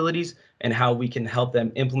with disabilities and how we can help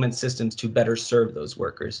them implement systems to better serve those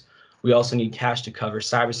workers. We also need cash to cover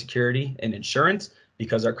cybersecurity and insurance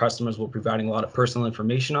because our customers will be providing a lot of personal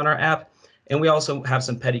information on our app. And we also have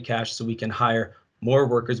some petty cash so we can hire more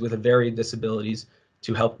workers with a variety of disabilities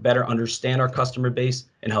to help better understand our customer base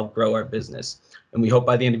and help grow our business. And we hope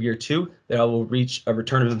by the end of year 2 that I will reach a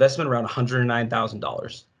return of investment around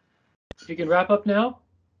 $109,000. You can wrap up now.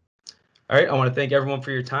 All right, I want to thank everyone for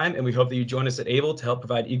your time, and we hope that you join us at ABLE to help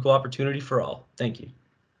provide equal opportunity for all. Thank you.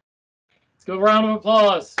 Let's give a round of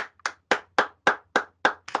applause.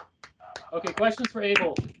 Okay, questions for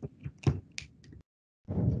ABLE?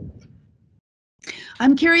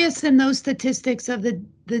 I'm curious in those statistics of the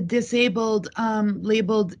disabled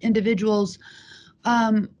labeled individuals,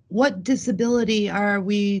 what disability are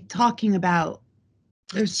we talking about?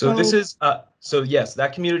 So this is, so yes,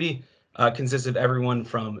 that community consists of everyone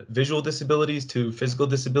from visual disabilities to physical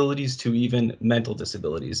disabilities to even mental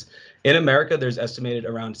disabilities. In America, there's estimated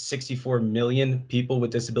around 64 million people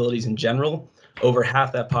with disabilities in general. Over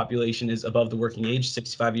half that population is above the working age,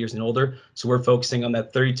 65 years and older. So we're focusing on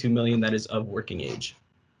that 32 million that is of working age.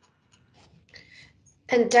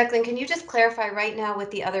 And Declan, can you just clarify right now with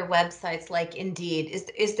the other websites like Indeed,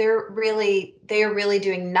 is there really, they are really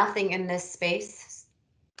doing nothing in this space?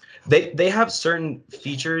 They have certain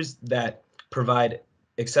features that provide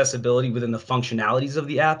accessibility within the functionalities of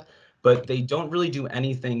the app, but they don't really do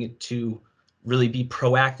anything to really be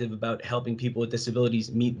proactive about helping people with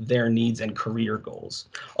disabilities meet their needs and career goals.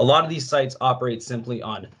 A lot of these sites operate simply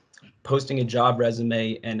on posting a job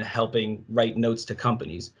resume and helping write notes to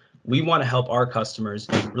companies. We want to help our customers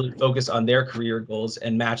really focus on their career goals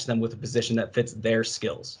and match them with a position that fits their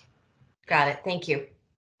skills. Got it. Thank you.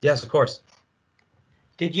 Yes, of course.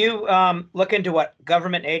 Did you look into what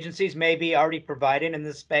government agencies may be already providing in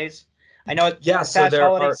this space? I know it's Yeah, so past there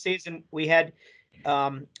holiday are season, we had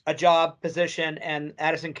a job position and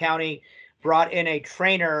Addison County brought in a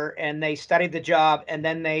trainer and they studied the job and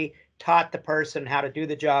then they taught the person how to do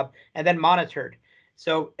the job and then monitored.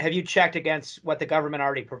 So have you checked against what the government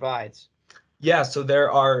already provides? Yeah, so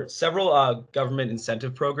there are several government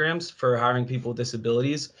incentive programs for hiring people with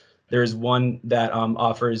disabilities. There's one that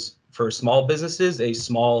offers for small businesses a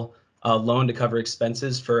small loan to cover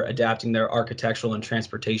expenses for adapting their architectural and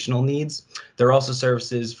transportational needs. There are also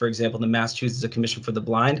services, for example, the Massachusetts Commission for the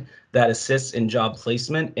Blind that assists in job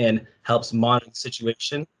placement and helps monitor the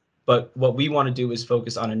situation. But what we want to do is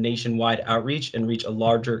focus on a nationwide outreach and reach a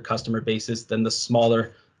larger customer basis than the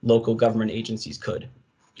smaller local government agencies could.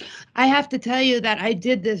 I have to tell you that I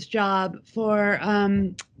did this job for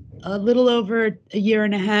a little over a year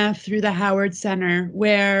and a half through the Howard Center,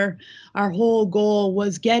 where our whole goal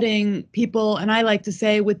was getting people, and I like to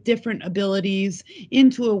say with different abilities,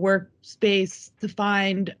 into a workspace to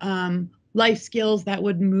find life skills that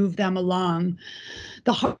would move them along.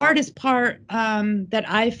 The hardest part that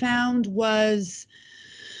I found was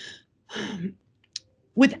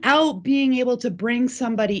without being able to bring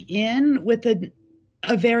somebody in with a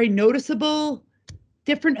very noticeable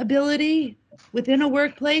different ability within a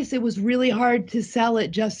workplace, it was really hard to sell it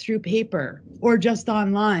just through paper or just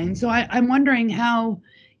online. So I'm wondering how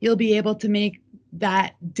you'll be able to make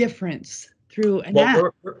that difference through an app.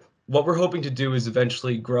 What we're hoping to do is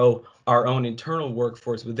eventually grow our own internal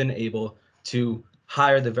workforce within ABLE to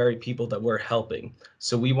hire the very people that we're helping.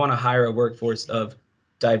 So we want to hire a workforce of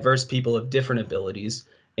diverse people of different abilities.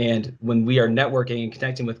 And when we are networking and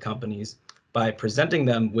connecting with companies, by presenting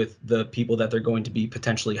them with the people that they're going to be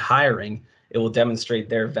potentially hiring, it will demonstrate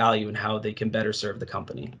their value and how they can better serve the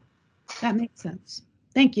company. That makes sense.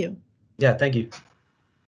 Thank you. Yeah, thank you.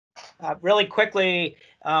 Really quickly,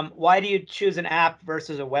 why do you choose an app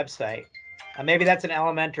versus a website? Maybe that's an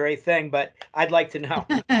elementary thing, but I'd like to know.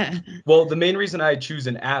 Well, the main reason I choose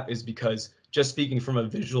an app is because, just speaking from a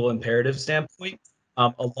visual imperative standpoint,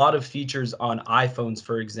 a lot of features on iPhones,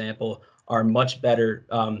 for example, are much better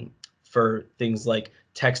for things like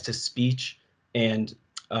text-to-speech and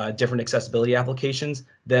different accessibility applications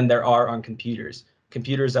than there are on computers.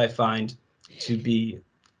 Computers, I find to be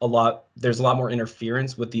there's a lot more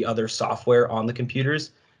interference with the other software on the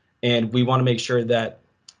computers. And we want to make sure that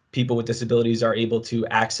people with disabilities are able to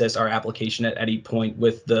access our application at any point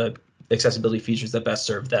with the accessibility features that best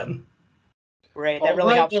serve them. Great, that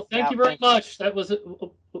really helps. Well, thank you very much. That was a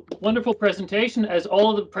wonderful presentation, as all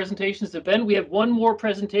of the presentations have been. We have one more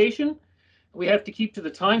presentation. We have to keep to the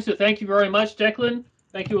time, so thank you very much, Declan.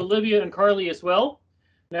 Thank you, Olivia and Carly as well.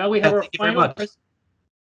 Now we have our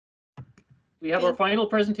final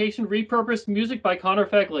presentation, Repurposed Music by Connor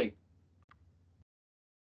Fegley.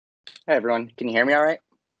 Hey everyone, can you hear me all right?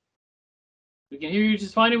 We can hear you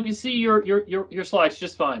just fine, and we can see your slides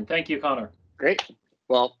just fine. Thank you, Connor. Great.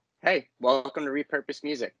 Well, hey, welcome to Repurposed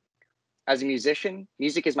Music. As a musician,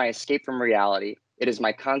 music is my escape from reality. It is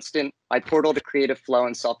my portal to creative flow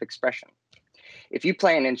and self-expression. If you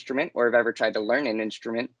play an instrument or have ever tried to learn an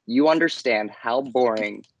instrument, you understand how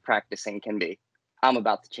boring practicing can be. I'm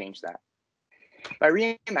about to change that. By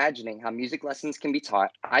reimagining how music lessons can be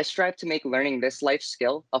taught, I strive to make learning this life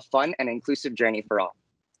skill a fun and inclusive journey for all.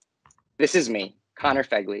 This is me, Connor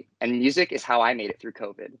Fegley, and music is how I made it through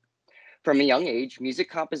COVID. From a young age,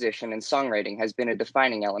 music composition and songwriting has been a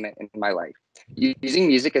defining element in my life. Using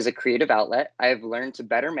music as a creative outlet, I have learned to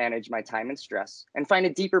better manage my time and stress and find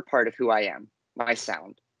a deeper part of who I am, my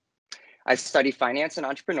sound. I studied finance and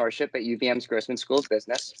entrepreneurship at UVM's Grossman School of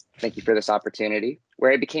Business. Thank you for this opportunity,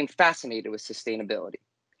 where I became fascinated with sustainability.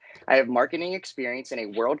 I have marketing experience in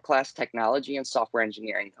a world-class technology and software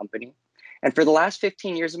engineering company. And for the last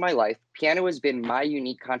 15 years of my life, piano has been my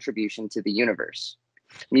unique contribution to the universe.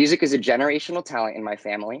 Music is a generational talent in my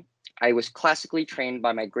family. I was classically trained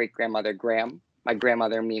by my great-grandmother Graham, my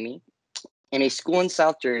grandmother Mimi, in a school in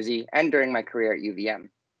South Jersey and during my career at UVM.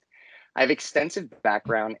 I have extensive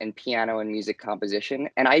background in piano and music composition,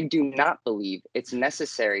 and I do not believe it's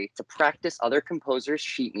necessary to practice other composers'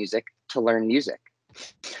 sheet music to learn music.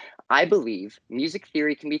 I believe music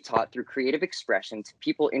theory can be taught through creative expression to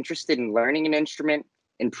people interested in learning an instrument,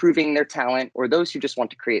 improving their talent, or those who just want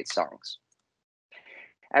to create songs.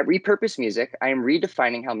 At Repurposed Music, I am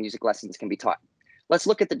redefining how music lessons can be taught. Let's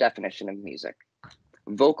look at the definition of music.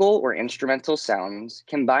 Vocal or instrumental sounds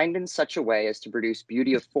combined in such a way as to produce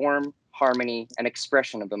beauty of form, harmony, and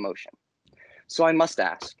expression of emotion. So I must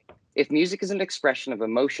ask, if music is an expression of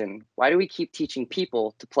emotion, why do we keep teaching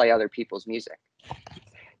people to play other people's music?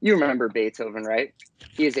 You remember Beethoven, right?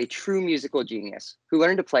 He is a true musical genius who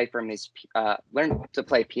learned to play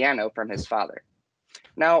piano from his father.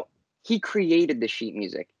 Now, he created the sheet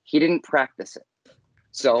music. He didn't practice it.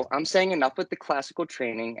 So I'm saying enough with the classical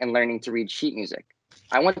training and learning to read sheet music.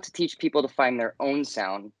 I want to teach people to find their own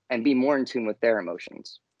sound and be more in tune with their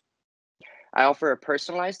emotions. I offer a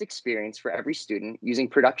personalized experience for every student using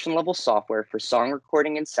production level software for song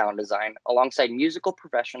recording and sound design alongside musical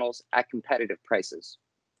professionals at competitive prices.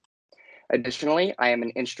 Additionally, I am an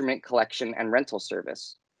instrument collection and rental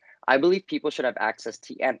service. I believe people should have access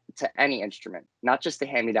to any instrument, not just the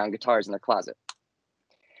hand-me-down guitars in their closet.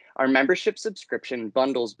 Our membership subscription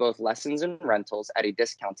bundles both lessons and rentals at a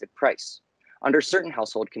discounted price. Under certain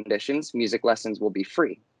household conditions, music lessons will be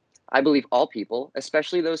free. I believe all people,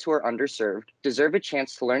 especially those who are underserved, deserve a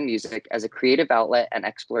chance to learn music as a creative outlet and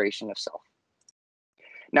exploration of self.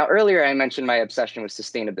 Now, earlier I mentioned my obsession with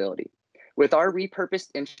sustainability. With our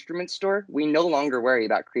repurposed instrument store, we no longer worry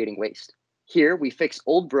about creating waste. Here, we fix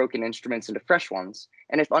old broken instruments into fresh ones,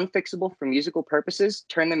 and if unfixable for musical purposes,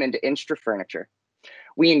 turn them into Instra furniture.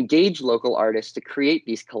 We engage local artists to create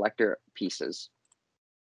these collector pieces.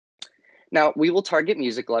 Now, we will target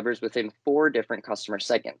music lovers within 4 different customer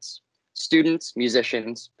segments: students,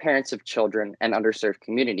 musicians, parents of children, and underserved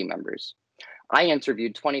community members. I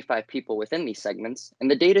interviewed 25 people within these segments, and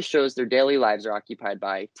the data shows their daily lives are occupied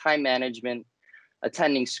by time management,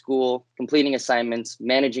 attending school, completing assignments,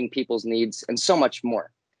 managing people's needs, and so much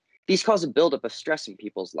more. These cause a buildup of stress in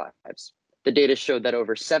people's lives. The data showed that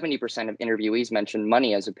over 70% of interviewees mentioned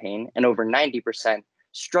money as a pain, and over 90%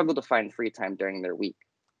 struggle to find free time during their week.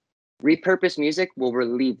 Repurposed Music will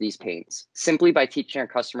relieve these pains simply by teaching our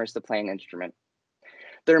customers to play an instrument.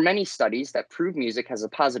 There are many studies that prove music has a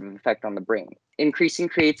positive effect on the brain, increasing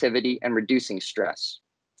creativity and reducing stress.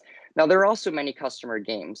 Now, there are also many customer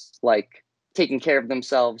games like taking care of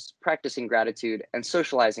themselves, practicing gratitude, and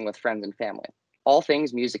socializing with friends and family, all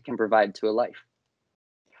things music can provide to a life.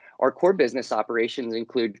 Our core business operations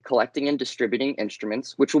include collecting and distributing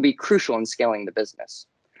instruments, which will be crucial in scaling the business.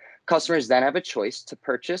 Customers then have a choice to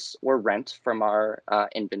purchase or rent from our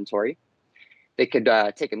inventory. They could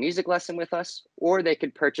take a music lesson with us, or they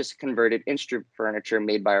could purchase converted instrument furniture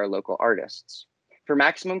made by our local artists. For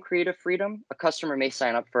maximum creative freedom, a customer may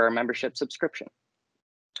sign up for our membership subscription.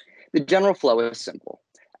 The general flow is simple.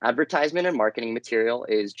 Advertisement and marketing material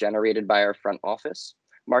is generated by our front office.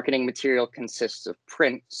 Marketing material consists of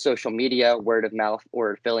print, social media, word of mouth,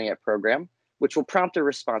 or affiliate program, which will prompt a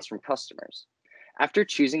response from customers. After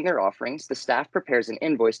choosing their offerings, the staff prepares an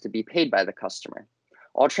invoice to be paid by the customer.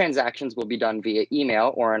 All transactions will be done via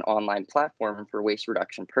email or an online platform for waste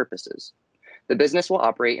reduction purposes. The business will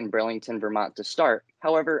operate in Burlington, Vermont to start.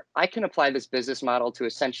 However, I can apply this business model to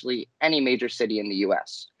essentially any major city in the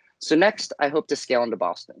US. So next, I hope to scale into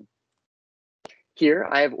Boston. Here,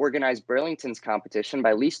 I have organized Burlington's competition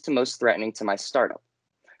by least to most threatening to my startup.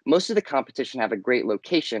 Most of the competition have a great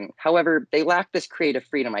location. However, they lack this creative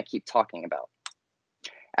freedom I keep talking about.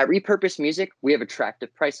 At Repurposed Music, we have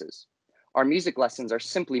attractive prices. Our music lessons are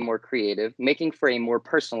simply more creative, making for a more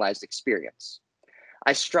personalized experience.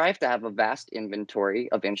 I strive to have a vast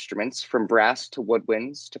inventory of instruments, from brass to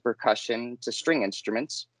woodwinds to percussion to string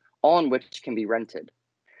instruments, all in which can be rented.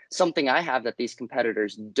 Something I have that these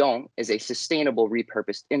competitors don't is a sustainable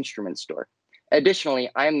repurposed instrument store. Additionally,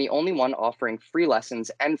 I am the only one offering free lessons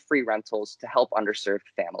and free rentals to help underserved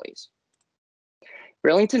families.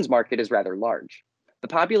 Burlington's market is rather large. The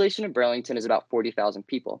population of Burlington is about 40,000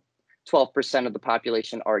 people. 12% of the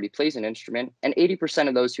population already plays an instrument, and 80%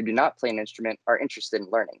 of those who do not play an instrument are interested in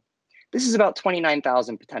learning. This is about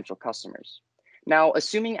 29,000 potential customers. Now,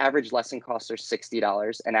 assuming average lesson costs are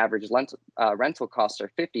 $60 and average rental costs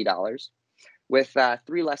are $50, with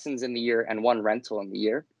 3 lessons in the year and 1 rental in the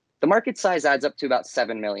year, the market size adds up to about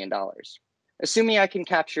 $7 million. Assuming I can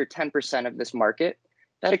capture 10% of this market,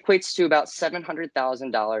 that equates to about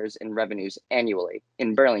 $700,000 in revenues annually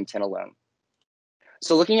in Burlington alone.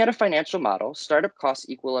 So looking at a financial model, startup costs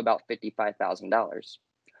equal about $55,000.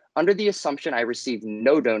 Under the assumption I receive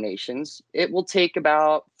no donations, it will take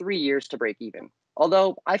about 3 years to break even,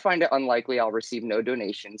 although I find it unlikely I'll receive no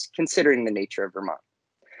donations considering the nature of Vermont.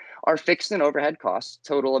 Our fixed and overhead costs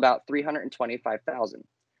total about $325,000.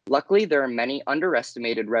 Luckily, there are many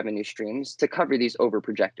underestimated revenue streams to cover these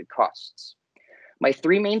overprojected costs. My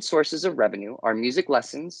 3 main sources of revenue are music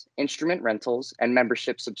lessons, instrument rentals, and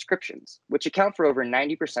membership subscriptions, which account for over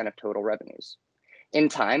 90% of total revenues. In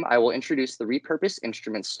time, I will introduce the repurposed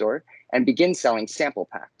instrument store and begin selling sample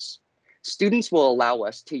packs. Students will allow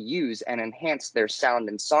us to use and enhance their sound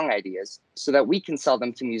and song ideas so that we can sell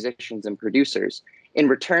them to musicians and producers in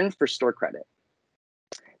return for store credit.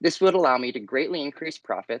 This would allow me to greatly increase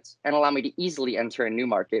profits and allow me to easily enter a new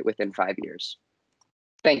market within 5 years.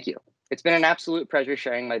 Thank you. It's been an absolute pleasure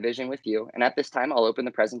sharing my vision with you, and at this time, I'll open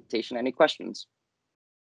the presentation to any questions.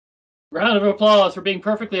 Round of applause for being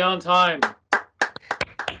perfectly on time.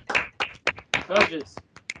 Judges.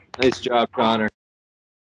 Nice job, Connor.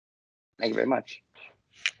 Thank you very much.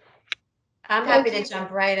 I'm happy to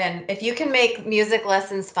jump right in. If you can make music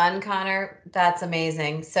lessons fun, Connor, that's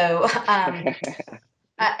amazing. So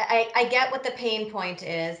I get what the pain point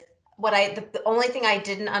is. The only thing I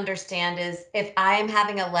didn't understand is if I'm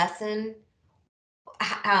having a lesson,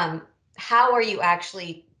 how are you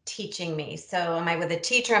actually teaching me? So am I with a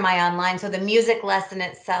teacher? Am I online? So the music lesson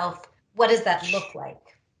itself, what does that look like?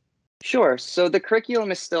 Sure. So the curriculum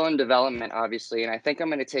is still in development, obviously, and I think I'm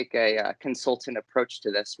going to take a consultant approach to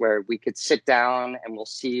this, where we could sit down and we'll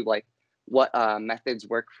see like what methods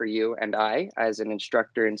work for you and I as an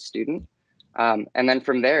instructor and student. And then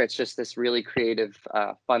from there, it's just this really creative,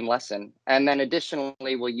 fun lesson. And then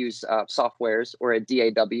additionally, we'll use softwares, or a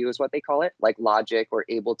DAW is what they call it, like Logic or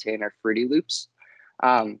Ableton or Fruity Loops.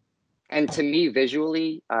 And to me,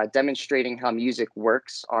 visually, demonstrating how music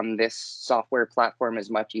works on this software platform is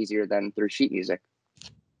much easier than through sheet music.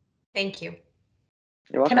 Thank you.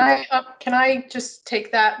 You're welcome. Can I just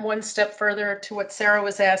take that one step further to what Sarah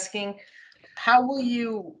was asking? How will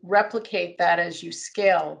you replicate that as you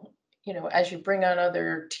scale? You know, as you bring on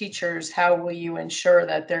other teachers, how will you ensure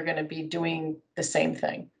that they're going to be doing the same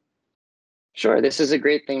thing? Sure, this is a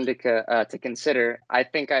great thing to consider. I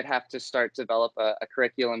think I'd have to start develop a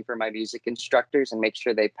curriculum for my music instructors and make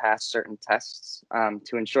sure they pass certain tests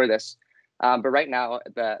to ensure this. But right now,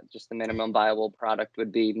 just the minimum viable product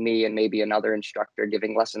would be me and maybe another instructor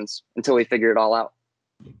giving lessons until we figure it all out.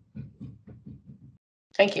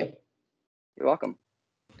 Thank you. You're welcome.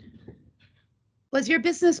 Was your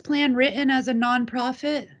business plan written as a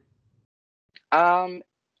nonprofit?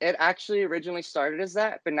 It actually originally started as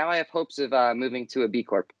that, but now I have hopes of moving to a B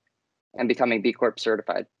Corp and becoming B Corp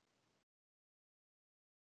certified.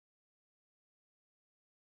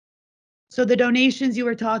 So the donations you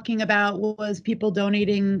were talking about was people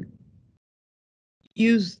donating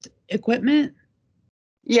used equipment?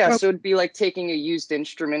 Yeah, so it'd be like taking a used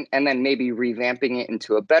instrument and then maybe revamping it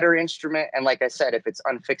into a better instrument. And like I said, if it's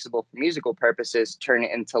unfixable for musical purposes, turn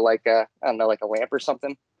it into like a, I don't know, like a lamp or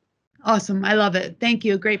something. Awesome. I love it. Thank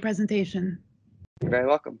you. Great presentation. You're very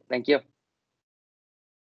welcome. Thank you.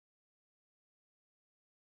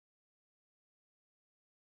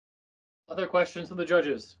 Other questions from the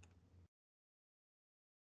judges?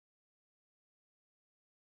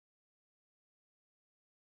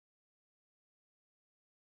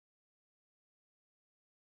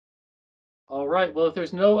 All right. Well, if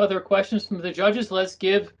there's no other questions from the judges, let's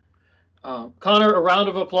give Connor a round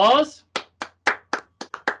of applause.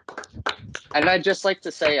 And I'd just like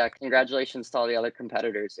to say congratulations to all the other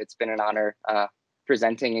competitors. It's been an honor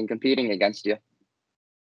presenting and competing against you.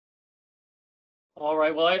 All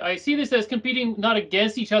right. Well, I see this as competing not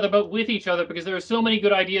against each other, but with each other, because there are so many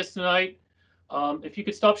good ideas tonight. If you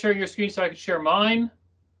could stop sharing your screen so I could share mine.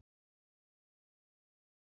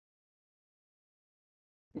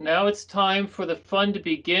 Now it's time for the fun to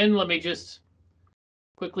begin. Let me just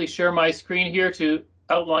quickly share my screen here to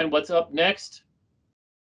outline what's up next.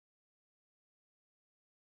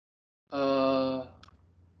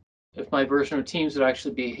 If my version of Teams would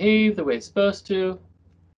actually behave the way it's supposed to.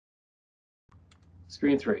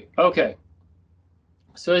 Screen 3. Okay.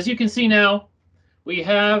 So as you can see now, we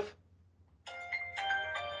have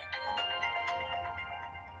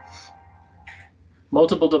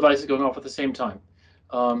multiple devices going off at the same time.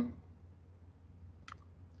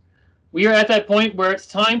 We are at that point where it's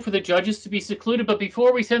time for the judges to be secluded, but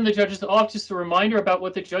before we send the judges off, just a reminder about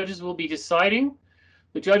what the judges will be deciding.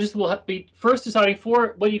 The judges will be first deciding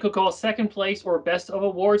for what you could call second place or best of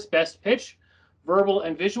awards, best pitch, verbal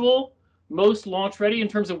and visual, most launch ready in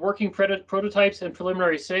terms of working prototypes and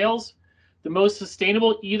preliminary sales, the most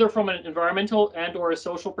sustainable either from an environmental and or a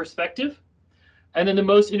social perspective, and then the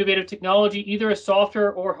most innovative technology, either a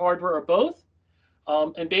software or hardware or both.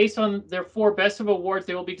 And based on their 4 best of awards,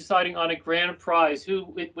 they will be deciding on a grand prize. Who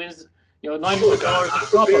wins,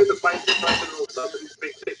 $900.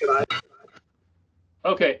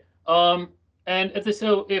 Okay. And at the,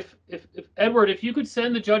 so if Edward, if you could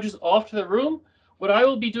send the judges off to the room, what I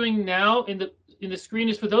will be doing now in the screen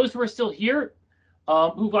is for those who are still here,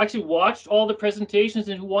 who've actually watched all the presentations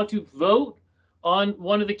and who want to vote on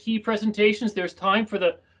one of the key presentations, there's time for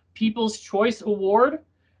the People's Choice Award.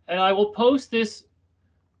 And I will post this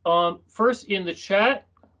first in the chat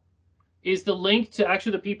is the link to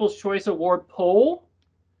actually the People's Choice Award poll.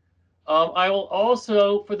 I will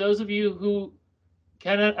also, for those of you who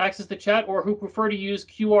cannot access the chat or who prefer to use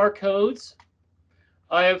QR codes,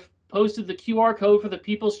 I have posted the QR code for the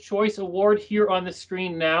People's Choice Award here on the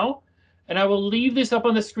screen now. And I will leave this up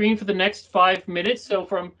on the screen for the next 5 minutes, so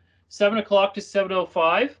from 7 o'clock to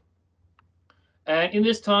 7:05. And in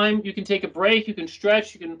this time, you can take a break, you can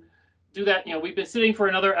stretch, you can do that. You know, we've been sitting for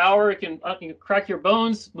another hour. You can crack your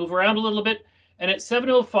bones, move around a little bit. And at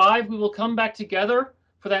 7:05, we will come back together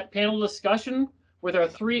for that panel discussion with our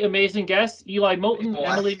 3 amazing guests, Eli Moulton,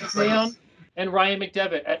 Emily McMahon, and Ryan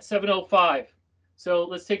McDevitt at 7:05. So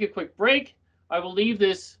let's take a quick break. I will leave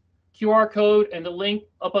this QR code and the link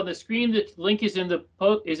up on the screen. The link is in the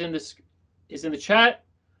chat.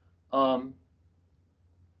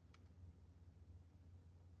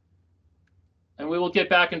 And we will get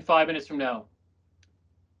back in 5 minutes from now.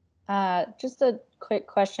 Just a quick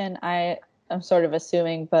question. I'm sort of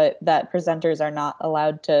assuming, but that presenters are not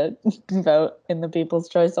allowed to vote in the People's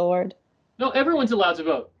Choice Award? No, everyone's allowed to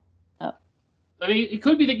vote. Oh. I mean, it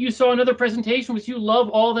could be that you saw another presentation which you love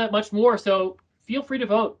all that much more, so feel free to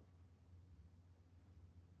vote.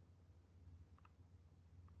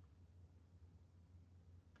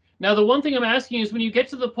 Now, the one thing I'm asking is when you get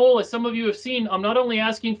to the poll, as some of you have seen, I'm not only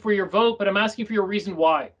asking for your vote, but I'm asking for your reason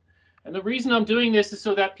why. And the reason I'm doing this is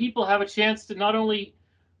so that people have a chance to not only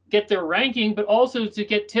get their ranking, but also to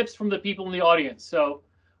get tips from the people in the audience. So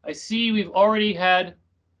I see we've already had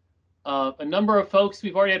a number of folks.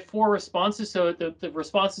 We've already had 4 responses, so the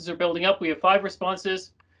responses are building up. We have 5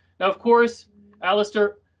 responses. Now, of course,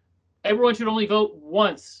 Alistair, everyone should only vote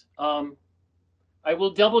once. I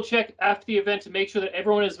will double check after the event to make sure that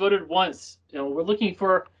everyone has voted once. You know, we're looking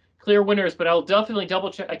for clear winners, but I'll definitely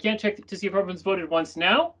double check. I can't check to see if everyone's voted once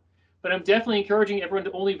now, but I'm definitely encouraging everyone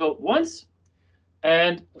to only vote once.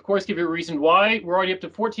 And of course, give you a reason why. We're already up to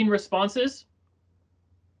 14 responses.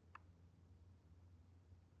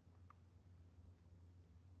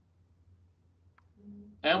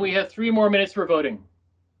 And we have 3 more minutes for voting.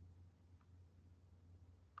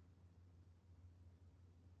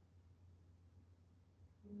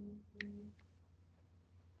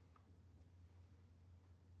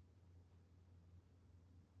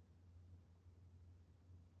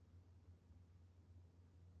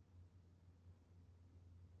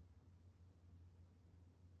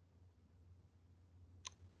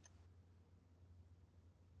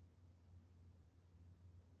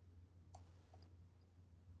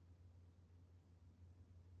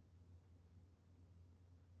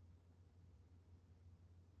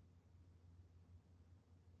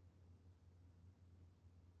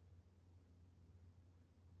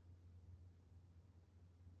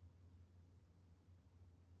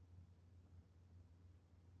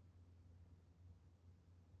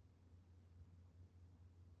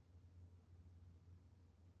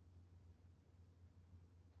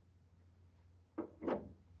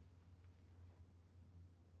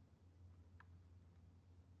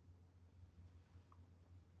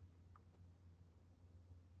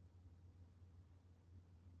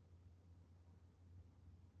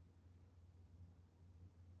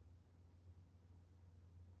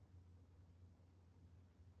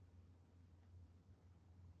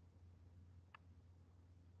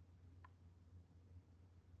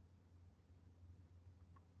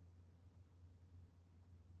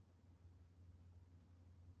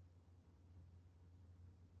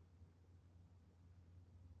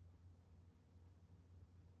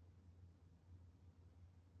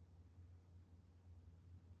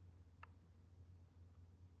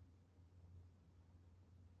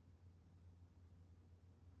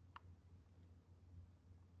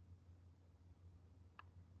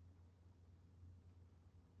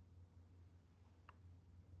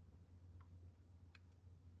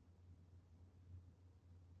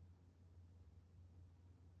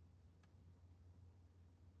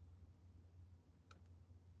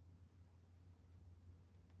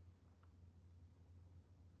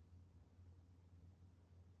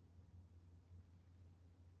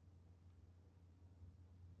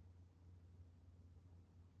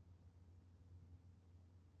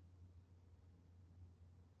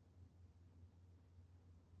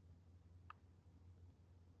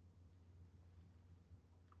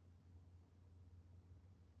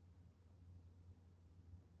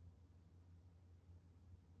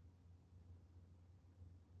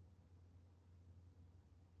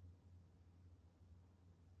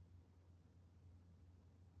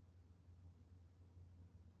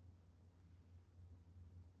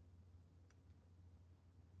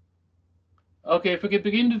 Okay, if we could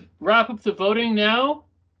begin to wrap up the voting now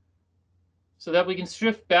so that we can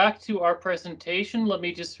shift back to our presentation. Let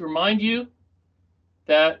me just remind you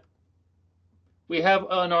that we have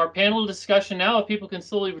on our panel discussion now, if people can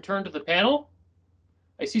slowly return to the panel.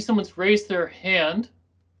 I see someone's raised their hand.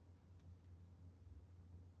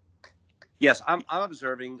 Yes, I'm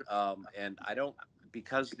observing, and I don't,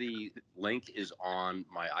 because the link is on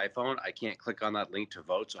my iPhone, I can't click on that link to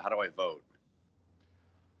vote. So how do I vote?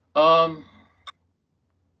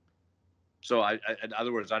 So in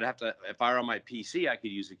other words, I'd have to, if I were on my PC, I could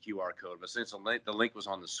use a QR code, but since the link was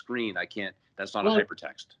on the screen, I can't, that's not a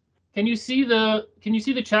hypertext. Can you see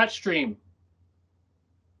the chat stream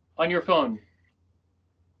on your phone?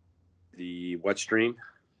 The what stream?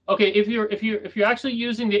 Okay, if you're actually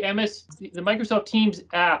using the Microsoft Teams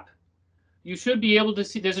app, you should be able to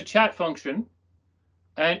see there's a chat function,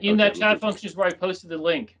 and in that chat function is where I posted the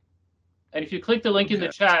link. And if you click the link in the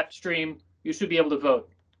chat stream, you should be able to vote.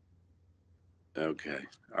 Okay.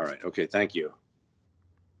 All right. Okay. Thank you.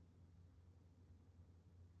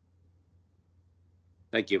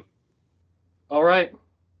 Thank you. All right.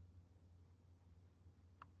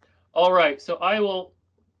 All right. So I will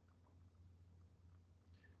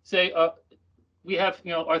say we have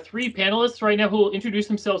our three panelists right now who will introduce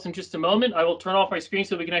themselves in just a moment. I will turn off my screen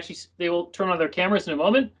so we can actually they will turn on their cameras in a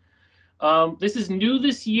moment. This is new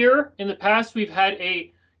this year. In the past, we've had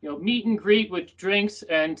a meet and greet with drinks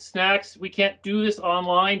and snacks. We can't do this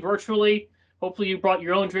online virtually. Hopefully you brought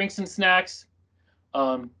your own drinks and snacks.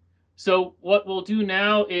 So what we'll do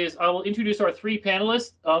now is I will introduce our three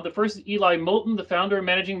panelists. The first is Eli Moulton, the founder and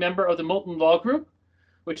managing member of the Moulton Law Group,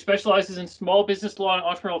 which specializes in small business law and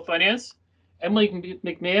entrepreneurial finance. Emily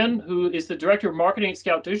McMahon, who is the director of marketing at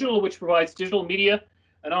Scout Digital, which provides digital media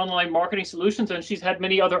and online marketing solutions. And she's had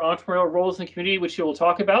many other entrepreneurial roles in the community, which she will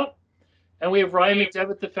talk about. And we have Ryan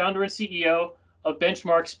McDevitt, the founder and CEO of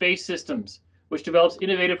Benchmark Space Systems, which develops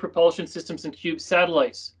innovative propulsion systems and cube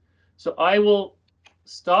satellites. So I will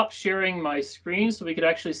stop sharing my screen so we could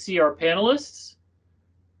actually see our panelists.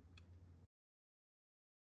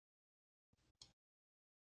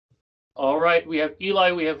 All right, we have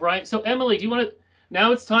Eli, we have Ryan. So Emily, do you want to,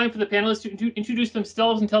 now it's time for the panelists to introduce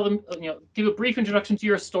themselves and tell them, give a brief introduction to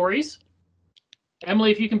your stories.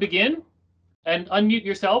 Emily, if you can begin and unmute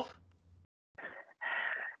yourself.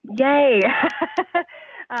 Yay.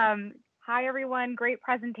 Hi, everyone. Great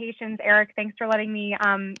presentations. Eric, thanks for letting me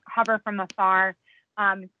hover from afar.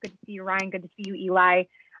 It's good to see you, Ryan. Good to see you, Eli.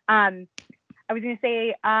 I was going to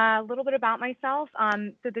say a little bit about myself.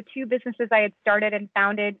 So the two businesses I had started and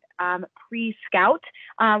founded pre-Scout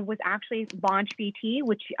was actually Launch VT,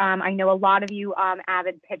 which I know a lot of you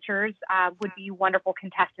avid pitchers would be wonderful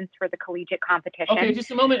contestants for the collegiate competition. Okay, just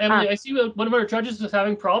a moment, Emily. I see one of our judges is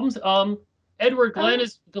having problems. Edward,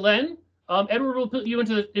 Glenn. Edward will put you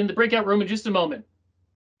in the breakout room in just a moment.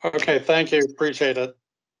 Okay, thank you. Appreciate it.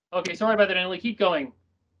 Okay, sorry about that, Emily. Keep going.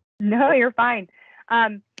 No, you're fine.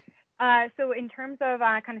 So in terms of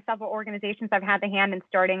kind of several organizations, I've had the hand in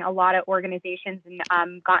starting a lot of organizations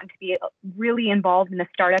and gotten to be really involved in the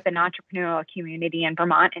startup and entrepreneurial community in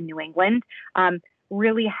Vermont and New England.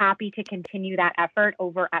 Really happy to continue that effort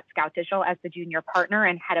over at Scout Digital as the junior partner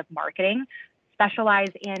and head of marketing. Specialize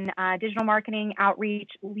in digital marketing, outreach,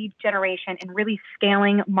 lead generation, and really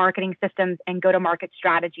scaling marketing systems and go-to-market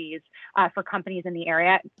strategies for companies in the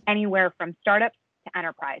area, anywhere from startups to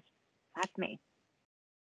enterprise. That's me.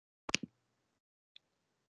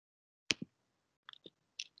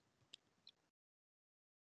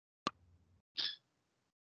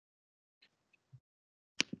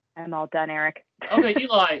 I'm all done, Eric. Okay,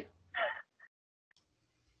 Eli.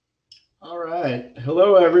 All right.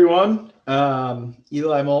 Hello, everyone.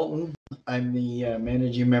 Eli Moulton. I'm the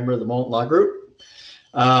managing member of the Moulton Law Group.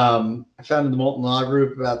 I founded the Moulton Law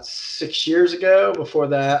Group about 6 years ago. Before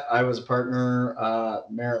that, I was a partner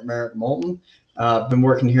Merritt Moulton. I've been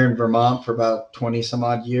working here in Vermont for about 20 some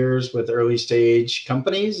odd years with early stage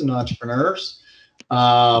companies and entrepreneurs.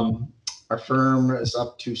 Our firm is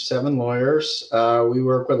up to 7 lawyers. We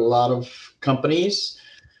work with a lot of companies,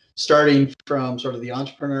 starting from sort of the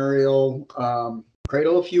entrepreneurial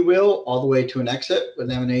cradle, if you will, all the way to an exit with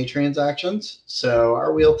M&A transactions. So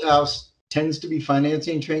our wheelhouse tends to be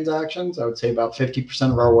financing transactions. I would say about 50%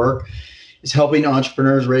 of our work is helping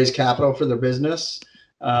entrepreneurs raise capital for their business.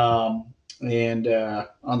 And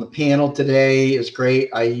on the panel today is great.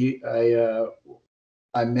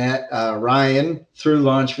 I met Ryan through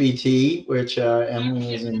Launch VT, which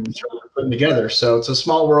Emily is in charge of putting together. So it's a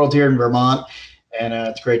small world here in Vermont, and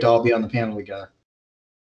it's great to all be on the panel together.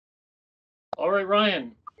 All right,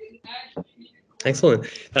 Ryan. Excellent.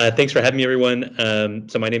 Thanks for having me, everyone.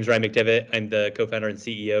 So my name is Ryan McDevitt. I'm the co-founder and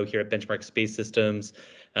CEO here at Benchmark Space Systems.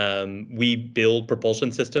 We build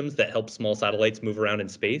propulsion systems that help small satellites move around in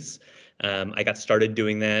space. I got started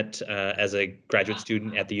doing that as a graduate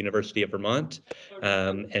student at the University of Vermont,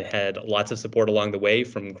 and had lots of support along the way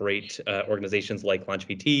from great organizations like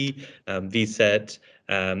LaunchPT, VSET,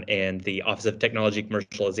 and the Office of Technology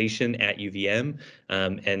Commercialization at UVM.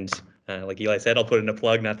 Like Eli said, I'll put in a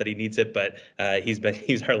plug, not that he needs it, but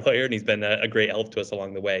he's our lawyer and he's been a great help to us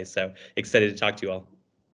along the way. So excited to talk to you all.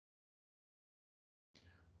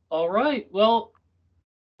 All right. Well,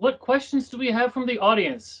 what questions do we have from the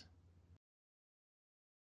audience?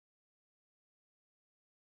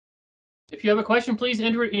 If you have a question, please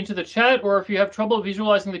enter it into the chat, or if you have trouble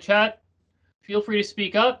visualizing the chat, feel free to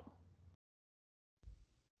speak up.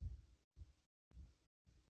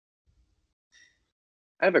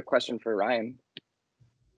 I have a question for Ryan.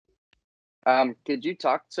 Could you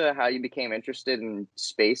talk to how you became interested in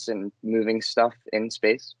space and moving stuff in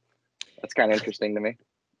space? That's kind of interesting to me.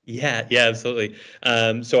 Yeah, absolutely.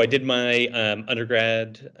 So I did my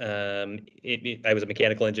undergrad. I was a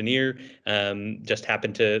mechanical engineer. Just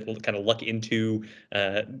happened to kind of luck into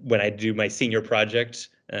when I do my senior project.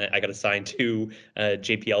 I got assigned to a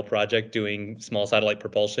JPL project doing small satellite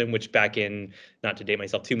propulsion, which back in, not to date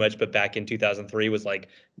myself too much, but back in 2003 was like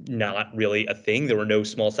not really a thing. There were no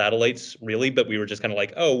small satellites really, but we were just kind of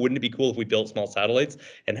like, oh, wouldn't it be cool if we built small satellites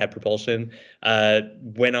and had propulsion?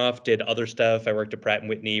 Went off, did other stuff. I worked at Pratt &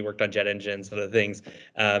 Whitney, worked on jet engines, other things.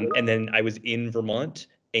 And then I was in Vermont,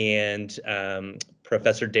 and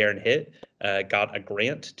Professor Darren Hitt got a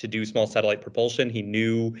grant to do small satellite propulsion. He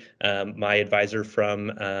knew my advisor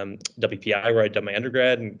from WPI, where I'd done my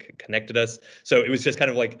undergrad, and connected us. So it was just kind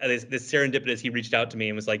of like this serendipitous. He reached out to me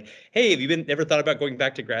and was like, hey, have you ever thought about going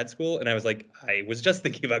back to grad school? And I was like, I was just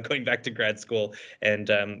thinking about going back to grad school, and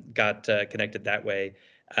got connected that way.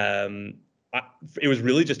 It was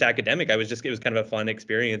really just academic. It was kind of a fun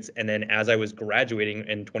experience. And then as I was graduating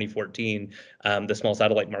in 2014, the small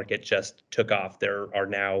satellite market just took off. There are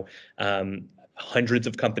now hundreds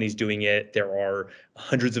of companies doing it. There are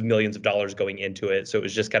hundreds of millions of dollars going into it. So it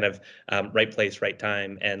was just kind of right place, right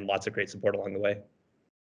time, and lots of great support along the way.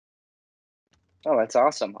 Oh, that's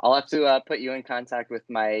awesome. I'll have to put you in contact with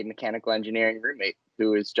my mechanical engineering roommate,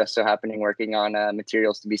 who is just so happening working on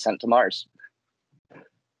materials to be sent to Mars.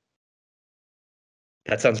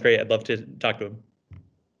 That sounds great. I'd love to talk to him.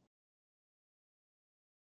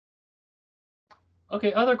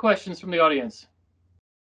 Okay, other questions from the audience?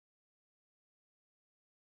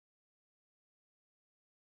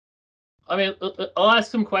 I mean, I'll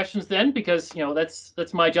ask some questions then, because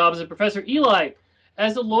that's my job as a professor. Eli,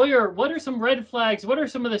 as a lawyer, what are some red flags? What are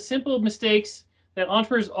some of the simple mistakes that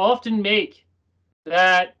entrepreneurs often make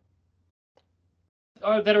that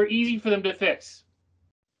are easy for them to fix?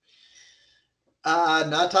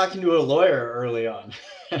 Not talking to a lawyer early on.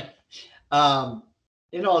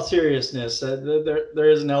 In all seriousness, there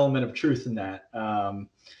is an element of truth in that.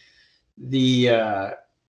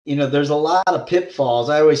 There's a lot of pitfalls.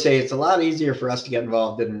 I always say it's a lot easier for us to get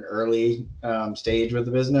involved in an early stage with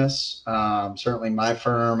the business. Certainly my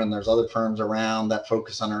firm, and there's other firms around that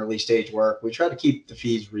focus on early stage work. We try to keep the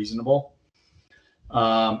fees reasonable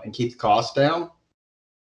and keep the costs down.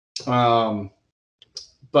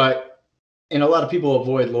 But a lot of people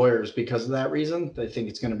avoid lawyers because of that reason. They think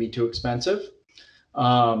it's going to be too expensive.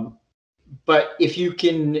 But if you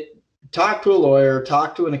can talk to a lawyer,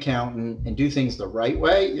 talk to an accountant, and do things the right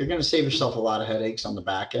way, you're going to save yourself a lot of headaches on the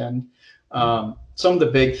back end. Some of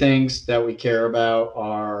the big things that we care about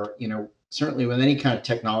are, certainly with any kind of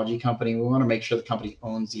technology company, we want to make sure the company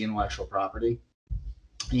owns the intellectual property.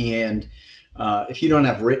 And if you don't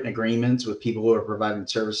have written agreements with people who are providing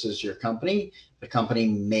services to your company, the company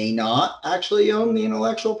may not actually own the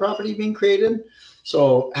intellectual property being created.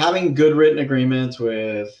 So having good written agreements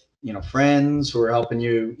with, friends who are helping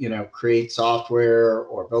you, create software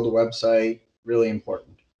or build a website, really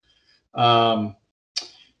important.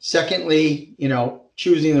 Secondly,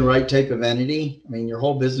 choosing the right type of entity. I mean, your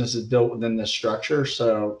whole business is built within this structure.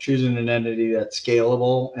 So choosing an entity that's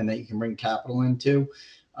scalable and that you can bring capital into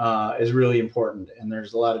is really important. And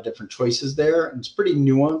there's a lot of different choices there. And it's pretty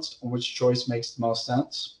nuanced on which choice makes the most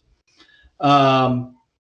sense. And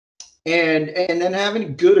then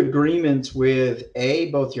having good agreements with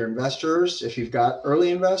both your investors, if you've got early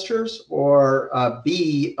investors, or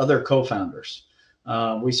B, other co-founders.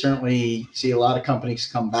 We certainly see a lot of companies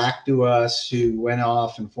come back to us who went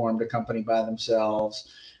off and formed a company by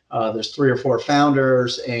themselves. There's 3 or 4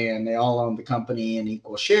 founders, and they all own the company in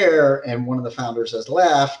equal share. And one of the founders has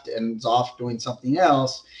left and is off doing something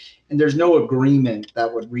else. and there's no agreement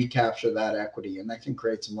that would recapture that equity, and that can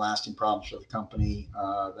create some lasting problems for the company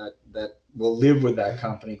that will live with that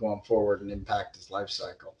company going forward and impact its life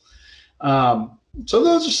cycle. So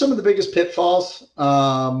those are some of the biggest pitfalls,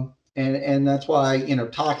 and that's why, you know,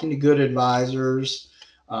 talking to good advisors,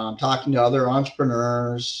 talking to other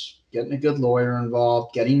entrepreneurs, getting a good lawyer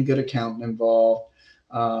involved, getting a good accountant involved,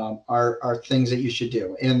 are things that you should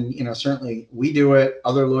do. And, you know, certainly we do it,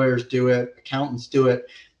 other lawyers do it, accountants do it.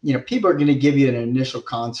 You know, people are going to give you an initial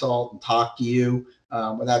consult and talk to you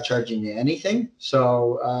without charging you anything.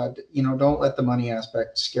 So, you know, don't let the money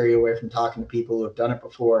aspect scare you away from talking to people who have done it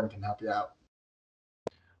before and can help you out.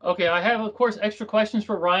 Okay, I have, of course, extra questions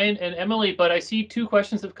for Ryan and Emily, but I see two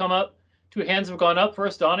questions have come up. Two hands have gone up.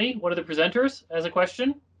 First, Donnie, one of the presenters, has a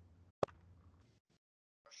question.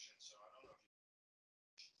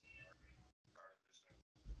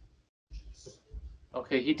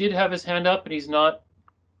 Okay, he did have his hand up, and he's not.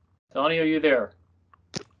 Donnie, are you there?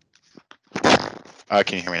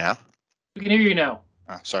 Can you hear me now? We can hear you now.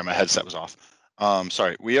 Sorry, my headset was off.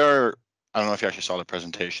 Sorry, we are, I don't know if you actually saw the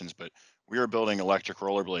presentations, but we are building electric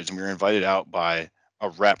rollerblades, and we were invited out by a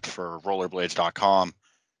rep for rollerblades.com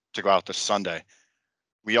to go out this Sunday.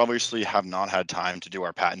 We obviously have not had time to do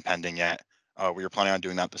our patent pending yet. We were planning on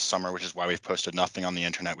doing that this summer, which is why we've posted nothing on the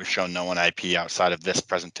internet. We've shown no one IP outside of this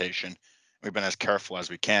presentation. We've been as careful as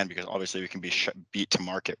we can because obviously we can be beat to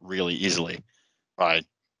market really easily by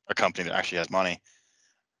a company that actually has money.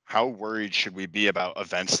 How worried should we be about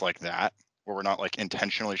events like that, where we're not like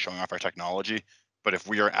intentionally showing off our technology, but if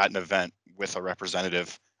we are at an event with a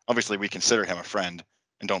representative, obviously we consider him a friend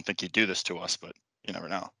and don't think he'd do this to us, but you never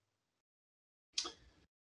know.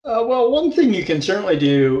 Well, one thing you can certainly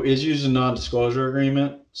do is use a non-disclosure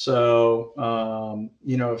agreement. So,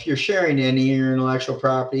 you know, if you're sharing any of your intellectual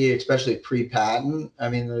property, especially pre-patent, I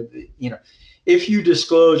mean, you know, if you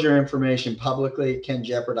disclose your information publicly, it can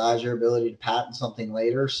jeopardize your ability to patent something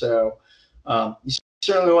later. So, you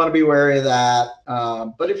certainly want to be wary of that.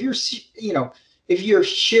 But if you're, you know, if you're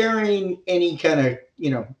sharing any kind of, you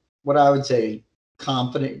know, what I would say,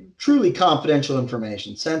 truly confidential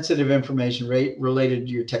information, sensitive information related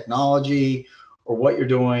to your technology or what you're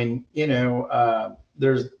doing, you know,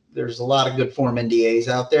 there's a lot of good form NDAs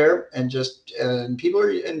out there, and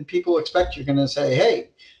people expect you're going to say,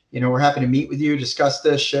 hey, you know, we're happy to meet with you, discuss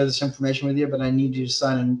this, share this information with you, but I need you to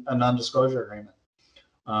sign a non-disclosure agreement.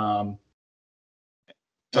 So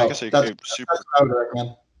I guess that's what I would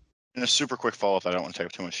recommend. And a super quick follow-up, I don't want to take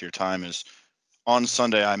up too much of your time, is on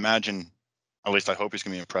Sunday, I imagine, at least I hope he's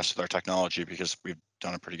going to be impressed with our technology because we've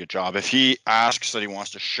done a pretty good job. If he asks that he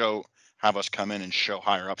wants to have us come in and show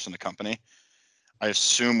higher ups in the company, I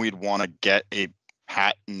assume we'd want to get a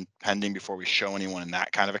patent pending before we show anyone in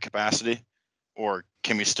that kind of a capacity. Or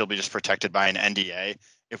can we still be just protected by an NDA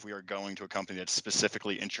if we are going to a company that's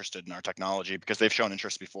specifically interested in our technology because they've shown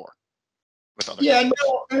interest before with other companies?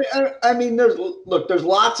 No, I mean, there's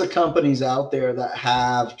lots of companies out there that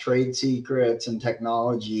have trade secrets and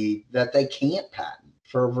technology that they can't patent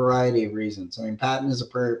for a variety of reasons. I mean, patent is a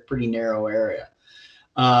pretty narrow area.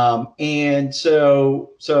 And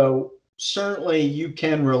so certainly you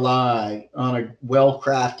can rely on a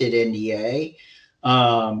well-crafted NDA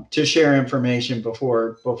to share information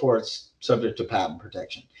before it's subject to patent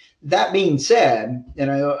protection. That being said,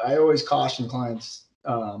 and I always caution clients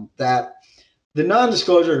that the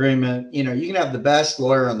non-disclosure agreement, you know, you can have the best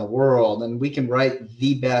lawyer in the world and we can write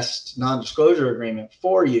the best non-disclosure agreement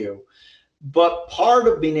for you. But part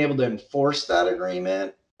of being able to enforce that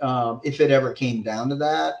agreement, if it ever came down to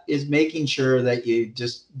that, is making sure that you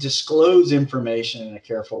just disclose information in a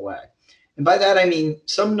careful way. And by that, I mean,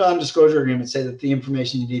 some non-disclosure agreements say that the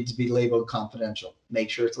information needs to be labeled confidential. Make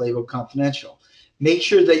sure it's labeled confidential. Make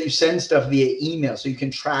sure that you send stuff via email so you can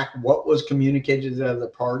track what was communicated to the other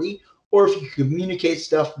party. Or if you communicate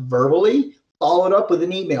stuff verbally, follow it up with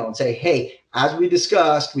an email and say, hey, as we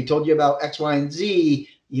discussed, we told you about X, Y, and Z.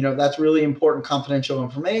 You know, that's really important confidential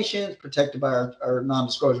information. It's protected by our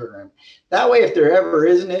non-disclosure agreement. That way, if there ever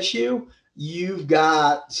is an issue, you've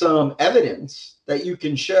got some evidence that you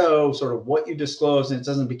can show sort of what you disclosed, and it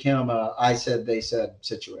doesn't become a I said, they said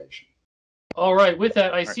situation. All right. With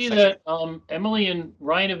that, I see that Emily and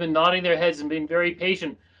Ryan have been nodding their heads and being very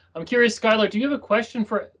patient. I'm curious, Skylar, do you have a question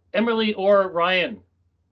for Emily or Ryan?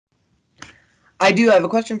 I do. I have a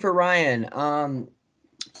question for Ryan.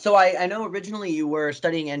 So I know originally you were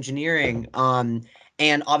studying engineering,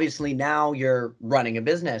 and obviously now you're running a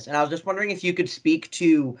business. And I was just wondering if you could speak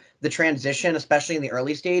to the transition, especially in the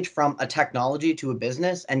early stage, from a technology to a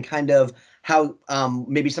business, and kind of how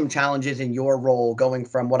maybe some challenges in your role going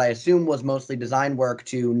from what I assume was mostly design work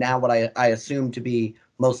to now what I assume to be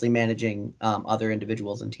mostly managing other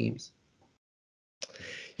individuals and teams?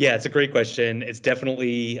 Yeah, it's a great question. It's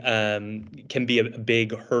definitely can be a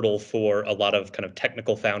big hurdle for a lot of kind of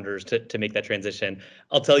technical founders to make that transition.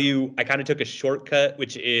 I'll tell you, I kind of took a shortcut,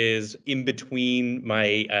 which is in between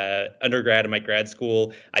my undergrad and my grad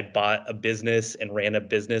school. I bought a business and ran a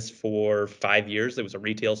business for 5 years. It was a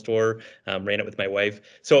retail store, ran it with my wife.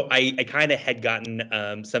 So I kind of had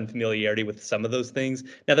gotten some familiarity with some of those things.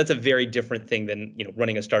 Now that's a very different thing than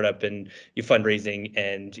running a startup and fundraising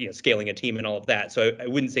and scaling a team and all of that. So I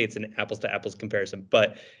wouldn't say it's an apples to apples comparison,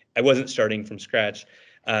 but I wasn't starting from scratch.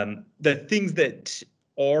 The things that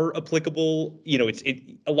are applicable,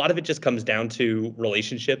 a lot of it just comes down to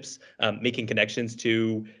relationships, making connections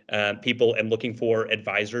to people and looking for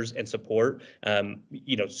advisors and support.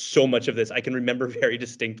 So much of this I can remember very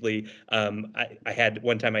distinctly. I had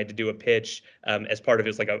one time I had to do a pitch as part of it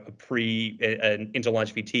was like an into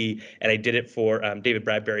launch VT, and I did it for David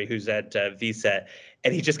Bradbury, who's at VSET.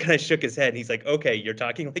 And he just kind of shook his head. And he's like, okay, you're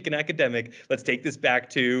talking like an academic. Let's take this back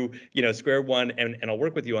to, square one, and I'll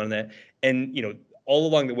work with you on that. And, all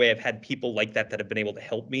along the way, I've had people like that have been able to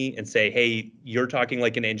help me and say, hey, you're talking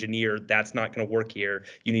like an engineer. That's not going to work here.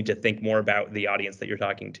 You need to think more about the audience that you're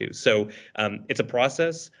talking to. So it's a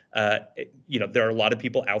process. There are a lot of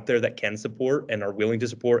people out there that can support and are willing to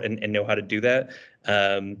support and know how to do that.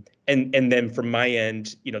 And then from my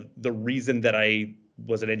end, the reason that I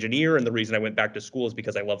was an engineer and the reason I went back to school is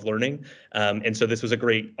because I love learning. And so this was a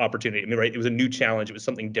great opportunity. I mean, right, it was a new challenge. It was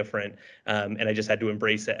something different. And I just had to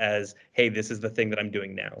embrace it as, hey, this is the thing that I'm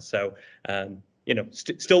doing now. So,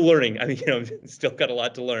 still learning. I mean, still got a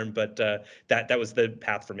lot to learn, but that was the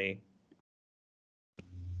path for me.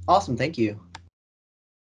 Awesome. Thank you.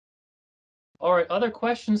 All right. Other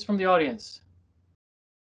questions from the audience?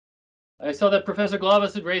 I saw that Professor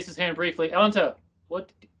Glavas had raised his hand briefly. Anta, what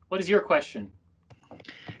is your question?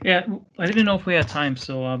 Yeah, I didn't know if we had time,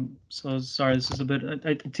 so sorry. This is a bit.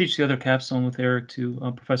 I teach the other capstone with Eric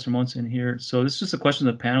to Professor Monson here. So this is just a question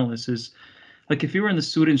to the panelists: is like if you were in the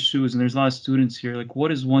students' shoes, and there's a lot of students here, like what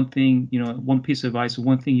is one thing, one piece of advice, or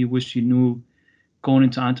one thing you wish you knew going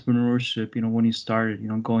into entrepreneurship, when you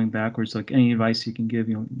started, going backwards, like any advice you can give,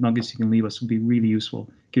 nuggets you can leave us would be really useful,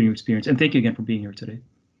 given your experience. And thank you again for being here today.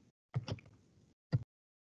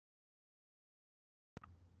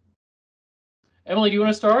 Emily, do you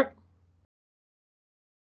want to start?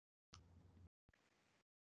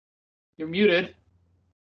 You're muted.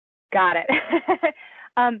 Got it.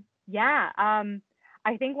 I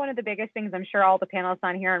think one of the biggest things I'm sure all the panelists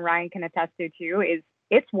on here and Ryan can attest to too is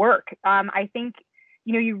it's work. I think,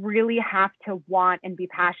 you really have to want and be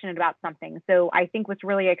passionate about something. So I think what's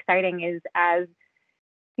really exciting is as,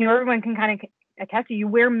 everyone can kind of attest to, you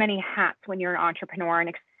wear many hats when you're an entrepreneur,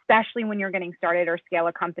 and especially when you're getting started or scale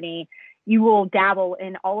a company. You will dabble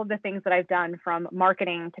in all of the things that I've done, from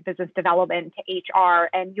marketing to business development to HR,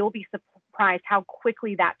 and you'll be surprised how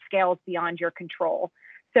quickly that scales beyond your control.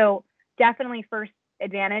 So definitely first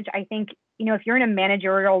advantage, I think, if you're in a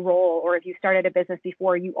managerial role or if you started a business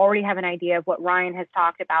before, you already have an idea of what Ryan has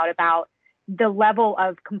talked about the level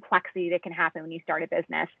of complexity that can happen when you start a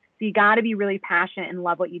business. So you got to be really passionate and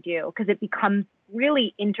love what you do, because it becomes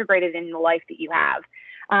really integrated in the life that you have.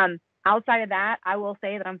 Outside of that, I will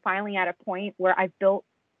say that I'm finally at a point where I've built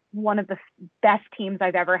one of the best teams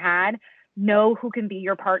I've ever had. Know who can be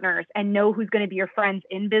your partners and know who's going to be your friends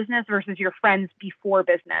in business versus your friends before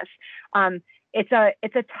business. It's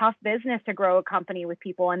a tough business to grow a company with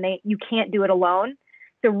people, and you can't do it alone.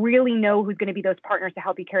 So really know who's going to be those partners to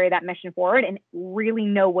help you carry that mission forward, and really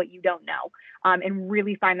know what you don't know, and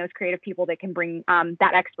really find those creative people that can bring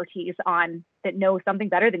that expertise on, that know something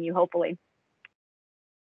better than you, hopefully.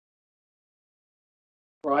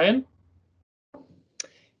 Ryan?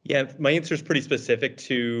 Yeah, my answer is pretty specific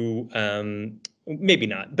to, maybe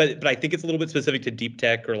not, but I think it's a little bit specific to deep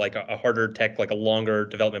tech or like a harder tech, like a longer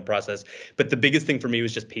development process. But the biggest thing for me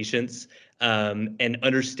was just patience, and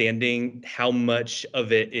understanding how much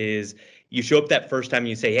of it is you show up that first time and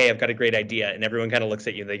you say, hey, I've got a great idea. And everyone kind of looks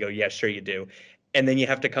at you and they go, yeah, sure you do. And then you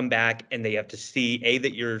have to come back and they have to see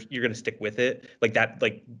that you're going to stick with it, like that.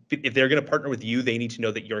 Like if they're going to partner with you, they need to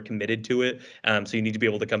know that you're committed to it. So you need to be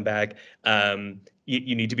able to come back.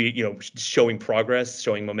 You need to be, showing progress,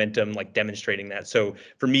 showing momentum, like demonstrating that. So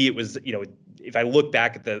for me, it was, if I look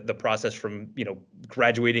back at the process from,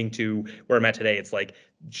 graduating to where I'm at today, it's like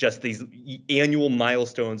just these annual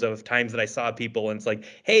milestones of times that I saw people, and it's like,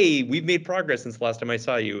 hey, we've made progress since the last time I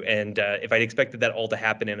saw you. And if I'd expected that all to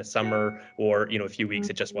happen in a summer or, a few weeks,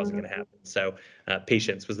 it just wasn't going to happen. So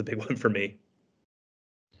patience was the big one for me.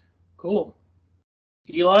 Cool.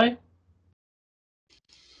 Eli?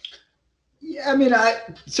 Yeah, I mean, I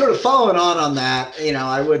sort of following on that,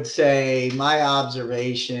 I would say my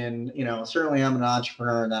observation, certainly I'm an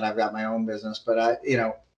entrepreneur and that I've got my own business, but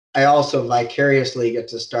I also vicariously get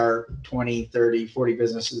to start 20, 30, 40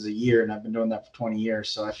 businesses a year. And I've been doing that for 20 years.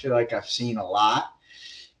 So I feel like I've seen a lot.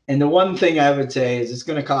 And the one thing I would say is it's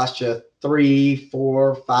going to cost you 3,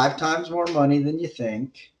 4, 5 times more money than you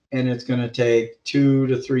think. And it's going to take 2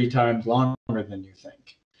 to 3 times longer than you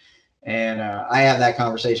think. And I have that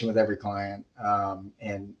conversation with every client,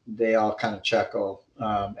 and they all kind of chuckle.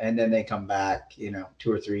 And then they come back,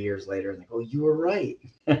 2 or 3 years later and they go, you were right.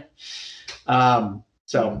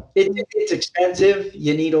 So it's expensive.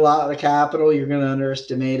 You need a lot of the capital. You're going to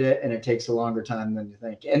underestimate it, and it takes a longer time than you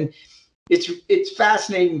think. And it's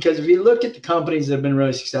fascinating because if you look at the companies that have been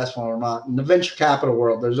really successful in Vermont, in the venture capital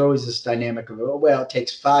world, there's always this dynamic of, oh, well, it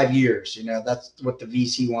takes 5 years. That's what the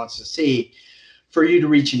VC wants to see for you to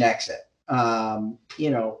reach an exit.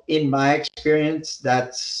 In my experience,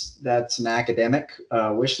 that's an academic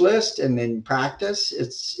wish list, and in practice,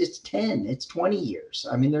 it's 10, it's 20 years.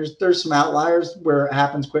 I mean, there's some outliers where it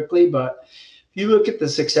happens quickly, but if you look at the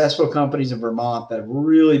successful companies in Vermont that have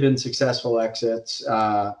really been successful exits,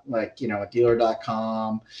 like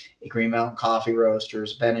Dealer.com, Green Mountain Coffee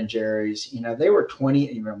Roasters, Ben and Jerry's, they were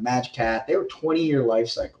 20, Magic Cat, they were 20-year life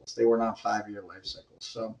cycles. They were not 5-year life cycles.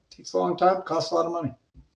 So it takes a long time, costs a lot of money.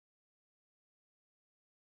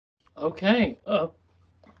 Okay.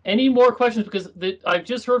 Any more questions? Because I've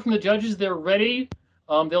just heard from the judges; they're ready.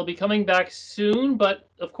 They'll be coming back soon. But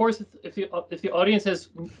of course, if the audience has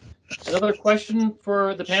another question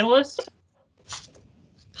for the panelists,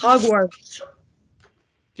 Hogwarts.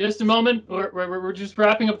 Just a moment. We're just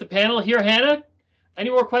wrapping up the panel here. Hannah, any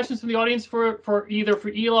more questions from the audience for either for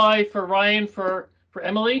Eli, for Ryan, for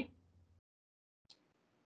Emily?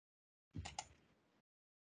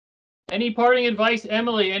 Any parting advice,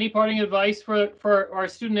 Emily? Any parting advice for our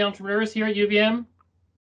student entrepreneurs here at UVM?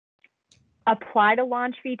 Apply to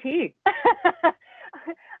launch VT.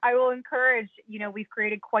 I will encourage, we've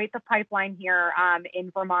created quite the pipeline here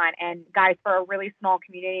in Vermont. And guys, for a really small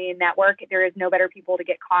community network, there is no better people to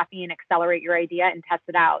get coffee and accelerate your idea and test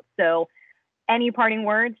it out. So any parting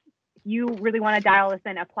words? You really want to dial this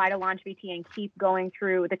in, apply to launch VT and keep going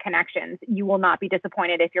through the connections. You will not be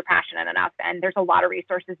disappointed if you're passionate enough. And there's a lot of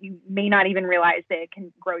resources you may not even realize that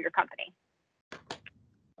can grow your company.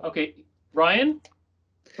 Okay, Ryan?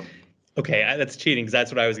 Okay, that's cheating because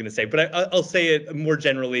that's what I was going to say. But I'll say it more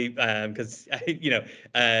generally because,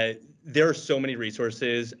 there are so many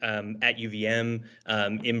resources at UVM,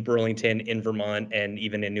 in Burlington, in Vermont, and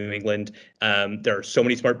even in New England. There are so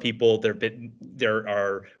many smart people. There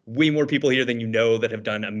are way more people here than you know that have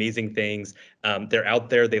done amazing things. They're out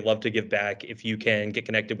there. They love to give back. If you can get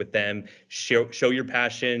connected with them, show your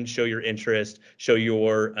passion, show your interest, show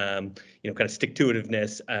your kind of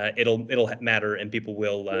stick-to-itiveness. It'll matter, and people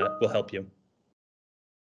will help you.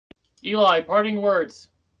 Eli, parting words.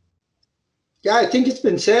 Yeah, I think it's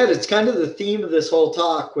been said. It's kind of the theme of this whole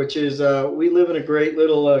talk, which is we live in a great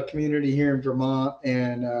little community here in Vermont,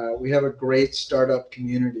 and we have a great startup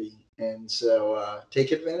community. And so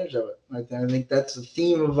take advantage of it. I think that's the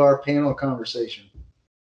theme of our panel conversation.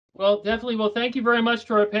 Well, definitely. Well, thank you very much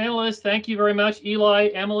to our panelists. Thank you very much, Eli,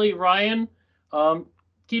 Emily, Ryan.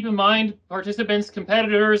 Keep in mind, participants,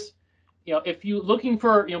 competitors, if you're looking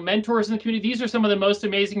for mentors in the community, these are some of the most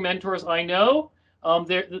amazing mentors I know.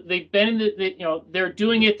 They've been in the, they're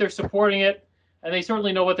doing it, they're supporting it, and they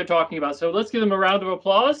certainly know what they're talking about. So let's give them a round of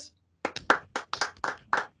applause.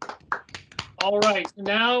 All right, so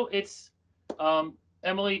now it's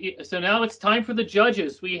Emily. So now it's time for the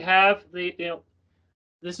judges. We have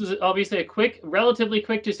this was obviously a relatively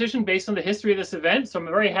quick decision based on the history of this event. So I'm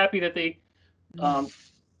very happy that they,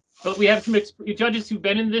 but we have some judges who've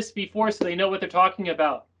been in this before, so they know what they're talking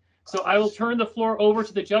about. So I will turn the floor over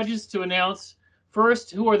to the judges to announce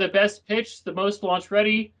first who are the best pitched, the most launch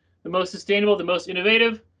ready, the most sustainable, the most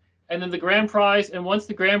innovative, and then the grand prize. And once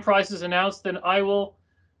the grand prize is announced, then I will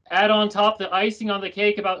add on top the icing on the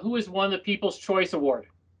cake about who has won the People's Choice Award.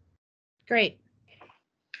 Great.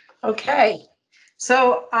 Okay,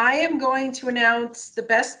 so I am going to announce the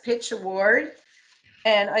Best Pitch Award,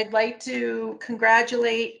 and I'd like to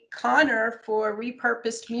congratulate Connor for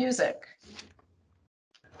repurposed music.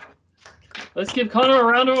 Let's give Connor a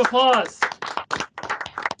round of applause.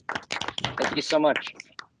 Thank you so much.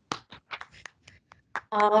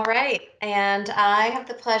 All right, and I have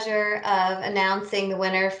the pleasure of announcing the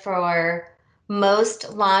winner for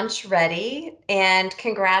most launch ready, and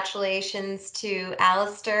congratulations to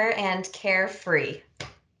Alistair and Carefree.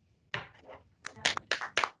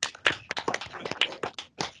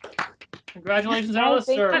 Congratulations,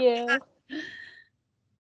 Alistair. Thank you.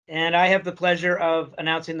 And I have the pleasure of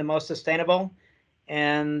announcing the most sustainable,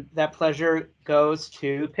 and that pleasure goes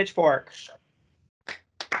to Pitchfork.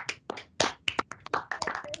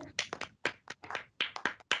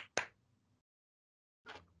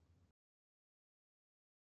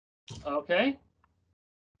 Okay.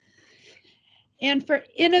 And for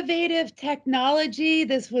innovative technology,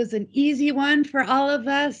 this was an easy one for all of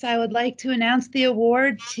us. I would like to announce the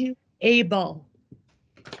award to Able.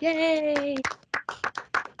 Yay!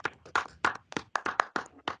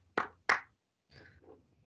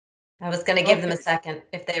 I was going to give them a second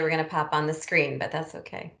if they were going to pop on the screen, but that's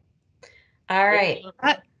okay. All right.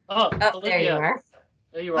 Oh, there you are.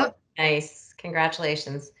 There you are. Nice.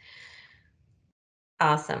 Congratulations.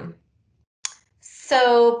 Awesome.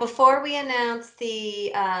 So before we announce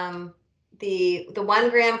the one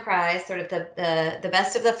grand prize, sort of the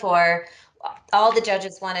best of the four, all the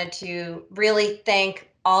judges wanted to really thank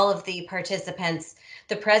all of the participants.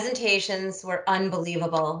 The presentations were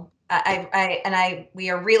unbelievable. We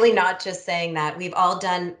are really not just saying that. We've all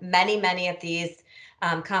done many of these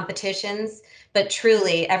competitions, but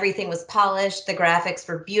truly everything was polished. The graphics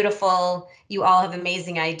were beautiful. You all have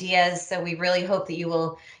amazing ideas. So we really hope that you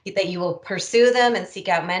will pursue them and seek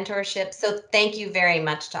out mentorship. So thank you very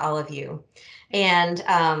much to all of you. And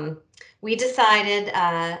we decided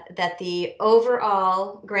that the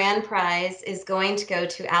overall grand prize is going to go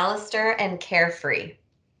to Alistair and Carefree.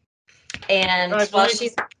 And while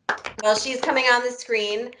she's coming on the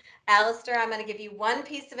screen, Alistair, I'm going to give you one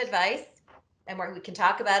piece of advice, and we can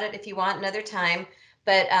talk about it if you want another time.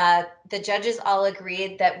 But the judges all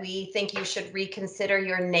agreed that we think you should reconsider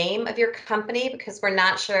your name of your company because we're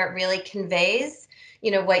not sure it really conveys,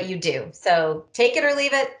 what you do. So take it or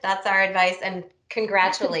leave it. That's our advice. And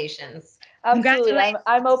congratulations. Absolutely.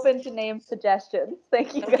 I'm open to name suggestions.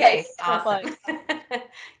 Thank you guys so much.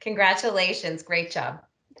 Congratulations. Great job.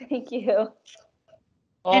 Thank you.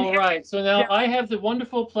 All right. So now I have the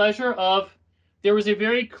wonderful pleasure of, there was a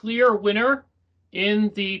very clear winner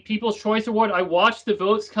in the People's Choice Award. I watched the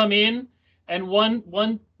votes come in, and one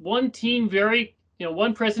team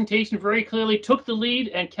one presentation very clearly took the lead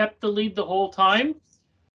and kept the lead the whole time.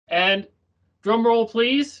 And drum roll,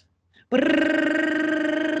 please.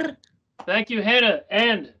 Thank you, Hannah.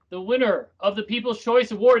 And the winner of the People's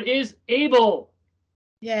Choice Award is Able.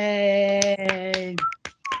 Yay.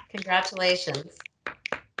 Congratulations.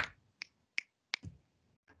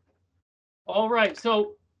 All right.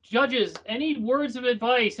 So judges, any words of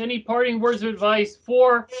advice, any parting words of advice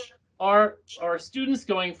for our students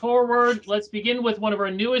going forward? Let's begin with one of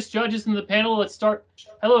our newest judges in the panel. Let's start.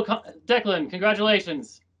 Hello, Declan.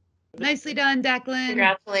 Congratulations. Nicely done, Dakin.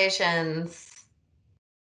 Congratulations.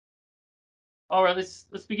 All right, let's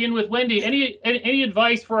begin with Wendy. Any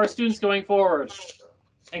advice for our students going forward?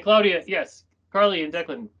 And Claudia, yes. Carly and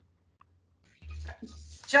Declan.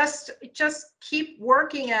 Just keep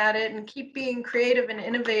working at it and keep being creative and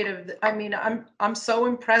innovative. I mean, I'm so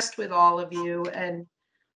impressed with all of you, and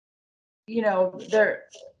it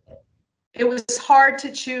was hard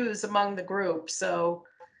to choose among the group. So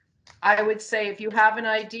I would say if you have an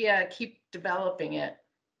idea, keep developing it.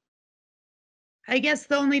 I guess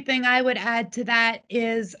the only thing I would add to that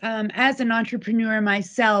is, as an entrepreneur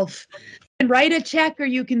myself, you can write a check or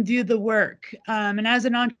you can do the work. And as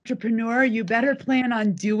an entrepreneur, you better plan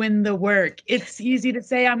on doing the work. It's easy to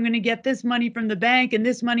say, I'm going to get this money from the bank and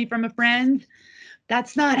this money from a friend.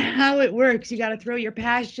 That's not how it works. You got to throw your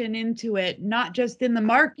passion into it, not just in the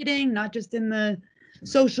marketing, not just in the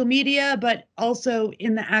social media, but also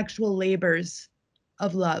in the actual labors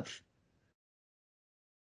of love.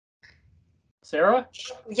 Sarah?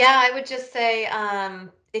 Yeah, I would just say,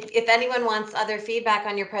 if anyone wants other feedback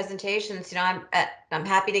on your presentations, I'm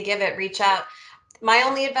happy to give it. Reach out. My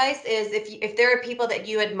only advice is if there are people that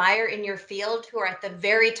you admire in your field who are at the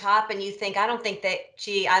very top and you think, I don't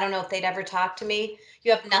know if they'd ever talk to me,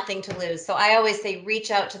 you have nothing to lose. So I always say, reach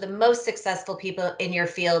out to the most successful people in your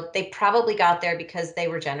field. They probably got there because they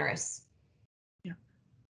were generous. Yeah.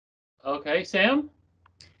 Okay, Sam?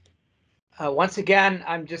 Once again,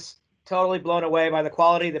 I'm just totally blown away by the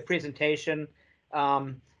quality of the presentation.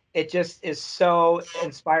 It just is so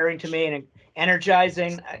inspiring to me and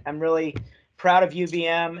energizing. I'm really proud of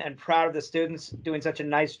UVM and proud of the students doing such a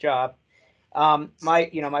nice job.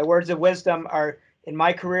 My words of wisdom are, in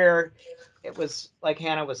my career, it was like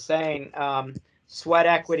Hannah was saying, sweat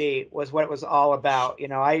equity was what it was all about.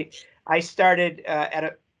 I started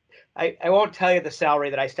I won't tell you the salary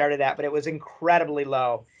that I started at, but it was incredibly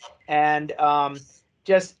low. And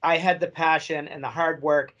I had the passion and the hard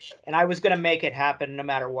work, and I was going to make it happen no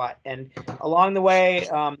matter what. And along the way,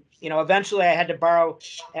 eventually I had to borrow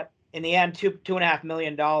in the end, $2.5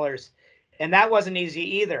 million. And that wasn't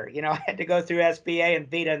easy either. You know, I had to go through SBA and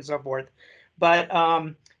VETA and so forth. But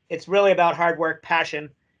it's really about hard work, passion,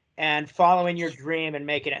 and following your dream and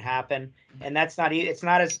making it happen. And that's not easy. It's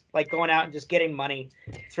not as like going out and just getting money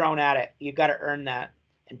thrown at it. You've got to earn that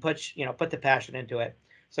and put the passion into it.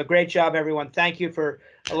 So great job, everyone. Thank you for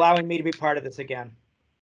allowing me to be part of this again.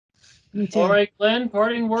 Me too. All right, Glenn,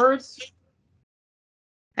 parting words?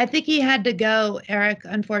 I think he had to go, Eric,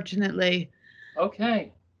 unfortunately.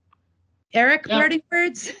 Okay. Eric, Yeah. parting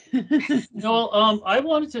words? No, I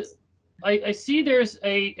wanted to, I see there's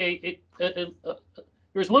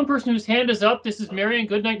there's one person whose hand is up. This is Marianne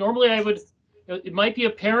Goodnight. Normally I would, it might be a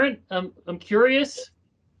parent. I'm curious.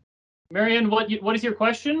 Marianne, what is your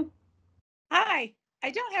question? Hi,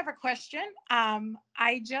 I don't have a question.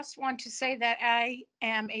 I just want to say that I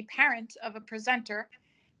am a parent of a presenter,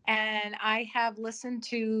 and I have listened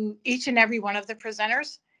to each and every one of the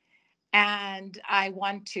presenters, and I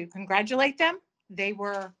want to congratulate them. They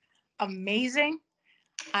were amazing.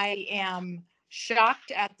 I am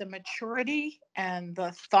shocked at the maturity and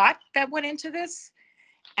the thought that went into this,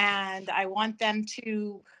 and I want them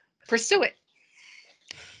to pursue it.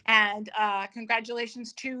 And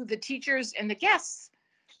congratulations to the teachers and the guests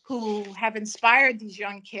who have inspired these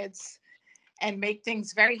young kids and make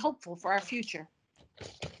things very hopeful for our future.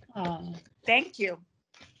 Thank you.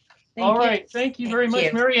 All right, thank you very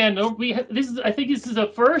much, Marianne. No, I think this is a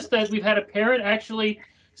first that we've had a parent actually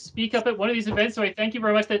speak up at one of these events. So I thank you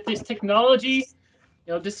very much that this technology,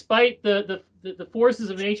 despite the forces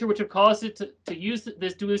of nature which have caused it to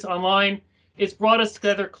do this online, it's brought us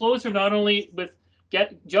together closer, not only with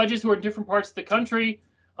judges who are in different parts of the country,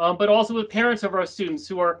 but also with parents of our students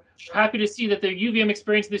who are happy to see that the UVM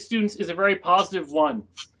experience of the students is a very positive one.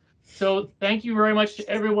 So thank you very much to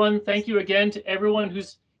everyone. Thank you again to everyone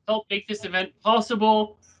who's helped make this event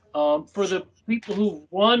possible. For the people who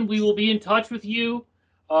won, we will be in touch with you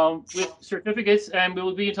with certificates, and we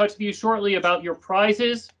will be in touch with you shortly about your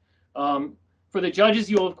prizes. For the judges,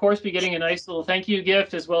 you will of course be getting a nice little thank you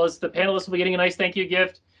gift, as well as the panelists will be getting a nice thank you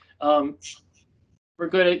gift. We're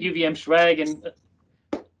good at UVM swag,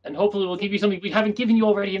 and hopefully we'll give you something we haven't given you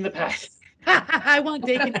already in the past. I want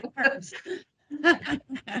Dakin first.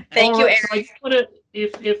 Thank you, Eric. So I just want to,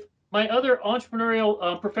 if my other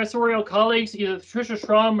entrepreneurial professorial colleagues, either Tricia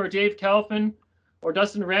Schramm or Dave Kaufman or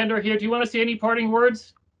Dustin Rand are here, do you want to say any parting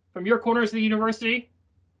words from your corners of the university?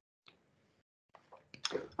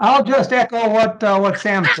 I'll just echo what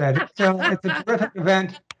Sam said. It's a terrific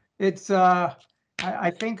event. It's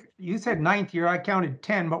I think you said 9th year. I counted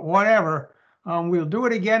 10, but whatever. We'll do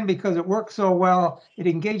it again because it works so well. It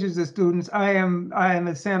engages the students. I am,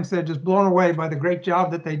 as Sam said, just blown away by the great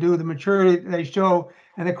job that they do, the maturity that they show,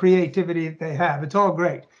 and the creativity that they have. It's all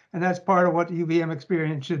great, and that's part of what the UVM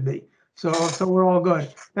experience should be. So we're all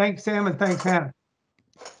good. Thanks, Sam, and thanks, Hannah,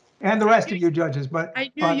 and the rest of you judges. But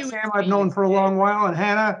Sam, I've known for a long while, and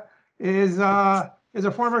Hannah is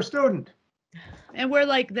a former student. And we're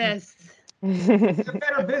like this. She's a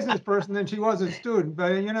better business person than she was a student,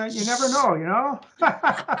 but you never know,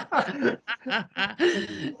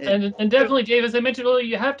 And definitely, Dave, as I mentioned earlier,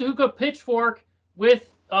 you have to hook up Pitchfork with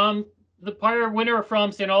the prior winner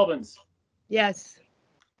from St. Albans. Yes.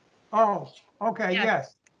 Oh, okay,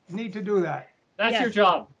 yes. Need to do that. That's your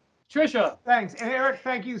job. Tricia. Thanks. And Eric,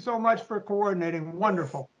 thank you so much for coordinating.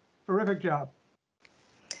 Wonderful. Terrific job.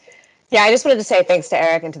 Yeah, I just wanted to say thanks to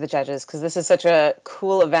Eric and to the judges, because this is such a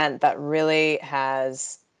cool event that really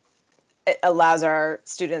it allows our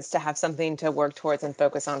students to have something to work towards and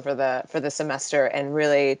focus on for the semester, and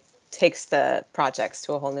really takes the projects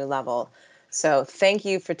to a whole new level. So thank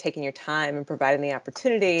you for taking your time and providing the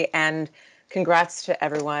opportunity, and congrats to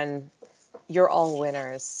everyone. You're all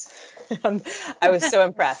winners. I was so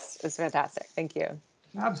impressed. It was fantastic. Thank you.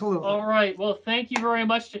 Absolutely. All right. Well, thank you very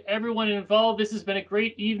much to everyone involved. This has been a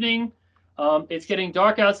great evening. It's getting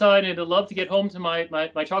dark outside, and I'd love to get home to my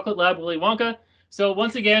chocolate lab, Willy Wonka. So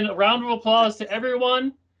once again, a round of applause to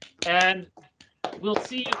everyone, and we'll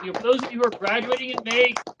see you. For those of you who are graduating in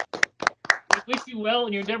May, we wish you well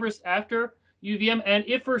in your endeavors after UVM. And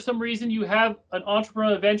if for some reason you have an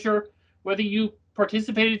entrepreneurial venture, whether you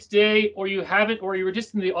participated today or you haven't, or you were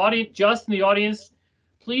just in the audience,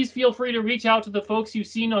 please feel free to reach out to the folks you've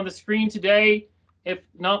seen on the screen today. If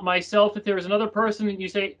not myself, if there is another person and you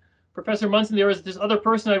say, Professor Munson, there is this other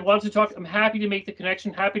person I wanted to talk to, I'm happy to make the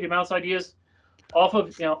connection, happy to bounce ideas off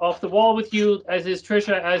the wall with you, as is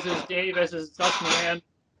Tricia, as is Dave, as is Dustin Rand,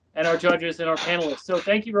 and our judges and our panelists. So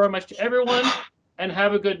thank you very much to everyone, and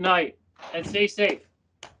have a good night, and stay safe.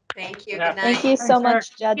 Thank you. Good Good night. Thank you so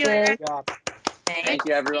much, judges. Thank Thank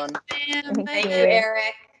you, everyone. you,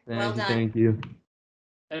 Eric. Well done. Thank you.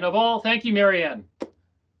 And of all, thank you, Marianne.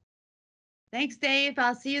 Thanks, Dave.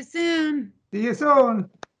 I'll see you soon. See you soon.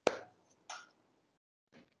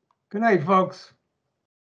 Good night, folks.